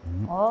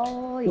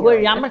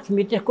 Зүгээр ямар ч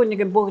мэдэхгүй нэг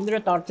юм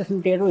бүгнрээд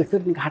оржсэн дээр үү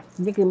эсвэл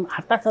нэг юм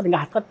хатаасаар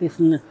ингээ хатгаад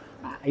байсан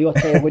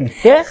аюутай яг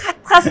үнтэй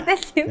хатгастай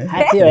юм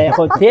тий яг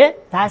уу тий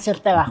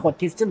таашаалтай авах уу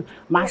тэр чинь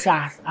маш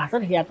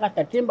асар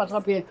хязгаартай тийм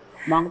болгоо би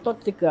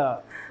Монголыг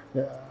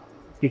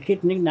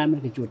тэгэхэд нэг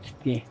номер гэж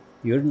үздэг.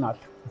 Ер нь бол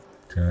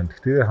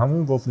тэгэхээр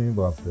хамгийн гол нь юм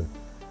байна те.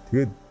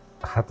 Тэгээд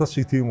хатаас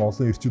шиг тийм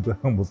олон ирчүүд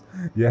байх юм бол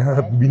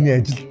яагаад миний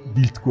ажил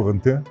дийлдэхгүй байгаа юм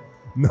те.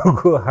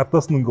 Нөгөө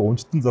хатаас нь ингээ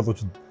унжтан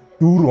залуучууд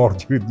дүүр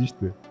орж ирээд нь шүү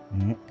дээ.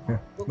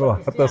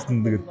 Нөгөө хатаас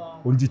нь тэгээд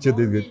унжичаад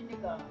тэгээд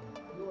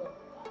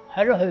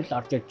 20% л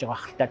орж ирж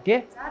байгаа хэл та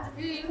тий. За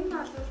би ер нь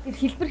бол тэр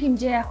хэлбэр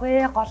хэмжээ яах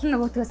вэ? Гол нь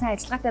нөгөөдгөө сайн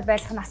ажиллагаатай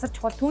байх нь асар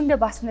чухал. Түүндээ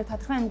бас нэг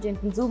тодорхой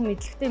хэмжээнд нь зөв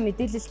мэдлэгтэй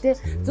мэдээлэлтэй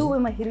зөв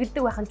юм хэрэгэлдэг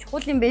байх нь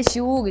чухал юм байна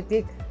шүү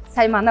гэдгийг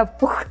сая манай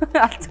бүх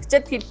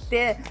алцагчад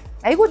хэллээ.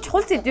 Айгуу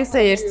чухал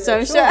сэдвээсээ ярьсан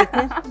юм шүү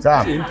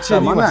тий.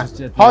 За манай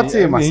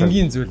хооцын юм асуу.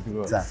 Энгийн зүйл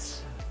нөгөө. За.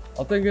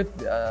 Одоо ингээд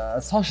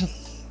сошиал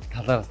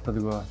талаар та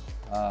нөгөө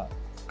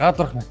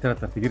гадуурх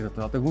материалаар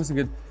тэгээд одоо хүмүүс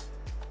ингээд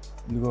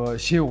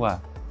нөгөө шивга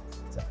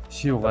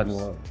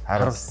нөгөө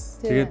харавс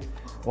тэгээд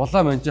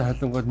улаан манжи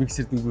холонгоод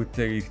миксер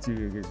дэнгүүтэй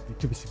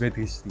YouTube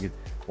байдаг шүү дээ. Ингээд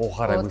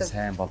уухаар аягүй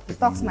сайн болдог.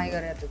 Бокс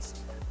маягаар яадаг.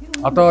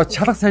 Одоо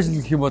чалга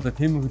сайжрал гэх юм одоо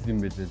тийм хөл юм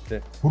байлаа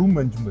те. Хүрэн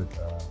манжин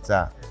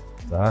байлаа.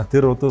 За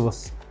тэр одоо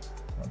бас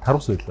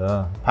харавс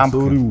байлаа.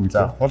 Өөрийн үе.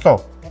 За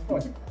хулуу.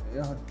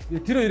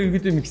 Тэр хоёр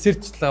ирэхэд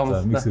миксерчлээ юм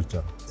байна. Миксерч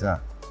байгаа. За.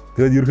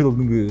 Тэгээд ерөөхдөө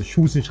нэг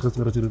шүүсийн шахаж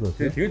гарч ирээд байна.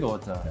 Тэгээд уу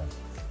за.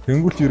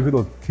 Тэнгүүл чи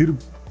ерөөхдөө тэр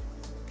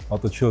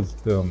одоо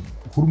жишээл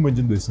хүрэн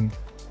манжинд байсан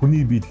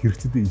хүний биед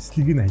хэрэгцээтэй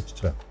эслийг нь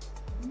хайчиж байгаа.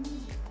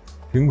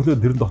 Тэнгүүлээ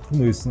тэр дотор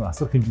нь байсан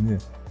асар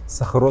хэмжээний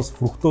сахароос,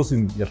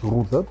 фруктозыг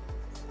ялгаруулад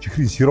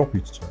чихрийн сироп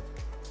хийж байгаа.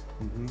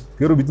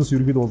 Тэр биднес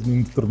ерөөхдөө бол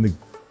энэ дотор нэг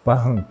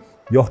баахан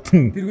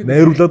ятан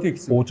найруулад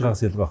ууж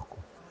байгаас ялгаа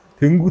байхгүй.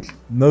 Тэнгүүл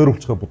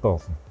нойруулчихаа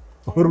будаа болно.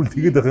 Өөрөөр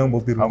тэгээд байгаа юм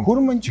бол тэр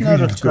хүрэн манжин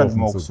нойруулчихаа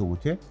юм уу гэсэн үг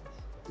тий?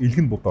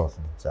 Илгэн будаа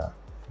болно. За.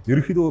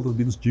 Ерөөхдөө бол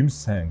биднес жимс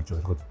сайн гэж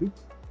ойлгоод байдаг.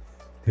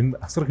 Тэр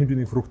асар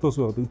хэмжээний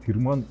фруктоз байдаг. Тэр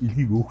маань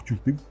илгийг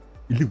өөхчүүлдэг.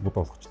 Илэг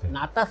бодоолгочтой.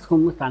 Надаас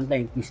хүмүүс дандаа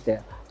ингэн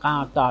штэ.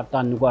 Га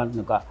одоо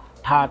нөгөө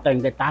та одоо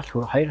ингээд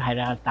 70 хоёр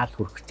хараагаар 70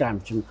 хүрэх гэж байгаа юм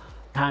чинь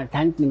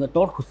танд нэг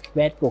дур хүсэл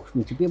байдгүй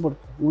гэсэн чи би бүр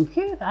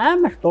үнэхээр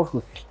амар дур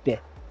хүсэлтэй.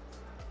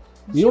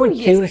 Юу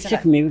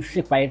цэвэрших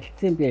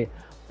баярлсан би.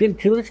 Би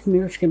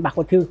цэвэрших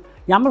баггүй тэр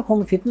ямар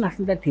хүмүүс хэдэн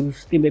наснда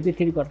цэвэршдэг юм бэ? Би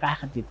тэрийг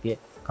гайхаад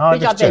идэв.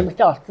 Би одоо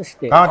эмэгтэй болсон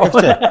штэ.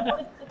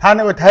 Та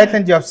нэг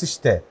Тайланд явсан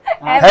штэ.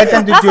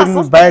 Тайландд ер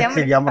нь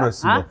байдлыг ямар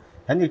байсан бэ?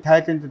 Таныг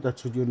Тайландд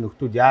очиход ер нь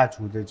нөхдүүд яаж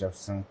хүлээж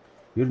авсан?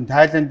 Ер нь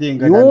Тайландын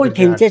ингээд юу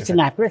тэмцээч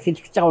н апрес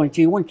хэлчихэж байгаа юм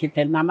чи юу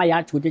тэр намаа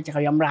яаж хүлээж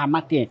байгаа ямар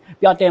хамаатай.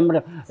 Би одоо ямар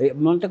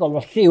мундаг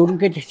улсын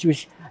ерөнхийлөгч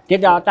биш.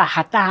 Тэр одоо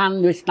хатаа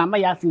хаан нүс намаа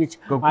яасан гэж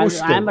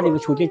амар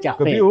ингэж хүлээж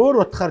авах юм. Би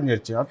өөр утгаар нь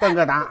ярьж байна. Одоо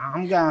ингээд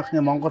хамгийн анхны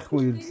монгол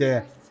хүн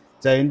ирлээ.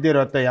 За энэ дээр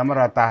одоо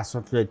ямар одоо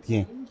асуудал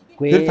байдгийг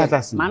тэр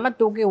талаас нь. Манай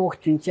дүүгийн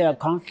хүүхд чинь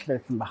консул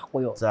байсан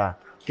байхгүй юу? За.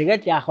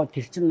 Тэгээд яг хөө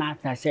тэр чин наад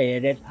цаашаа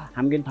яриад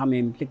хамгийн том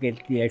эмнэлэг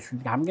гэлдэг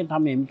ярьсан. Хамгийн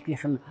том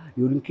эмнэлгийнх нь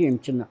ерөнхий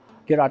эмчин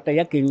тэр одоо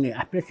яг энэ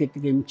апрес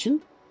гэдэг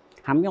эмчин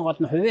хамгийн гол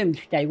нь хувийн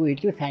эмнэлэгт аягүй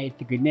илүү сайн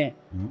идэг гинэ.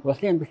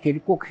 Улсын эмнэлэгт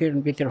хэрэггүй гэхээр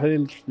би тэр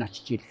хувийн эмнэлэгт нь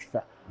очиж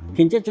ийлгэсэн.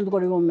 Тэнцээ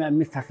зүгээр юу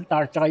мис тасалд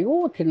орж байгаа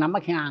юу тэр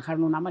намайг хэн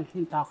анхаарна уу намайг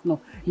хэн таах нь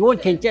юу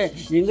тэнцээ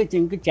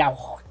ингэж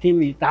явах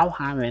тийм дав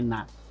хаан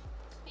байна.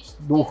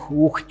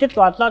 Үхтэл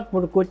болоод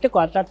бүр гүдэг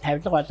болоод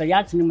тавилга болоод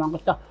яаж нэг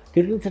Монголд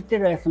тэрний цэр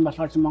дээр байсан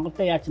болохоор Монголд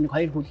яаж нэг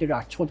хоёр хүлээр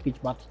очихул гэж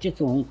бодож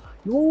ирсэн хүн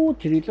юу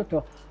тэр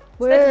илүү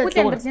Хүлийн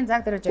амьдралын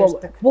заг дөрөж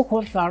ярьдаг. Бүх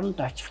улс оронд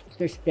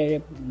очихлээ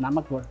штэ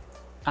намайг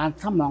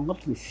ганцхан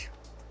Монгол биш.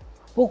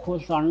 Бүх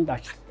улс оронд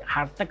очих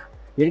хардаг.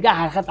 Эргээ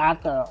харахад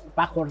ард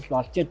баг хурал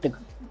болж идэг.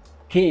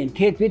 Тийм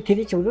тэгээд би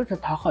тэрийг өөрөөсөө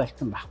тоохоо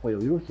болсон байхгүй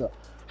юу? Ерөөсөө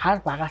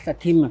хар багаасаа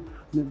тийм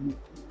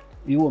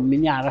юу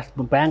миний араас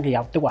байнга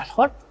явдаг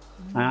болохоор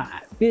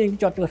би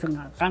ингэж бодгоосон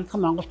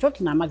ганцхан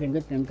монголчууд намайг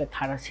ингэж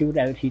хараа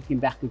шивэр авир хийдэг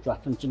байх гэж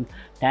бодсон чинь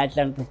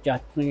Тайланд ч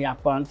очсон,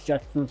 Японд ч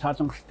очсон,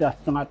 Солонгост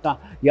очсон, одоо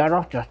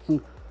Европт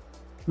очсон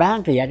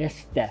банк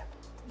яриастай.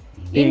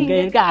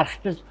 Ингээ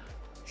харахад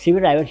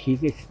шивэр авир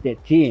хийгээстэй.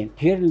 Тийм.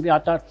 Тэр нь би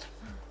одоо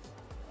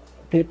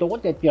тэгээд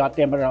дугуйд би одоо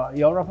ямар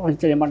Европын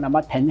ямар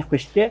намайг танихгүй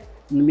штэ.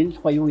 Миний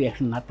тухай юу яах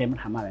нь надад ямар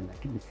хамаа байна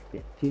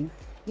гэхэлтэй. Тийм.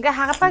 Ингээ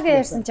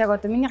хагалгаагаа ярьсан чаг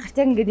одоо миний гарт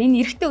яг ингээд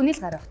энэ эрэгтэй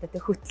үнэл гарах та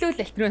тэг хөтлөөл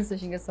электронс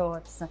шиг ингээд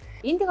суугаадсан.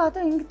 Энд тэг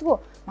одоо ингэдэггүй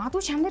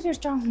магадгүй шамнаар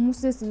ярьж байгаа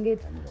хүмүүсээс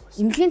ингээд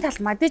эмнэлгийн тал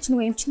мадэж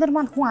нөгөө эмчнэр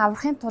маань хүн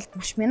аврахын тулд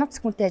маш минут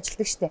секундтэй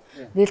ажилладаг штэ.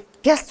 Тэгэл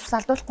газ цус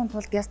алдуулахгүй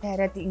тулд газ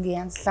тайраад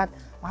ингээд янзлаад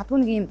магадгүй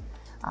нэг юм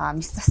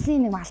мис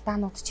заслын нэг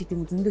алдаанууд ч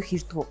гэдэг зөндөө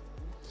хэрдэг.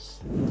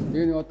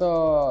 Тэгээ нэг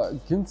одоо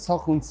гэмт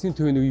сох үндсийн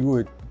төв нэг юу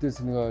вэ?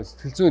 Бидээс нэг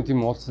сэтгэл зүйн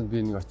тийм уулзсанд би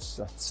нэг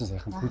очсон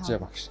сайхан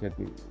Түжээ багш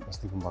гэдэг бас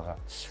нэг хүн байгаа.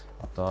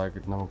 Одоо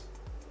ингэ намайг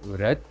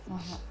ураад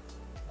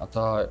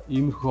одоо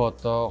иймэрхүү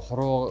одоо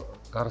хуруу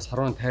гар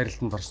сарвын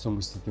тайралтанд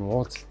орсон хүмүүсийн тийм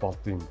уулзалт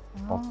болдсон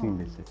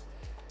юм байлээ.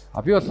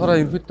 Би болохоор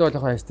ерөнхийдөө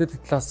бол яг эстетик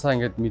талаасаа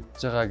ингээд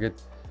мэдж байгаа гэд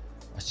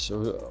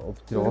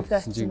тэр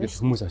уулзсан чинь ингээд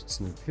хүмүүс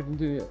очсон.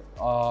 Тэгэхээр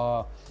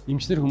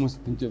эмчнэр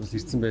хүмүүс тэнцээ бас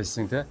ирсэн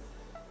байсан тий.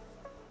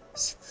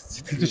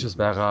 Сэтгэлдэж бас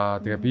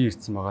байгаа. Тэгээ би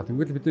ирсэн байгаа.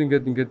 Тэнгүүл бид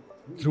ингээд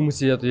тэр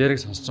хүмүүсийн одоо яриг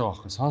сонсож байгаа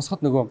байхгүй.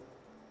 Сонсоход нөгөө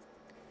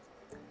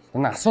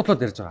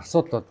асуудлууд ярьж байгаа.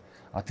 Асуудлууд.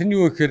 Тэрний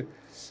юу гэхээр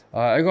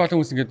айгүй олон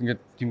хүмүүс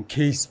ингээд тийм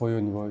кейс буюу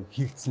нөгөө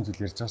хийгдсэн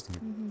зүйл ярьж байгаа шүү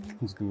дээ.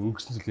 Хийгдсэн зүйл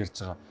өнгөрсөн зүйл ярьж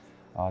байгаа.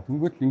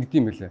 Тэнгүүл ингэдэм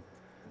юм байлээ.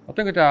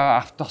 Одоо ингээд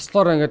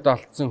автослоор ингээд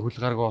алдсан хөл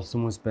гаргаа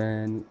болсон хүмүүс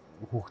байна.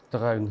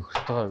 Хүүхдтэйгээ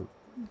нөхөртэйгээ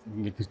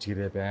ингээд тэр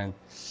чигээрээ байна.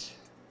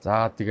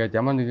 За тэгээд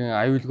ямар нэгэн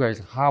аюулгүй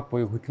ажил хаа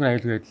буюу хөдөлмөр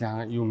аюулгүй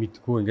байдлын юу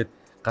мэдгүй ингээд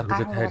гар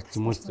хүлээд хайрцсан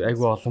хүмүүс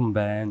айгүй олон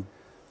байна.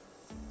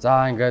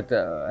 За ингээд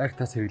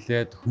архитаас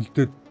хэрэглээд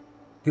хөлдөөд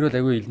тэр бол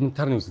айгүй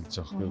элементарны үсэлж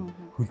байгаа байхгүй юу?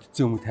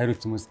 Хөлдсөн хүмүүс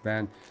хариулсан хүмүүс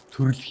байна,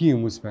 төрөлхийн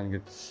хүмүүс байна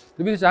гэдэг.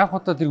 Тэгээд би анх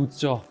удаа тэр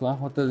үзэж байгаа байхгүй юу?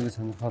 Анх удаа би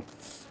сонирхоод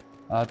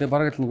тэгээд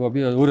бараг л нөгөө би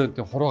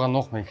өөрөө хурууга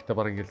нуух маягтай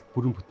бараг ингээл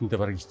бүрэн бүтэндээ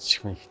бараг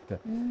ичих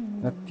маягтай.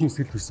 Над тийм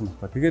сэтгэл төрсэн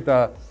байхгүй.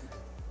 Тэгээд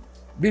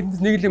би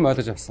нэг л юм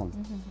ойлгож авсан.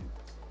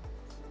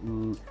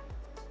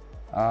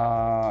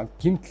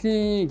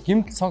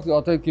 Гимтэл цог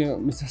одоо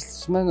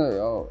мессеж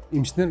маань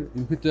эмчнэр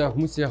ерөнхийдөө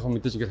хүмүүсийн яг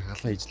мэдээж ингээд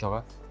хагалгаа хийж л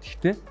байгаа.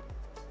 Тэгтээ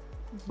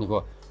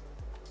нөгөө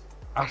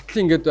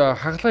артлын ингээд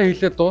хагалгаа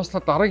хийлээд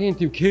дууслаад дараагийн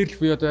тийм кэрл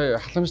буюу одоо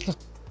халамжлах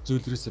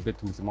зүйлрээсээ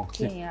байдаг юм л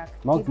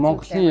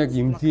Монголын яг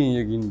эмнэлгийн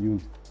яг энэ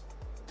юунд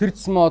тэр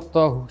зэм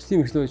одоо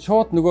хөгжлийн мэргэжлөө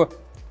шууд нөгөө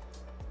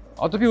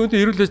одоо би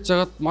өндөө ирүүлж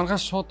жагаад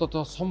маргааш шууд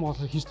одоо сум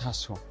болохыг хийж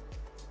таашгүй.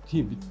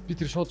 Тийм би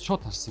тэр шууд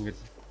таарсан ингээд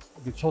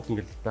шууд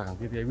ингээд байгаа.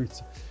 Тэгээд аягүй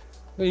хэцүү.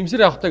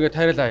 Эмсэр явахтаа ингээд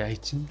тайралаа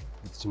яйчин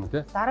гэдэг ч юм уу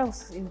те. Дараа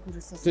үс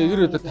эргүүрээсээ.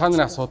 Тэгээд та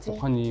нарын асуудал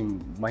ухааны юм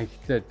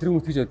маягтай тэр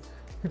хүмүүс гэж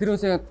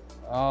тэрөөсөө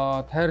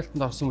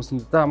тайралтанд орсон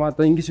хүмүүс да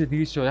одоо ингэж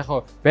тэгэж яг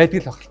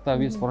байдаг л ахaltaа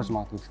виз борож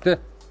магадгүй. Гэтэ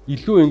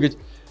илүү ингэж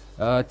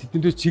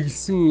тэдэндээ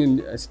чиглэсэн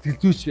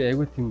сэтгэл зүйч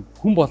аягүй тийм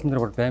хүн болон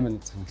дээр бар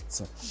баймаа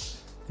санагдсан.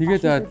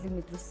 Тэгээд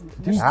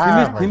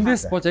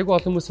тэндээс бож аягүй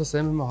олон хүмүүс бас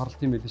амар хорлт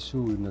юм байл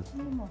шүү энэ.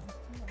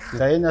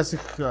 За энэ бас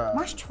их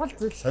маш чухал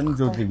зүйл. Сонин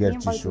зүйлийг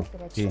ярьж шүү.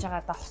 Тийм.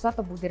 Одоо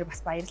хосоодо бүгдээр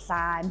бас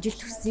баярлаа. Амжилт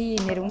хүсье.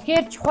 Нэр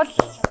үнэхээр чухал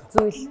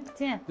зүйл.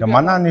 Тийм. Тэгээ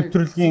манай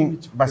нэвтрүүлгийн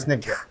бас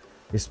нэг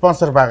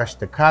спонсор байгаа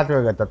штэ.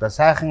 Калвэ гэдэг одоо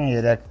сайхан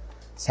яриаг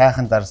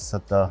сайхан дарс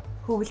одоо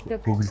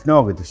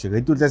хөглөнө гэдэг шиг.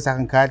 Хэдүүлээ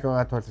сайхан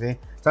калвэга тулгая.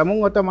 За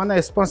мөн одоо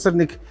манай спонсор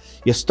нэг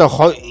ёстой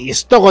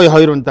гоё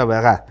хоёр ундаа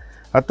байгаа.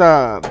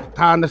 Одоо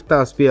та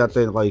нартаа бас би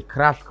одоо энэ гоё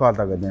крафт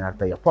кола гэдэг энэ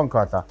одоо япон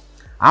кола.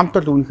 Амт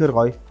бол үнэхээр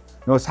гоё.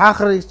 Нөгөө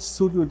сахарыг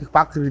сүүлийн үед их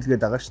баг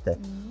хэрэглээд байгаа штэ.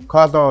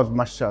 Кола бол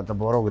маш одоо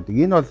буруу гэдэг.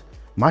 Энэ бол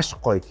маш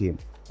гоё тийм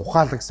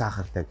ухаалаг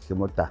сахартай гэх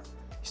юм уу да.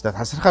 Штэ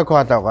тасархай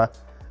кола байгаа.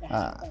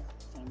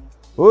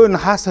 Өө н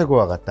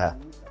хаасаагүй байгаа та.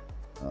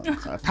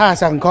 Та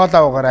сайхан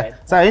кола уугаарай.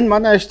 За энэ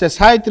манай штэ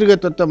сайдер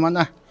гэдэг одоо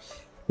манай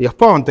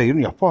Японд ер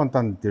нь Японд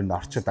дэр нь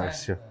орчод байгаа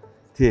шүү.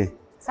 Тий.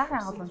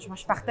 Сайхан агуулмж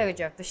маш багтаа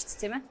гэж явдаг шүү дээ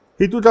тийм ээ.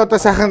 Хэдүүл одоо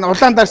сайхан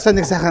улаан дарсаа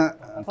нэг сайхан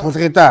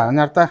тулгая да.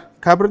 Нарда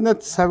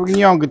Cabernet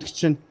Sauvignon гэдэг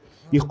чинь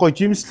их гоё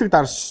жимслэг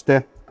дарс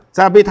штэ.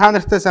 За би та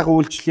нартай сайхан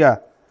үйлчлэе.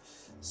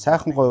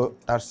 Сайхан гоё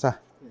дарсаа.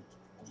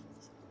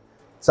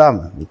 За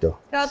мэдөө.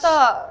 Тэгээ одоо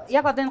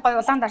яг одоо энэ гоё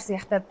улаан дарсан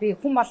яхтаа би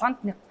хүн болгонд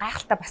нэг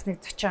гайхалтай бас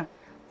нэг зочин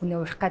хүнээ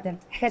урих гээд байна.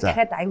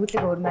 Дахиад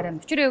аюулыг өөрмөр юм.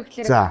 Өчрөө юу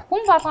гэхээр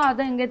хүн болгон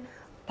одоо ингээд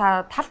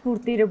та тал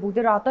бүр дээрээ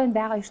бүгдээрээ одоо энэ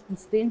байгаа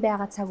ертөнцид энэ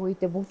байгаа цаг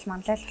үедээ бүгд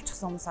манлайлал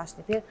болчихсон хүмүүс байгаа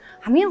шүү дээ. Тэгэхээр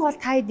хамгийн гол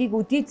та эдийг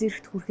өдий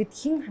зэрэгт хүрэхэд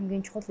хэн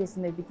хамгийн чухал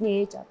байсан бэ? Бидний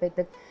ээж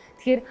байдаг.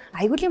 Тэгэхээр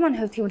Айгуулийн маань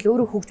хувьд гэвэл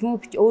өөрөө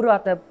хөгжмөө өөрөө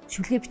одоо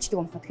шүлгээ бичдэг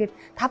юм байна. Тэгэхээр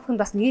та бүхэнд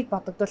бас нёгийг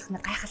бодогдуулах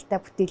нэг гайхалтай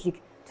бүтээлийг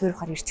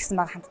тойрохоор ирчихсэн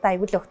байгаа. Хамтдаа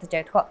Айгуулаа өгтөж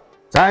явах хөө.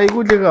 За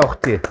Айгуулигаа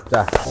өгтъе.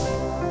 За.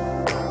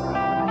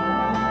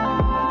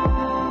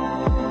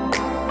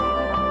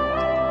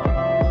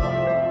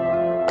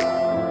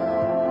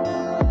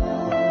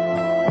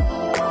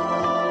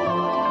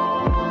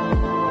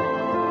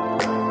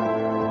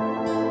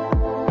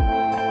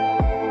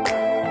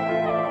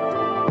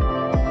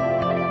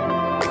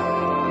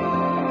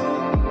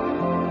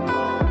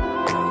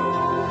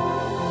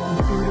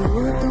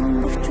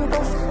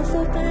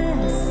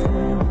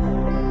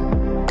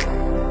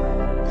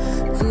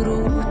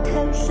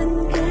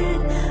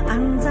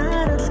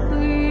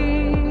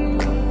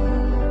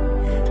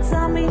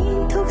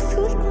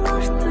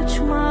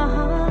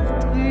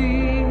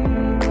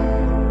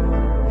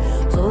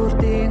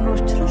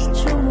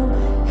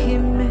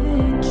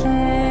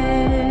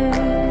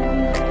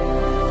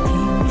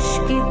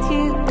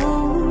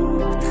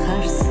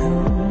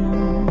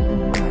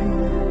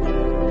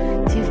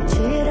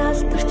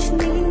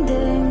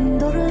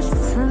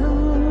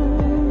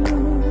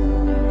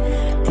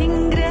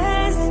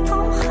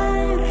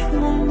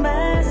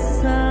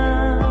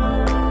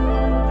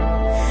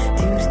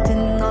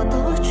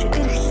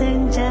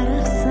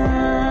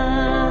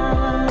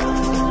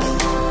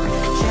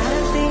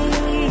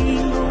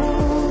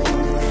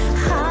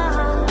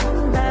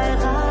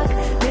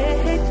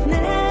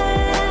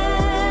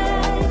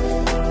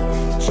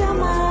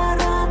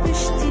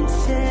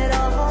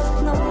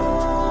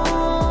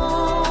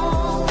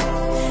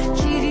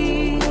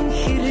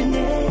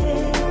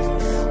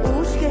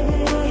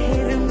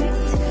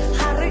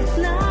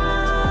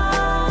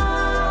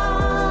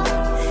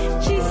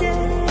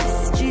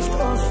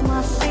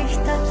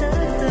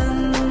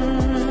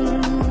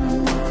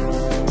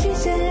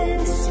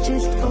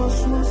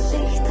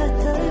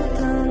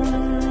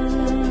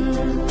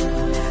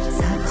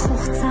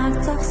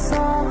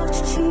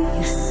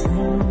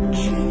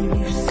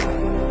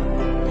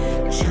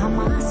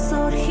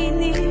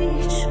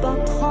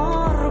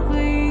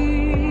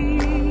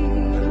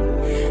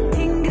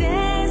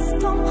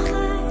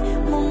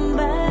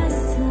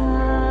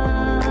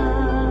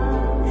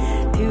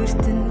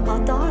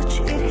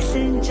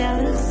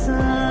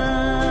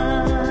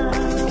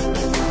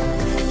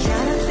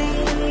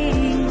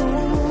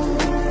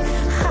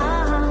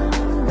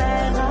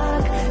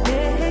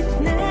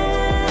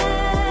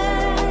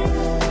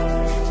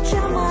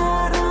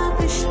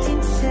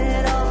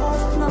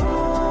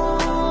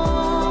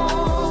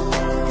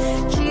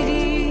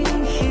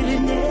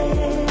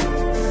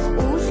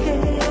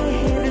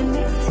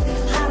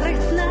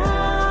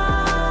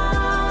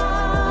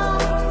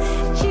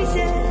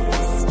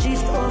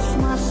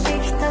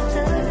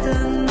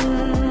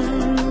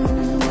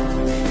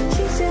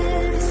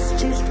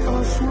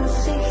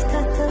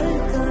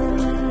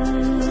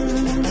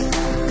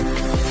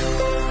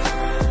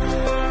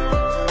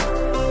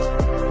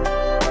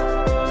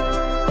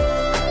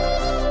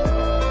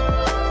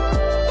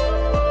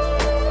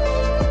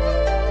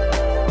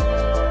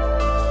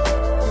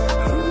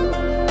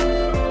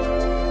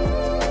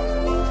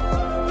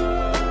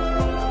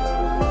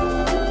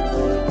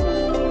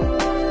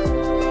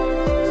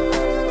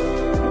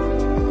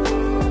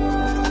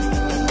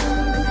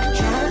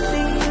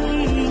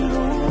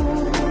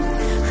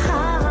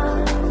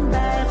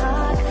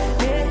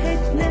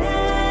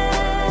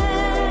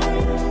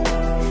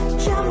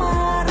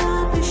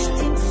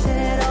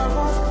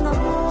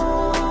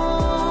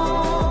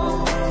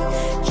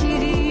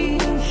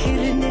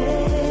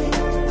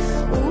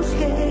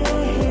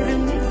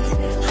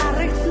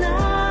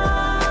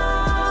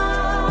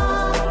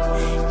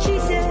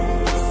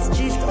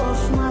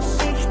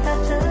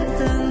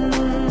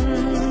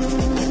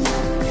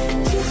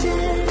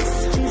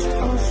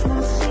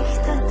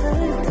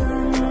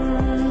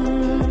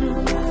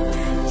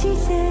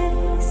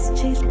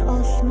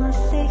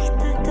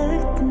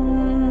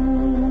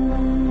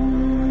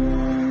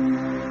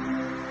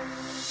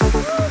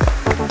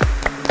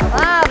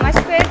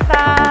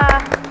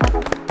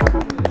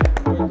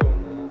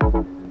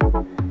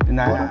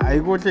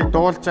 Айгуулыг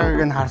дуулж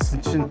байгааг нь харсан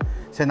чинь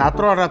сая над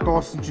руу ороод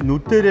дуулсан чинь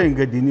нүдэрээ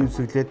ингээд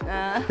инээмсэглээд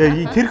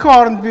тэгээ тэрхэн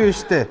хооронд би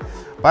биш үү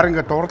баг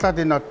ингээд дуурлаад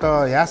энэ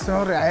одоо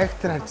яасан өөр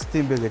актер харцдаг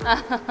юм бэ гэдэг.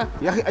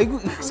 Айгуу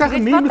их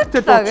сайхан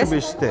мимиктэй дуучин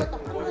биш үү?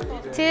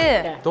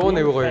 Тий. Дуу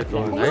нэг гоё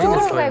дуу.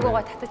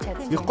 Айгуугаа татаж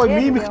чадчих. Их гоё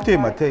мимиктэй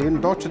юм а тий.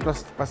 Энэ дуучид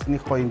бас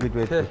нэг гоё ингэж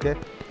байдаг тий.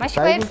 Маш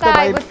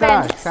баярлалаа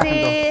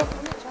Айгул.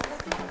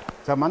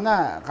 За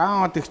манай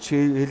Н.Ган-Од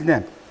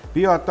хэлнэ.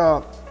 Би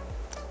одоо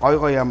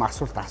гой юм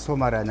асуулт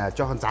асуумаар байна.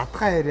 Жохон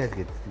задгаа яриад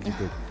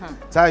гэдэг.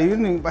 За ер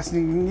нь бас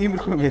нэг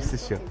иймэрхүү юм ярьсан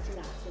шүү.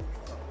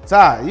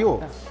 За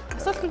юу?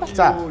 Асуулт нь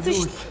болчихсон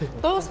шүү.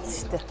 Дууссан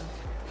шүү дээ.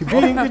 Би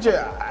ингэж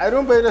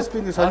Ц.Ариунбаяраас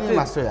би нэг сонир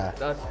юм асууя.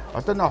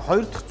 Одоо нэг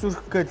хоёр дахь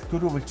зүрх гээд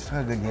дөрөв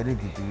булчирхаа гэж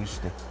яриад идэв юм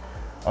шүү дээ.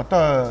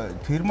 Одоо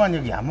тэр маань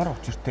яг ямар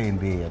учиртай юм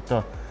бэ?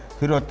 Одоо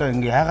тэр одоо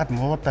ингээ яагаад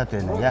муудаад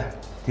байна яа?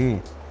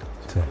 Тий.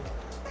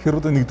 Тэгэхээр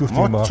одоо нэгдүгээр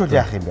юм байна. Муудчул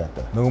яах юм бэ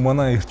одоо? Нөгөө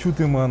манай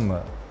эрчүүдийн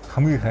маань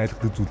хамгийн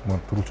хайрладаг зүйл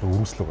маань төрүүлж байгаа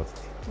үргэлжлэл байгаа.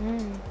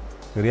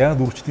 Тэгэхээр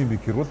яагаад үргэлжлэх юм бэ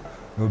гэхээр бол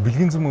нөгөө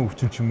бэлгийн зам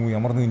өвчин ч юм уу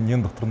ямар нэгэн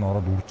нян дотор нь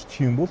ороод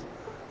үргэлжчих юм бол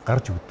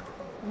гарч өгдөг.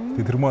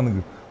 Тэгээд тэр маань нэг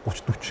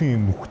 30-40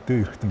 юм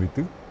нүхтэй эрхтэн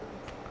байдаг.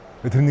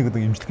 Тэрнийг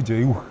одоо имжлэх гэж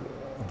аюух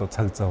одоо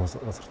цаг зав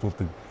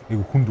асартуулдаг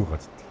аюу хүнд байгаа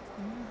гэдэг.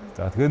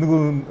 За тэгээ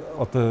нөгөө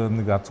одоо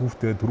нэг аз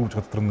хүүхдээ төрүүлж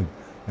байгаа дотор нэг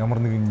ямар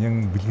нэгэн нян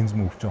бэлгийн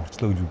зам өвчин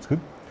орчлоо гэж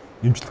үзэхэд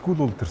имжлэхгүй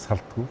бол тэр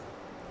салдгүй.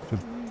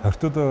 Жишээл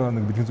хортод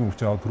нэг бэлгийн зам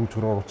өвчин аваад төрүүлж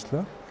гараа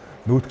оруулчлаа.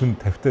 Нөгөөх нь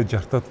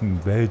 50-60-таад нь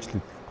байж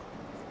л.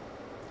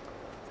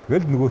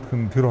 Тэгэл нөгөөх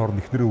нь тэр хооронд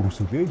ихнэрээ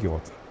өрөвсүүлээ л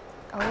яваад.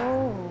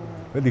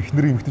 Тэгэл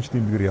ихнэр эмэгтэйчүүд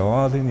юм бигэр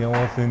яваал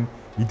энэ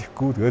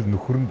идэхгүй тэгэл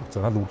нөхөр нь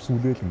буцаагаал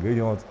өрөвсүүлээл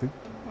ингээд явааддаг.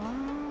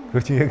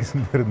 Тэгэхээр чи яг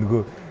гэсэн дээр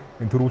нөгөө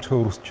энэ төрүүлжхаа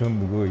өрөвс чинь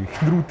нөгөө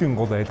ихнэрүүдийн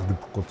гол айлгадаг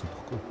гол зүйл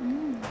байхгүй.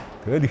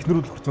 Тэгэл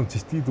ихнэрүүд л хурцсан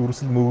цэстид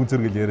өрөвсөл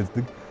мөгөнцөр гэж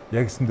яриаддаг.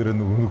 Яг гэсэн дээр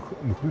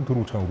нөгөө нөхрийн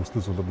төрүүлжхаа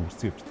өрөвслөөс болоод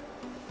өрөвссөн явчихдаг.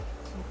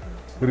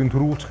 Тэр энэ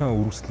төрүүлжхаа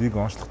өрөвслийг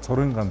онцлох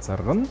цорын ганц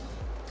арга нь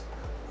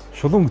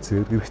шулуун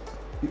гэсээр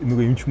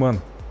нөгөө эмч маань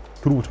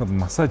төрүүлжхаанд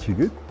массаж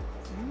хийгээд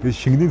тэгээд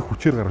шингэнийг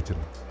хүчээр гаргаж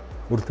ирнэ.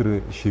 Өөрөөр тэр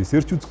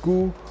шивсээр ч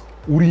үзэхгүй,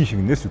 үрийн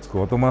шингэнээр ч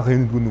үзэхгүй. Одоо манайхаа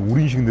энэ гүн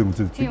үрийн шингэнээр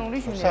үзээд тийм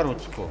үрийн шингэнээр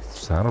үзэхгүй.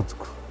 Саар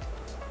үзэхгүй.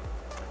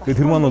 Тэгээд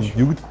тэр маань бол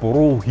югд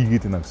буруу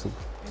хийгээд байна гэсэн.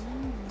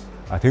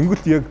 А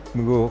тэнгуэлт яг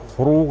нөгөө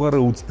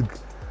хуруугаараа үздэг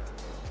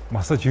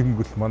массаж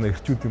хийгэнгүүт манай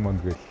эрчүүдийн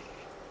маань гээл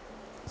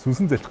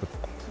сүнсэн залчих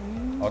гэдэг.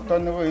 Одоо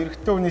нөгөө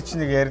эрэгтэй хүний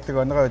чинь нэг ярьдаг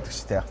онгой байдаг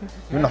шүү дээ.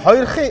 Энэ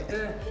хоёрын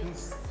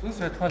сүнс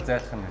байтугай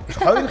зайлах юм.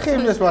 Хоёрын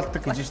юмнаас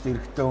болдог гэж шүү дээ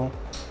эрэгтэй хүн.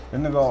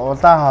 Энэ нэг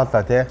улаан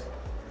хоолой тий.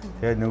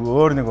 Тэгээ нөгөө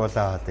өөр нэг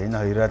улаан хоолой. Энэ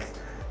хоёроо л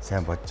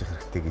сайн бодчих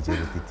хэрэгтэй гэж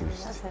яриад идэв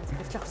шүү дээ. Сайн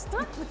зөвлөх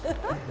хэвээр.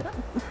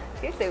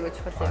 Тэгэл айгууч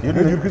хөл. Ер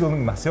нь ерөөд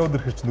нэг нас яваад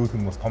ирэхэд ч нүүх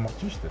нь бас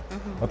томорч шүү дээ.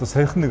 Одоо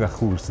саяхан нэг ах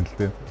хүү ирсэн л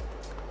дээ.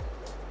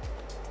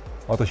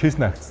 Одоо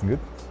шээснэ агцсан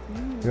гээд.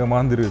 Тэгээ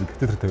маан дээр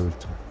катетр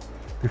тавиулж байгаа.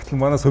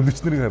 Тэгтэл манай совлогч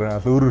нарыг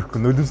хараад өөр өөрхөө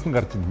нулимс нь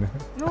гарч ирнэ.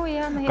 Нүү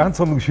яана. Ганц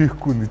хоног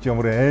шийхгүй нэг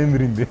ямар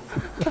амар юм бэ.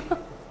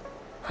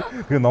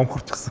 Тэгээ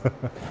номхорчихсан.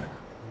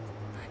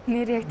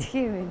 Нэр яг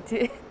тхий юм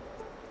тий.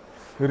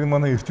 Тэр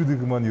манай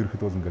эрчүүдийг маань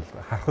ерөөхдөө бол ингээл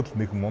харахад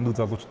нэг мундаг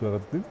залуучд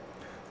байгаад тийм.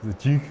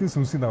 Жинхэнэ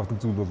сүнсийг авдаг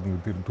зүйл бол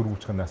тэр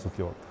төрүүлжхааны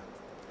асуудал яваад.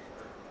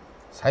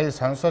 Сая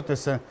сонсоод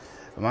байсан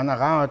манай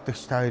Н.Ган-Од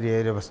та хоёрын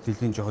яриа бас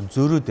дэлхийн жоохон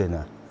зөрөөд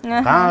байна.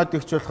 Н.Ган-Од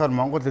болохоор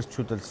Монгол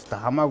эрчүүд бол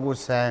хамаагүй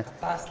сайн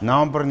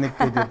номер 1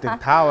 гэдэг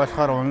та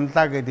болохоор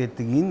унлаа гэдэг.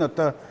 Энэ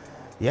одоо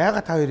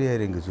яагаад та хоёрын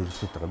яриа ингэ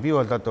зөрөлдөд байгаа. Би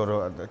бол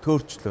одоо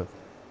төөрчлөө.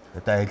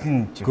 Одоо аль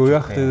нь ч гоо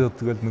яах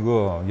тэгэл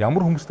нөгөө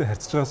ямар хүмүүстэй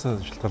харьцаж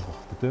байгаасаа шалтгаалж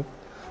байгаа хэрэг тийм.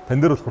 Тан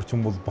дээр болохоор ч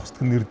юм бол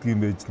босдг нэрдэг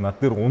юм байж над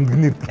дээр ундаг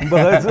нэрдэг юм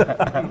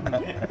байгаа.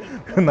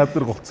 Над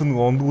дээр голцсон нэг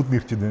ундгууд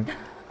нэрчээд байна.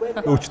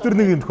 Өчтөр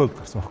нэг юм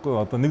тохиолдол гарсан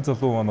байхгүй. Одоо нэг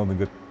залуу манад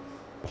ингээд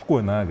болохгүй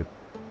байна гэд.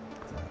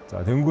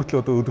 За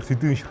тэнгуүтлээ одоо өдөрт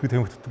хэдийн ширхэг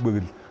тамхитдаг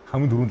байг л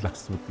хамгийн түрүүнд л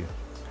авсан үү.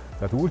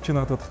 За тэгвэл чи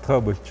надад татгаа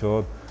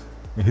болчоод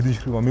хэдийн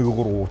ширхэг омега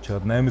 3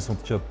 уучаад 8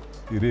 сунтчаад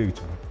ирээ гэж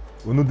байгаа.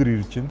 Өнөөдөр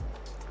ирж байна.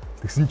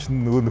 Тэгсэн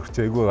чинь нөгөө нөхч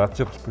айгүй ад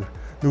жаргалтай.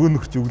 Нөгөө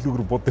нөхч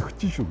өглөөгөр бод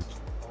өгч шүү гэж.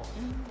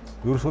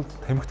 Ерөөсөө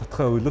тамхи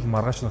татгаа уйлал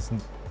маргааш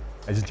насанд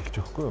ажиллаж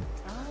эхэлж байгаа байхгүй юу?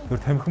 Тэр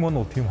тамхи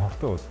маань тийм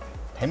хортой бол.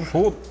 Тамхи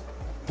шууд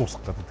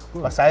дуусах гэдэг байхгүй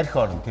юу? Бас арх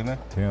орно тийм ээ.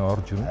 Тийм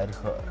орж ирнэ. Арх.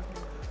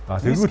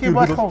 Тэгвэл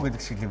болох уу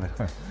гэдэг шиг юм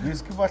байна.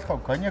 Виски болох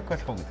уу, коньяк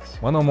болох уу гэдэг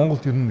шиг. Манай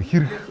Монголд ер нь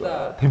хэрэг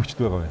тамхичд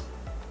байгаа байна.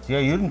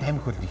 Тэгээ ер нь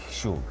тамхи бол их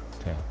шүү.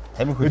 Тийм.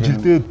 Тамхи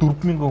жилдээ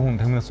 4000 хүн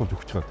тамхинаас болж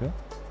өгч байгаа тийм.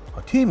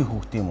 Тийм их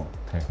хөвгт юм уу?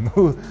 Тийм.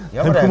 Нөгөө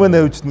тамхи маань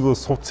авиж нөгөө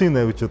суцыг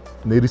авижад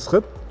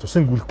нэрсгээд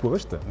цусын гүлэхгүй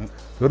байгаа шүү дээ.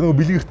 Тэр нөгөө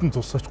бэлгэртэн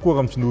цус очихгүй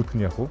гам чи нүүдх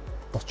нь яах вэ?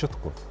 Босч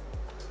чадахгүй.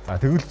 А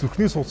тэгвэл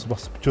зүрхний суц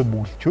бас бочоод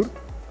бүглчээр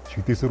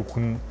шигдээсээр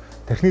ухна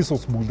тархины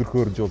суц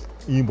бүглэрхөөрж бол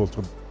ийм болж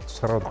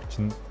тусгараад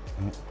өгчнө.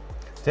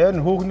 Тэр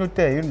нь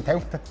хүүхнүүдээ ер нь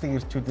тамхи татдаг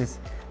ирчүүдээс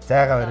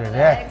зайгаа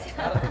бариарай.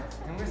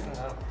 Тэнгээс нь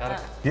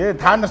гарах. Тэгээ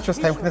та нар ч бас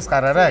тамхинаас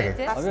гараарай гэж.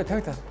 Одоо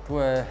тамхи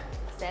татдаггүй.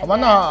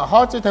 Манай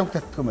хооцоо тамхи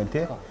татдаг юм байна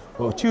тий.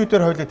 Чи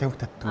өдөр хойлоо тамхи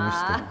татдаг юм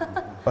шүү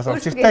дээ. Бас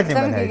учиртай юм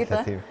байна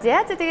хайрлаа тийм.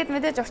 За тэгээд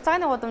мэдээж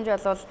уртцааны гудамж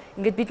бол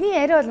ингээд бидний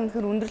яриа бол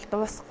өнөхөр өндөрлөлт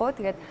дуусахгүй.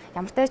 Тэгээд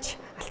ямар тач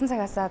алтан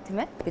цагаасаа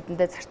тийм ээ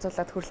бидэндээ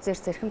зарцуулаад хөрөлцөн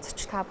ирсэн эрхэм зоч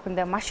та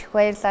бүхэндээ маш их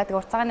баярлалаа. Тэгээд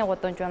уртцааны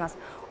гудамж бас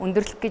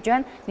өндөрлөх гэж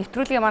байна.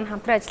 Нэвтрүүлгийн маань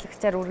хамтран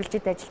ажиллагчаар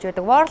үргэлжлээд ажиллаж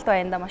байдаг. World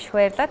баянда маш их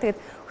баярлалаа. Тэгээд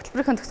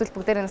хөтөлбөрийн төгсөл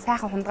бүгдээрээ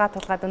сайхан хундгаа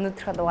тулгаад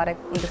өнөөдрийнхөө дугаарыг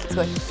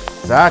өндөрлцгөөе.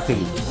 За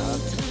тийм.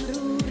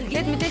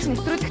 Тэгэд мэдээж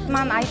нэвтрүүлэгт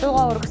маань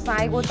айдуугаа өргөсөн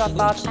айгууд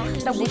болоод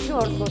сайхантай бүлгийн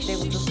урлагуудыг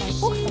үзүүлсэн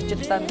бүх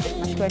зочдтой мэдээж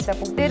маш их баярлалаа.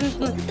 Бүгдээрэнд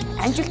нь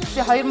амжилт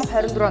хүсье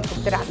 2024 онд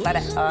бүгдээрээ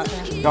алдарай.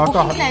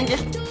 Одоо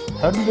амжилт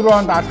 24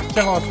 онд алхаж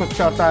байгаа болоход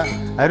чи одоо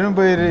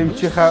Ариунбаяр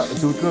эмчийнхаа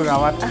зөвлөгөөг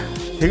аваад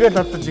тэгэл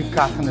одоо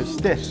жинхэнэ алах нь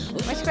шүү дээ.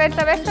 Маш их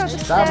баярлалаа. Баярлалаа.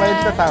 За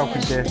баярлалаа та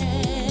бүхэндээ.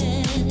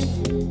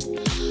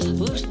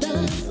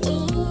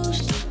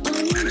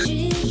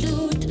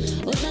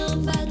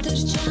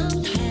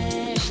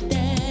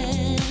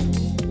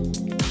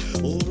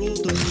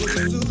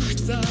 Look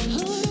Down